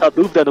também tive essa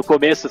dúvida no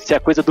começo, se a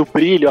coisa do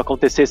brilho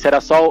acontecer, se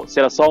era só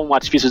um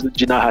artifício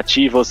de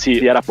narrativa ou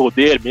se era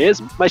poder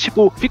mesmo, mas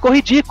tipo, ficou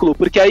ridículo,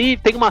 porque aí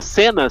tem umas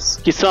cenas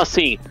que são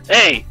assim,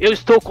 ei, eu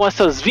estou com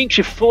essas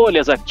 20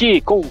 folhas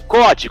aqui com um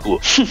código,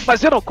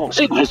 mas eu não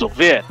consigo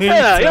resolver.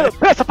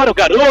 Peça para o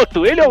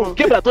garoto, ele é um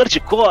quebrador de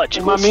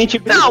códigos.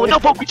 Não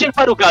vou pedir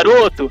para o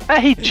garoto. É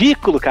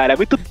ridículo, cara, é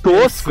muito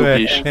tosco,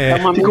 bicho.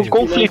 Fica um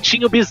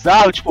conflitinho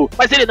bizarro, tipo,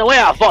 mas ele não é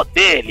a avó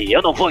dele,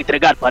 eu não vou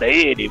entregar para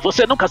ele,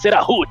 você nunca será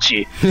Ruth.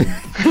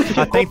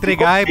 Até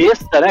entregar ficou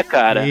besta, né,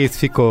 cara? Isso,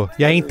 ficou.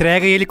 E aí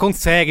entrega e ele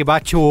consegue,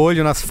 bate o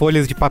olho nas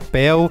folhas de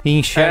papel e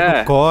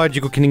enxerga o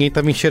código que ninguém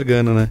tava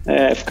enxergando, né?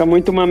 Fica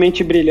muito uma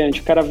mente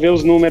brilhante. O cara vê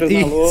os números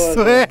na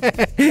lousa.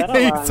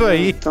 Isso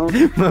aí. Então...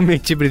 Uma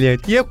mente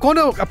brilhante. E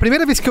a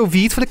primeira vez que eu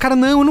vi isso, falei, cara,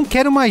 não, eu não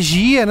quero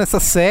magia nessa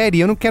série,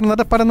 eu não quero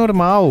nada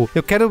paranormal.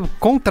 Eu quero o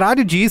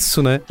contrário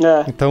disso, né?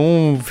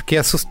 Então, fiquei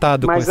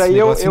assustado com esse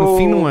negócio. No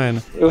fim, não é,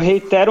 né? Eu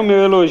reitero o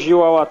meu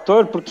elogio ao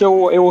ator, porque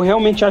eu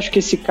realmente acho que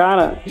esse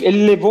cara,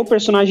 ele levou o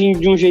personagem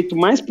de um jeito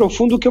mais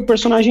profundo do que o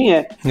personagem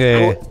é.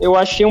 Eu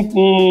achei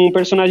um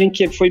personagem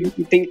que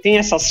tem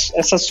essas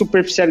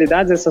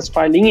superficialidades, essas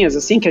falhinhas,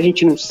 assim, que a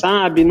gente não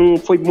sabe, não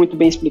foi muito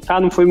bem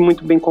explicado, não foi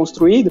muito bem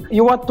construído,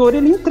 e o ator,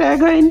 ele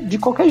entrega de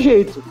qualquer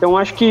jeito. Então,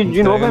 acho que,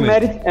 de novo,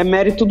 é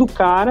mérito do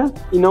cara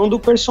e não do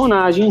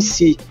personagem em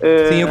si.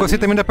 Sim, eu gostei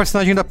também da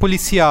personagem da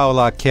policial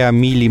lá, que é a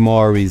Millie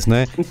Morris,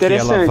 né?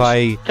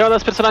 Interessante. Que é uma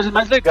das personagens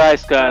mais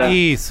legais, cara.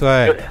 Isso,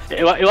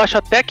 Eu acho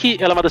até que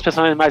ela é uma das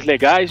personagens mais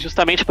legais,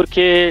 justamente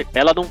porque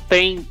ela não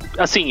tem,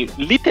 assim,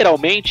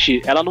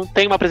 literalmente, ela não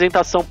tem uma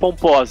apresentação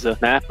pomposa,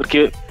 né?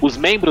 Porque os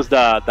membros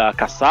da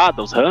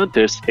caçada, os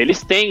Hunters,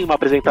 eles têm uma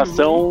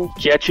apresentação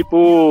que é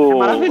tipo...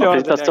 maravilhosa. Uma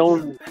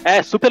apresentação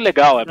super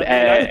legal,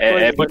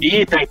 é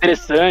bonita, é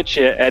interessante,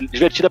 é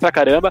divertida pra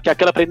caramba, que é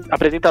aquela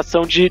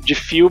apresentação de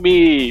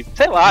filme,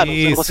 sei lá,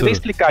 não consigo nem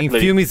explicar. Em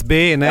filmes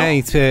B,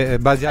 né?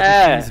 Baseado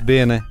em filmes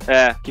B, né?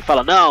 Que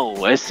fala, não,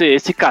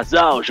 esse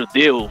casal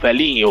judeu,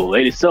 velhinho,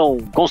 eles são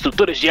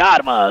construtores de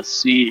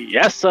armas, e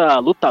essa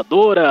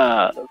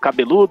lutadora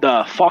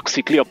cabeluda,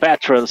 Foxy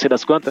Cleopatra, não sei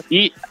das quantas,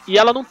 e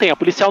ela não tem, a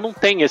policial não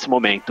tem esse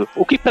momento.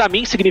 O que pra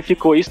mim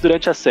significou isso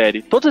durante a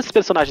série? Todos esses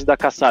personagens da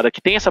caçada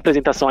que tem essa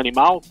apresentação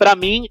animal, pra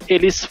mim,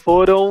 eles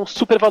foram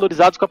super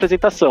valorizados com a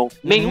apresentação.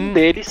 Nenhum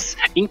deles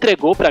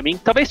entregou pra mim,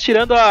 talvez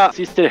tirando a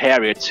Sister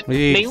Harriet,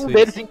 nenhum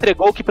deles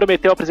entregou o que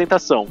prometeu a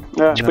apresentação.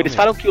 Eles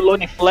falam que o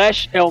Lonnie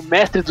Flash é o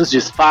mestre dos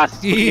disfarces,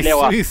 porque ele é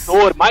o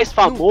ator mais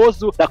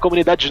famoso da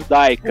comunidade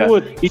judaica.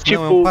 E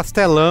tipo... é um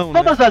pastelão,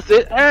 todas as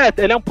vezes...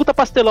 ele é um puta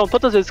pastelão.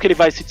 Todas as vezes que ele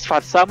vai se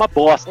disfarçar é uma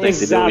bosta,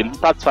 entendeu? Ele não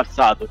tá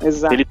disfarçado.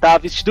 Ele tá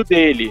vestido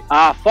dele.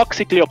 A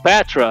Foxy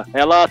Cleopatra,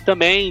 ela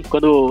também,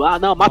 quando...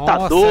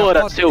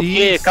 matadora, não sei o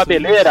quê,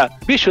 cabeleira.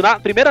 Bicho, na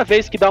primeira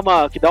vez que dá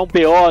um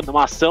BO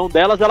numa ação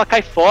delas, ela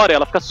cai fora,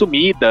 ela fica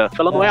sumida.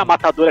 Ela não é a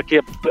matadora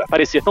que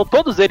aparecia. Então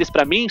todos eles,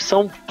 pra mim,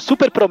 são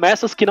super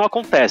promessas que não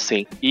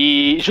acontecem.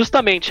 E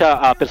justamente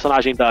a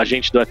personagem da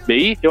agente do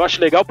FBI, eu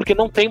acho legal porque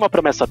não tem uma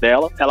promessa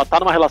dela. Ela tá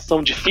numa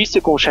relação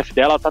difícil com o chefe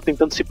dela, ela tá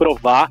tentando se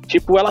provar.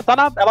 Tipo, ela tá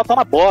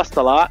na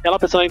bosta lá. Ela é uma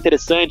personagem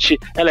interessante,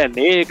 ela é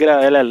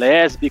negra, ela é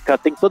lésbica,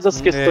 tem todas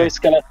as questões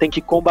que ela tem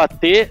que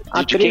combater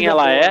de quem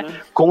ela é,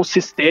 com o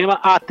sistema.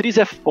 A atriz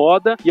é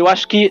foda, e eu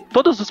acho que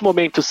todos os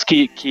momentos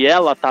que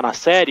ela tá na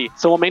série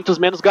são momentos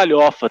menos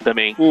galhofa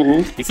também.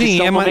 E que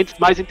são momentos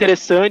mais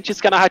interessantes,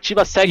 que a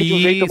narrativa segue de um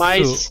jeito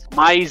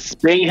mais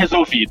bem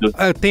resolvido.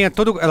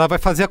 Ela vai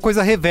fazer a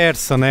coisa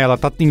reversa, né? Ela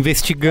tá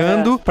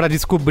investigando pra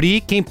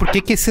descobrir por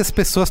que essas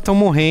pessoas estão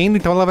morrendo,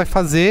 então ela vai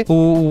fazer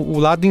o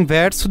lado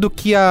inverso do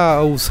que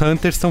os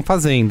Hunters estão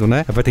fazendo,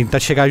 né? Ela vai tentar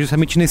chegar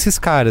justamente nesses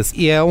caras.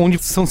 E é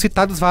onde são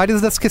citados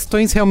várias das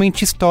questões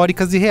realmente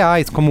históricas e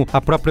reais, como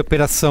a própria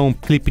operação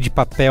Clipe de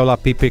Papel lá,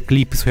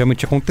 Paperclip, isso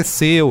realmente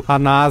aconteceu. A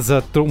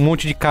NASA, um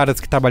monte de caras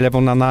que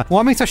trabalhavam na NASA. O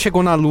homem só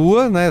chegou na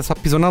Lua, né? Só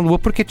pisou na Lua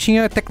porque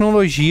tinha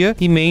tecnologia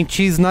e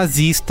mentes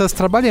nazistas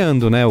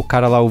trabalhando, né? O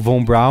cara lá, o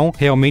Von Braun,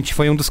 realmente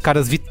foi um dos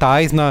caras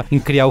vitais em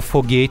criar o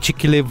foguete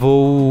que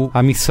levou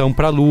a missão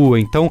pra Lua.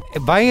 Então,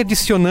 vai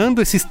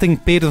adicionando esses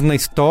temperos na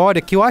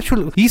história, que eu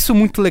acho isso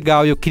muito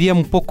legal, e eu queria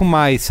um pouco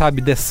mais,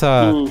 sabe,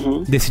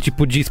 desse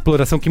tipo de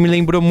exploração, que me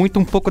lembrou muito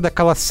um pouco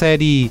daquela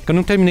série, que eu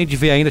não terminei de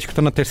ver ainda, acho que eu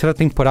tô na terceira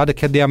temporada,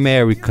 que é The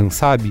American,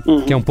 sabe?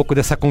 Que é um pouco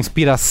dessa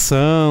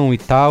conspiração e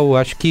tal.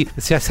 Acho que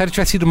se a série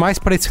tivesse ido mais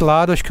pra esse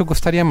lado, acho que eu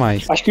gostaria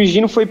mais. Acho que o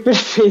Gino foi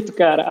perfeito,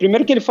 cara.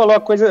 Primeiro que ele falou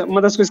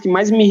uma das coisas que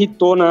mais me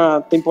irritou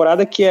na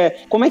temporada, que é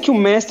como é que o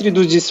mestre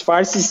dos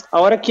disfarces, a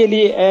hora que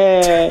ele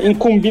é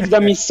incumbido da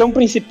missão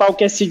principal,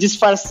 que é se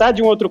disfarçar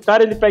de um outro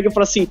cara, ele pega e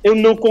fala assim, eu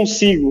não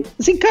consigo.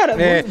 Assim, cara,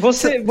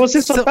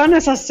 você só tá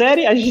nessa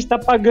série, a gente tá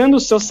pagando o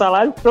seu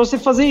salário pra você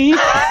fazer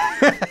isso.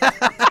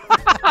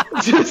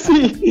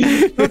 Assim,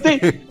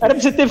 era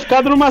pra você ter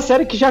ficado numa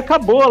série que já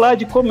acabou lá,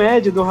 de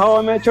comédia, do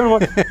How I Met Your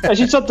Mother. A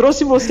gente só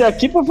trouxe você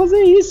aqui pra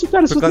fazer isso,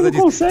 cara. Se você não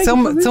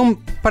consegue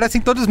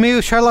parecem todos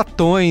meio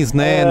charlatões,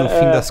 né, no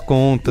fim das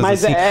contas.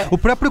 Mas assim. O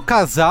próprio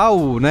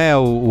casal, né,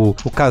 o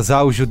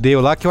casal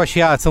judeu lá, que eu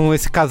achei, são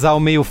esse casal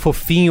meio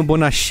fofinho,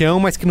 bonachão,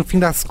 mas que no fim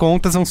das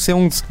contas vão ser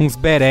uns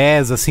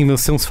berés, assim, vão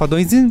ser uns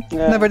fadões, e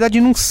na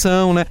verdade não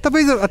são, né.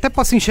 Talvez eu até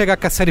possa enxergar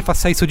que a série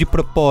faça isso de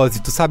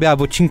propósito, sabe?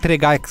 Vou te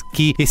entregar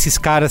aqui esses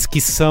caras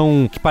que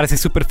parecem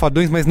super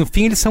fadões, mas no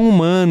fim eles são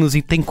humanos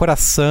e tem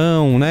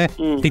coração, né?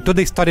 Tem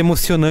toda a história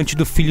emocionante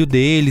do filho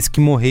deles que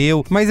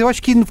morreu. Mas eu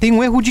acho que tem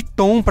um erro de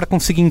tom pra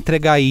conseguir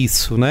entregar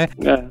isso, né?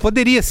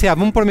 Poderia ser,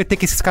 vamos prometer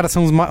que esses caras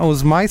são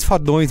os mais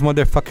fodões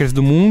motherfuckers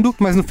do mundo,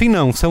 mas no fim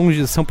não,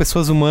 são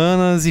pessoas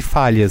humanas e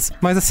falhas.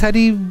 Mas a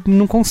série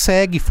não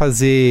consegue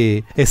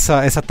fazer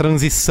essa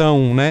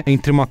transição, né?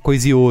 Entre uma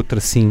coisa e outra,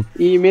 assim.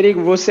 E,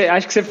 Merigo,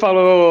 acho que você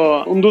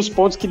falou um dos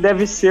pontos que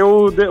deve ser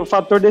o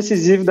fator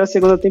decisivo da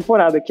segunda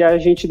temporada, que é a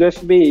gente do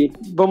FBI.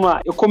 Vamos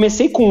lá, eu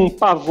comecei com um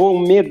pavor, um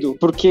medo,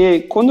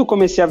 porque quando eu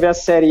comecei a ver a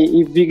série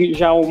e vi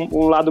já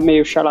um lado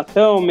meio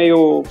charlatão,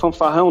 meio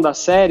fanfarrão da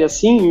série,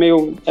 assim,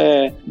 meio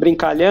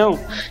brincalhão,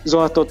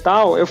 Zorra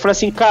Total, eu falei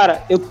assim,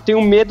 cara, eu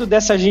tenho medo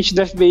dessa gente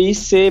do FBI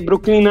ser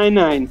Brooklyn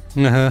Nine-Nine.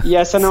 E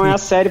essa não é a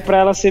série pra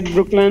ela ser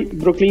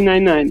Brooklyn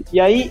Nine-Nine. E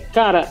aí,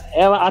 cara,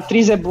 a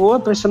atriz é boa, a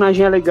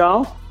personagem é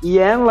legal, e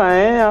ela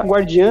é a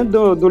guardiã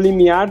do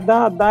limiar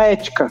da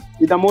ética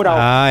e da moral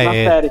na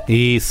série.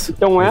 Isso.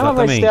 Então ela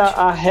vai ser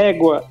a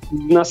régua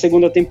na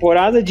segunda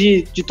temporada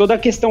de toda a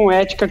questão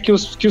ética que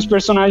os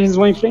personagens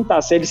vão enfrentar.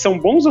 Se eles são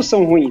bons ou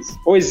são ruins?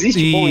 Ou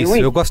existe bom e ruim?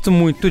 Isso, eu gosto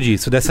muito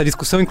disso, dessa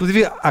discussão.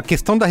 Inclusive, a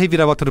questão da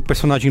reviravolta do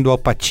personagem do Al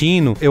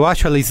Pacino, eu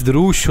acho ela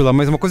esdrúxula,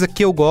 mas uma coisa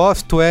que eu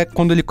gosto é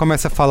quando ele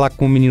começa a falar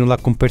com o menino lá,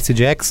 com o Percy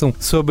Jackson,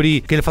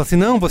 sobre que ele fala assim,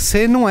 não,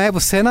 você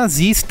é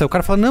nazista. O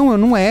cara fala, não, eu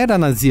não era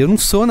nazista, eu não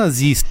sou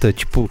nazista.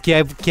 Tipo, que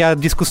é a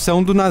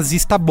discussão do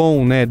nazista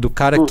bom, né? Do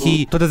cara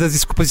que todas as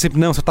desculpas sempre,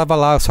 não, só tava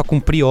lá, só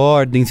cumpri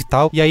ordens e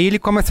tal. E aí ele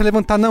começa a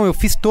levantar, não,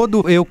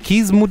 eu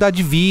quis mudar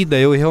de vida,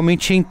 eu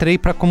realmente entrei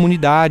pra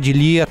comunidade,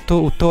 li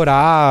o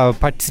Torá,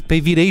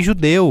 participei, virei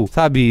judeu,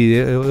 sabe?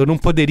 Eu não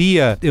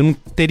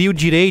teria o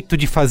direito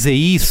de fazer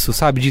isso,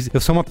 sabe? Eu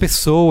sou uma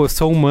pessoa, eu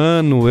sou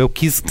humano, eu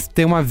quis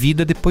ter uma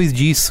vida depois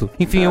disso.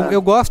 Enfim,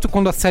 eu gosto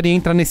quando a série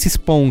entra nesses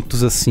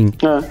pontos, assim.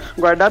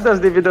 Guardado as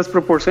devidas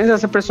proporções,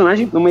 essa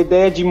personagem, numa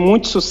ideia de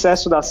muito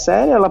sucesso da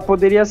série, ela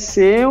poderia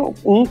ser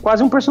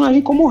quase um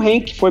personagem como o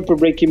Hank foi pro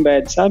Breaking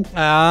Bad, sabe?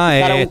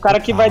 O cara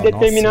que vai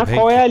determinar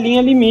qual é a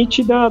linha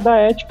limite da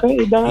ética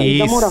e da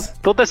moral.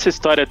 Toda essa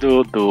história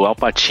do Al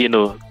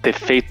Pacino ter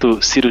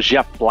feito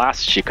cirurgia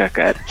plástica,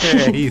 cara,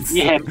 isso.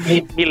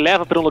 Me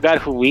leva pra um lugar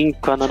ruim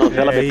quando a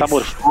novela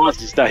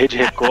Metamorfoses da Rede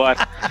Record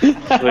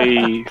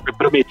foi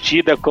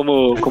prometida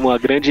como uma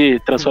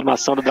grande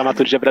transformação da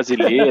dramaturgia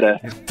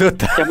brasileira.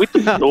 Que é muito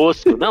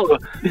tosco. Não,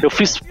 eu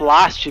fiz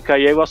plástica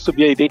e aí eu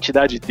assumi a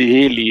identidade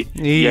dele.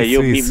 E aí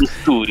eu me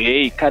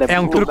misturei, cara. É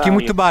um truque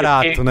muito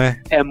barato,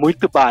 né? É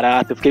muito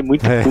barato. Eu fiquei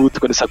muito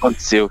puto quando isso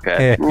aconteceu,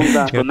 cara.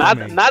 Tipo,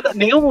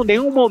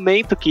 nenhum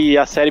momento que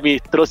a série me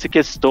trouxe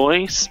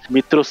questões,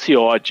 me trouxe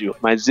ódio.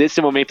 Mas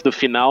esse momento do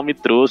final me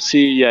trouxe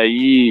e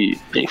aí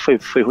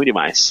foi ruim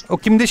demais. O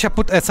que me deixa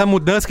puto, essa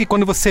mudança que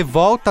quando você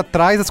volta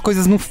atrás as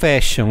coisas não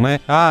fecham, né?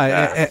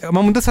 É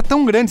uma mudança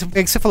tão grande.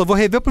 É que você falou, vou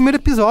rever o primeiro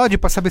episódio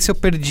pra saber se eu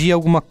perdi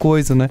alguma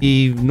coisa, né?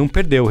 E não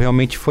perdeu,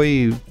 realmente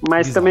foi...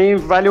 Mas bizarro. Também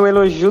vale o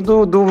elogio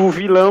do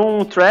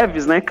vilão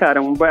Travis, né, cara?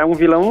 É um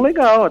vilão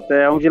legal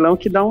até. É um vilão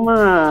que dá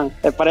uma...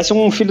 parece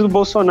um filho do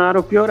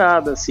Bolsonaro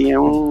piorado, assim.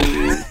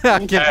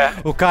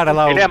 O cara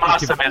lá... Ele é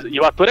massa mesmo. E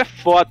o ator é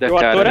foda, cara. O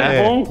ator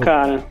é bom,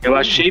 cara. Eu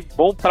achei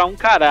bom pra um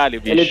caralho,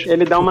 bicho.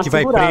 Ele dá uma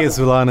segurada. Que vai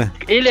preso lá, né?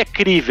 Ele é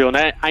crível,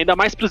 né? Ainda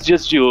mais pros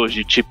dias de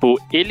hoje. Tipo,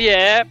 ele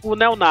é o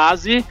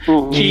neonazi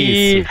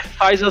que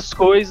faz as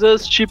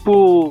coisas,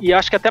 tipo... E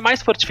acho que até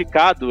mais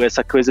fortificado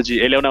essa coisa de...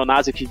 Ele é o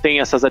neonazi que tem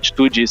essas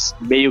atitudes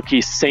meio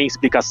que sem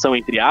explicação,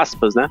 entre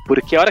aspas, né?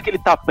 Porque a hora que ele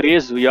tá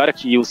preso e a hora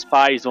que os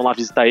pais vão lá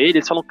visitar ele,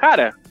 eles falam,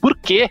 cara, por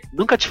quê?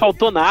 Nunca te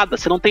faltou nada,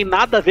 você não tem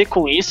nada a ver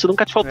com isso,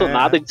 nunca te faltou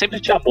nada, a gente sempre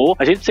te amou,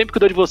 a gente sempre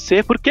cuidou de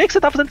você, por que você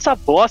tá fazendo essa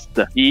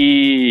bosta?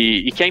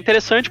 E que é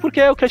interessante porque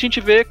é o que a gente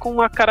vê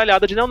com a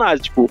caralhada de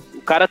neonazi, tipo,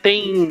 o cara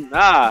tem,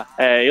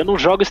 eu não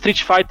jogo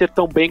Street Fighter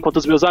tão bem quanto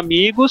os meus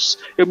amigos,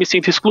 eu me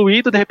sinto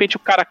excluído, de repente o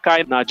cara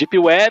cai na Deep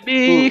Web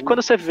e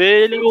quando você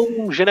vê ele é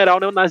um general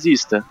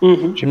neonazista.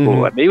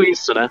 Tipo, é meio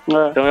isso, né?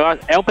 Então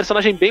é um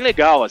personagem bem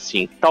legal,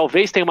 assim.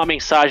 Talvez tenha uma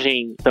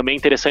mensagem também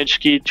interessante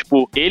que,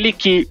 tipo, ele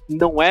que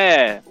não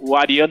é o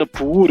ariano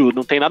puro,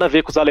 não tem nada a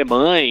ver com os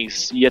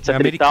alemães e etc. É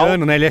americano, e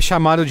tal, né? Ele é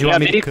chamado de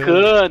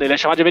americano. Ele é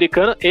chamado de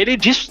americano, ele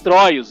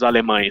destrói os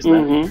alemães,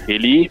 né?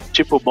 Ele,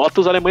 tipo,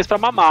 bota os alemães pra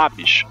mamar,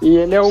 bicho. E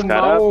ele é o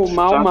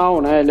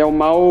mal, né? Ele é o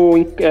mal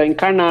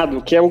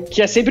encarnado,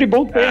 que é sempre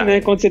bom ter,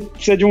 né? Quando você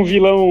precisa de um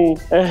vilão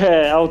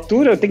à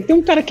altura, tem que ter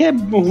um cara que é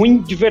ruim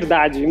de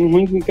verdade, um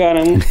ruim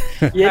cara.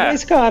 E ele é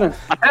esse cara.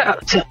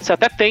 Você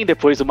até tem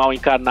depois o mal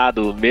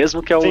encarnado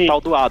mesmo, que é o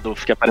tal do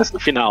Adolf, que aparece no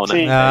final,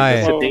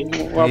 né? Você tem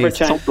o Albert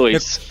Einstein. São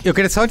dois. Eu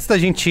queria só, antes da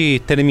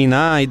gente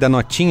terminar e dar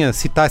notinha,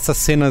 citar essas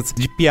cenas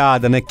de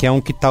piada, né? Que é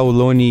um que tá o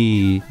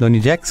Lonnie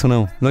Jackson,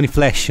 não? Lonnie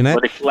Flash, né?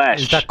 Lonnie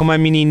Flash. Ele tá com uma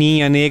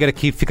menininha negra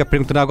que fica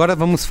perguntando, agora agora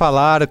vamos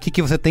falar o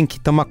que você tem que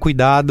tomar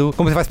cuidado,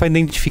 como você faz pra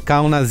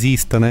identificar um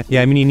nazista, né? E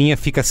a menininha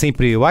fica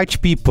sempre white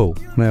people,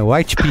 né?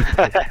 White people.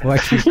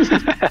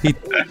 E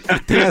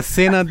tem a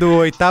cena do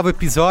 8º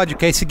episódio,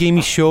 que é esse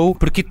game show,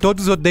 porque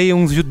todos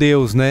odeiam os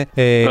judeus, né?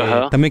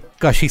 Também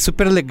achei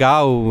super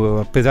legal,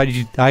 apesar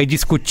de aí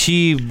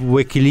discutir o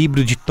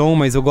equilíbrio de tom,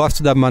 mas eu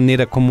gosto da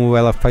maneira como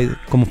ela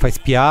faz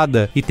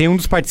piada. E tem um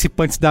dos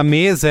participantes da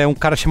mesa, é um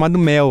cara chamado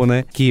Mel,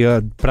 né? Que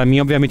pra mim,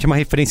 obviamente, é uma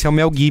referência ao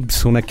Mel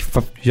Gibson, né? Que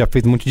já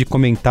fez um monte de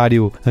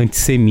comentário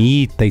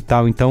antissemita e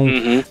tal. Então,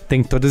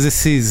 tem todas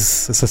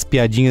essas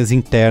piadinhas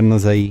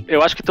internas aí.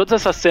 Eu acho que todas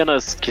essas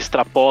cenas que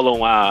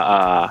extrapolam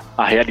a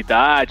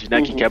realidade,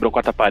 né? Que quebram a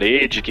quarta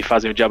parede, que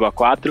fazem o Diabo a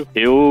 4,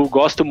 eu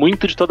gosto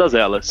muito de todas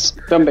elas.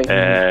 Também.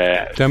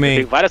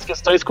 Tem várias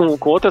questões com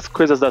outras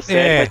coisas da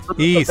série, mas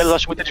todas as cenas eu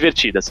acho muito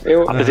divertidas.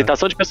 A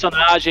apresentação de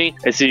personagem,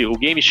 o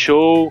game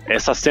show,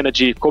 essa cena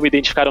de como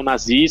identificar um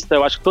nazista,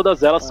 eu acho que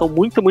todas elas são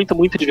muito, muito,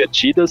 muito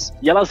divertidas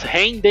e elas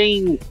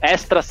rendem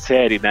extra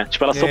série, né?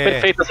 Tipo, elas são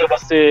perfeitas pra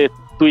você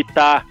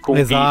tweetar com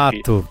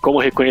GIF, como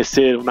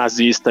reconhecer um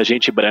nazista,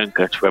 gente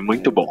branca, tipo, é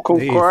muito bom.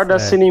 Concordo,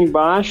 assino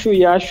embaixo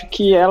e acho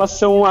que elas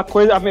são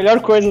a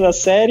melhor coisa da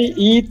série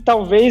e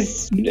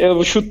talvez,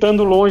 eu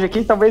chutando longe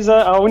aqui, talvez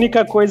a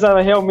única coisa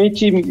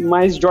realmente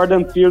mais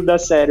Jordan Peele da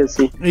série,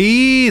 assim.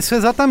 Isso,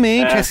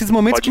 exatamente, esses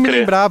momentos que me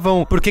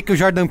lembravam por que o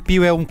Jordan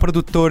Peele é um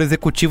produtor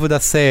executivo da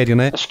série,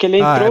 né? Acho que ele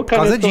entrou, por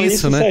causa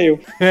disso, né? Saiu.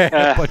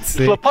 Pode ser.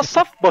 Ele falou, posso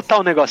só botar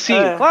um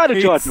negocinho?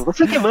 Claro, Jordan,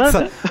 você que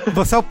manda.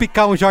 Vou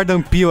salpicar um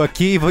Jordan Peele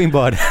aqui e vou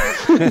embora.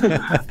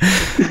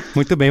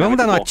 Muito bem, vamos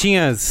dar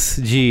notinhas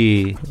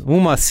de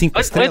 1 a 5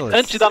 estrelas?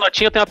 Antes de dar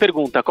notinha, eu tenho uma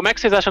pergunta. Como é que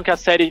vocês acham que a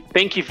série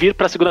tem que vir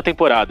pra segunda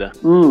temporada?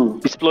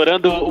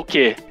 Explorando o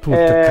quê? Puta,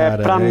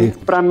 cara.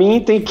 Pra mim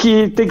tem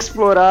que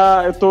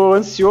explorar. Eu tô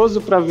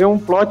ansioso pra ver um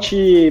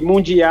plot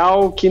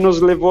mundial que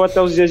nos levou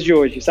até os dias de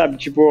hoje, sabe?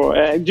 Tipo,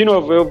 de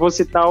novo, eu vou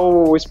citar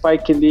o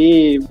Spike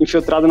Lee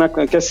infiltrado na...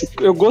 Que, assim,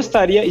 eu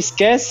gostaria...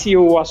 Esquece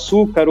o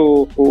açúcar,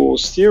 o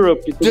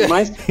syrup e tudo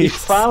mais, e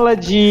fala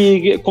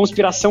de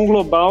conspiração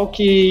global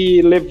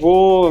que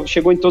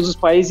chegou em todos os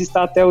países e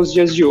está até os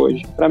dias de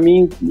hoje. Pra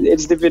mim,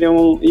 eles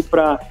deveriam ir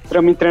pra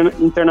trama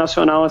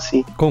internacional,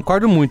 assim.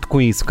 Concordo muito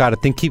com isso, cara.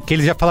 Que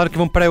eles já falaram que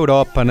vão pra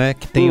Europa, né?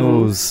 Que tem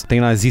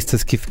tem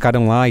nazistas que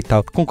ficaram lá e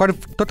tal. Concordo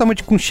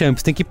totalmente com o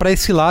Champs. Tem que ir pra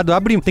esse lado.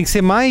 Tem que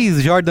ser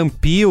mais Jordan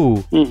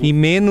Peele e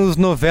menos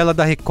novela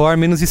da Record,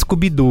 menos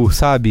Scooby-Doo,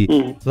 sabe?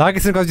 Larga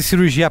esse negócio de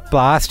cirurgia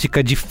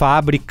plástica, de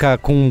fábrica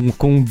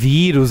com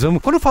vírus.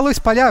 Quando falou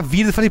espalhar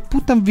vírus, eu falei,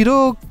 puta,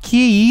 virou...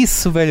 Que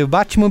isso, velho?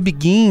 Batman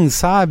Begins,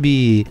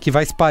 sabe? Que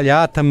vai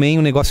espalhar também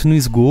o negócio no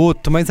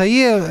esgoto. Mas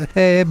aí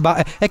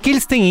é que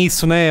eles têm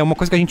isso, né? É uma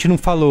coisa que a gente não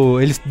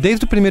falou. Eles,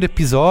 desde o primeiro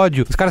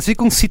episódio, os caras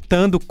ficam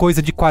citando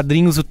coisa de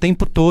quadrinhos o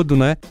tempo todo,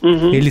 né?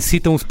 Eles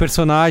citam os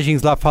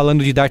personagens lá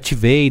falando de Darth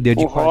Vader,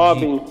 de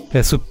Robin.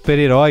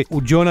 Super-herói.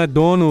 O Jonah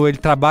Dono, ele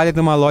trabalha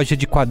numa loja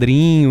de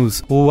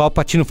quadrinhos. O Al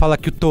Pacino fala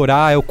que o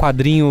Torá é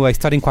a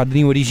história em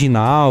quadrinho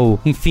original.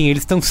 Enfim,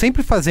 eles estão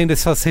sempre fazendo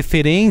essas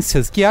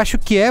referências que acho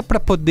que é pra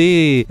poder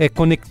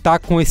conectar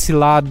com esse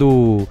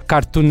lado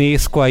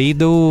cartunesco aí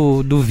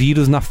do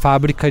vírus na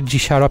fábrica de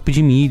xarope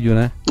de milho,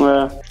 né?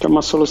 Que é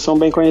uma solução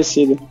bem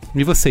conhecida.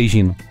 E você,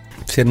 Gino?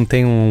 Você não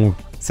tem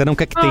Você não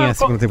quer que tenha a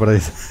segunda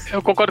temporada? Eu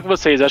concordo com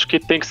vocês. Acho que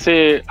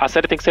a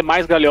série tem que ser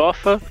mais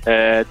galhofa,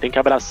 tem que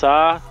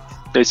abraçar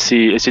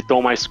esse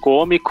tom mais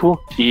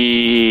cômico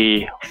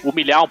e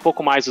humilhar um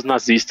pouco mais os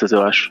nazistas,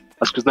 eu acho.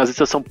 Acho que os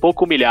nazistas são um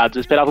pouco humilhados.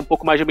 Eu esperava um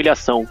pouco mais de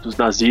humilhação dos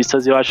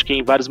nazistas. E eu acho que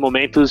em vários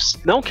momentos,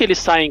 não que eles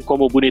saem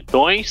como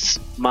bonitões,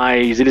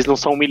 mas eles não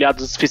são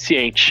humilhados o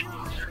suficiente.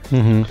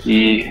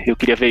 E eu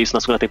queria ver isso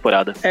na segunda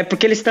temporada.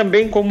 Porque eles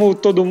também, como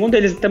todo mundo,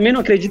 eles também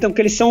não acreditam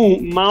que eles são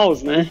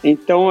maus, né?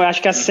 Então eu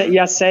acho que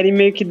a série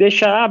meio que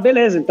deixa,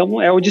 beleza,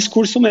 então é o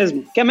discurso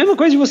mesmo. Que é a mesma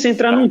coisa de você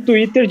entrar num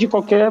Twitter de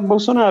qualquer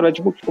Bolsonaro.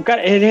 Tipo, o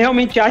cara, ele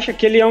realmente acha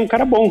que ele é um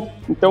cara bom.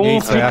 Então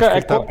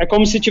é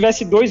como se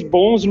tivesse dois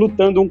bons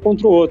lutando um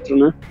contra o outro,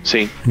 né?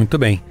 Sim. Muito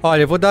bem.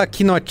 Olha, eu vou dar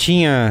aqui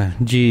notinha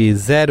de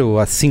 0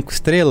 a 5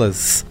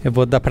 estrelas. Eu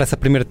vou dar pra essa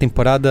primeira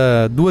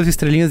temporada 2,5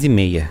 estrelinhas.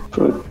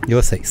 E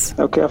vocês?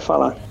 É o que eu ia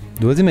falar.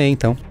 2,5,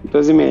 então.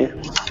 2,5.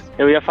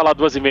 Eu ia falar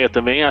 2,5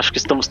 também, acho que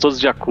estamos todos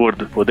de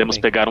acordo. Podemos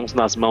pegar uns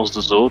nas mãos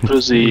dos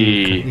outros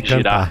e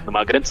girar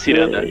numa grande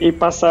ciranda. E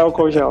passar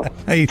álcool gel.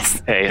 É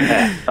isso.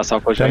 Passar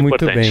álcool gel é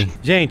muito importante. Bem.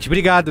 Gente,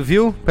 obrigado,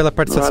 viu, pela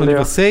participação de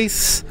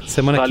vocês.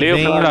 Semana que vem.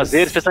 Valeu, foi um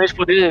prazer,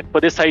 especialmente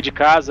poder sair de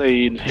casa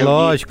e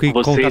reunir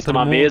com vocês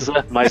numa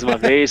mesa, mais uma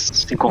vez,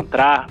 se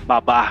encontrar,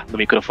 babar no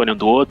microfone um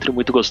do outro,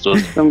 muito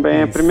gostoso.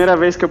 Também, é a primeira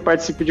vez que eu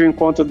participo de um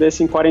encontro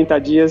desse em 40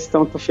 dias,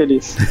 então tô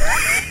feliz.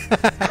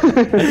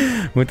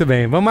 Muito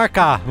bem, vamos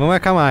marcar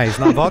mais.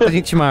 Na volta a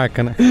gente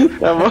marca, né?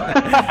 Tá bom.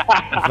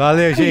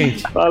 Valeu,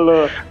 gente.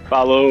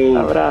 Falou.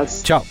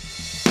 Abraço. Tchau.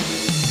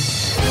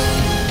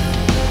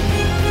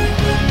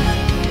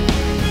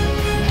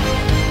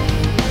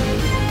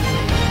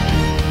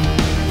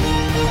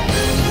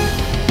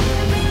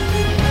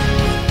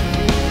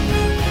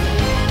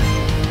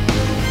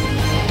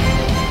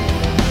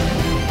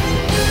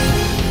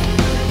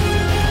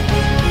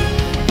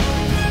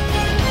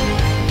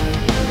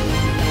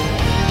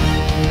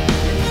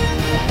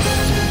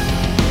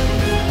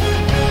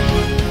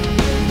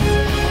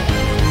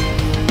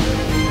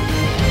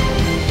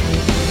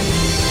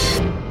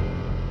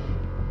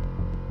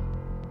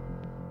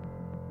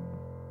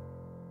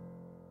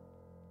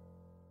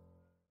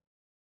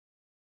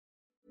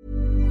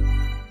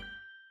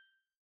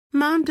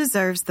 Mom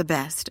deserves the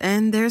best,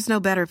 and there's no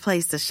better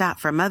place to shop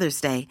for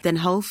Mother's Day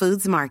than Whole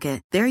Foods Market.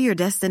 They're your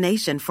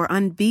destination for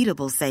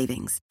unbeatable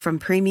savings, from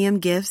premium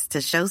gifts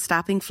to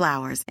show-stopping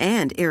flowers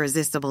and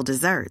irresistible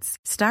desserts.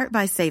 Start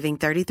by saving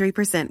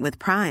 33% with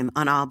Prime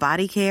on all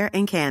body care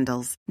and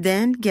candles.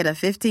 Then get a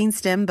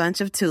 15-stem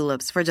bunch of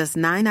tulips for just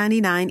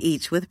 $9.99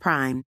 each with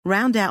Prime.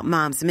 Round out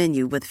Mom's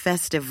menu with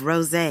festive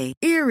rosé,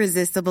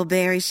 irresistible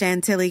berry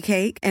chantilly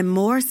cake, and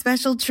more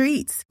special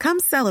treats.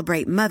 Come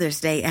celebrate Mother's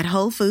Day at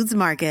Whole Foods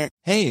Market.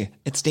 Hey,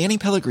 it's Danny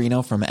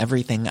Pellegrino from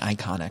Everything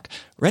Iconic.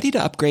 Ready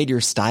to upgrade your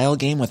style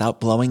game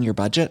without blowing your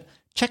budget?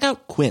 Check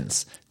out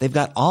Quince. They've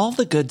got all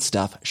the good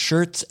stuff,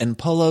 shirts and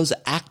polos,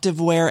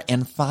 activewear,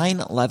 and fine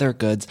leather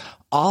goods,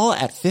 all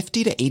at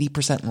 50 to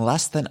 80%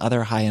 less than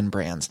other high-end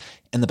brands.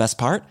 And the best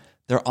part?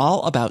 They're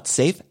all about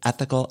safe,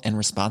 ethical, and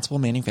responsible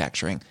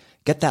manufacturing.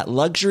 Get that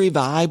luxury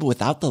vibe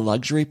without the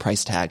luxury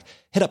price tag.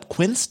 Hit up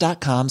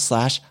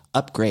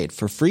quince.com/upgrade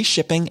for free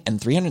shipping and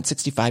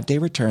 365-day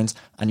returns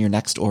on your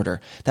next order.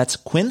 That's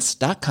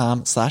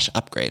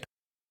quince.com/upgrade.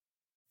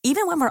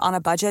 Even when we're on a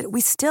budget,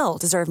 we still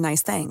deserve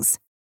nice things.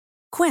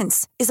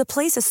 Quince is a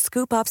place to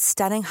scoop up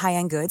stunning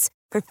high-end goods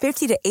for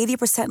 50 to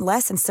 80%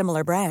 less than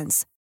similar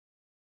brands.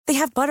 They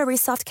have buttery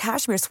soft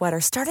cashmere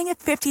sweaters starting at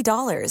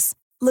 $50,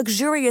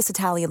 luxurious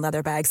Italian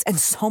leather bags, and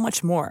so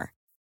much more.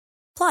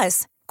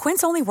 Plus,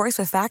 Quince only works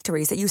with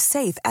factories that use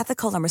safe,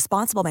 ethical, and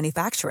responsible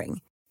manufacturing.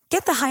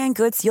 Get the high-end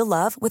goods you'll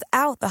love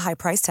without the high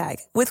price tag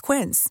with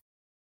Quince.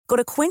 Go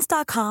to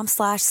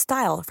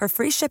quince.com/style for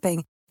free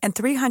shipping and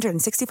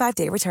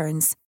 365-day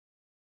returns.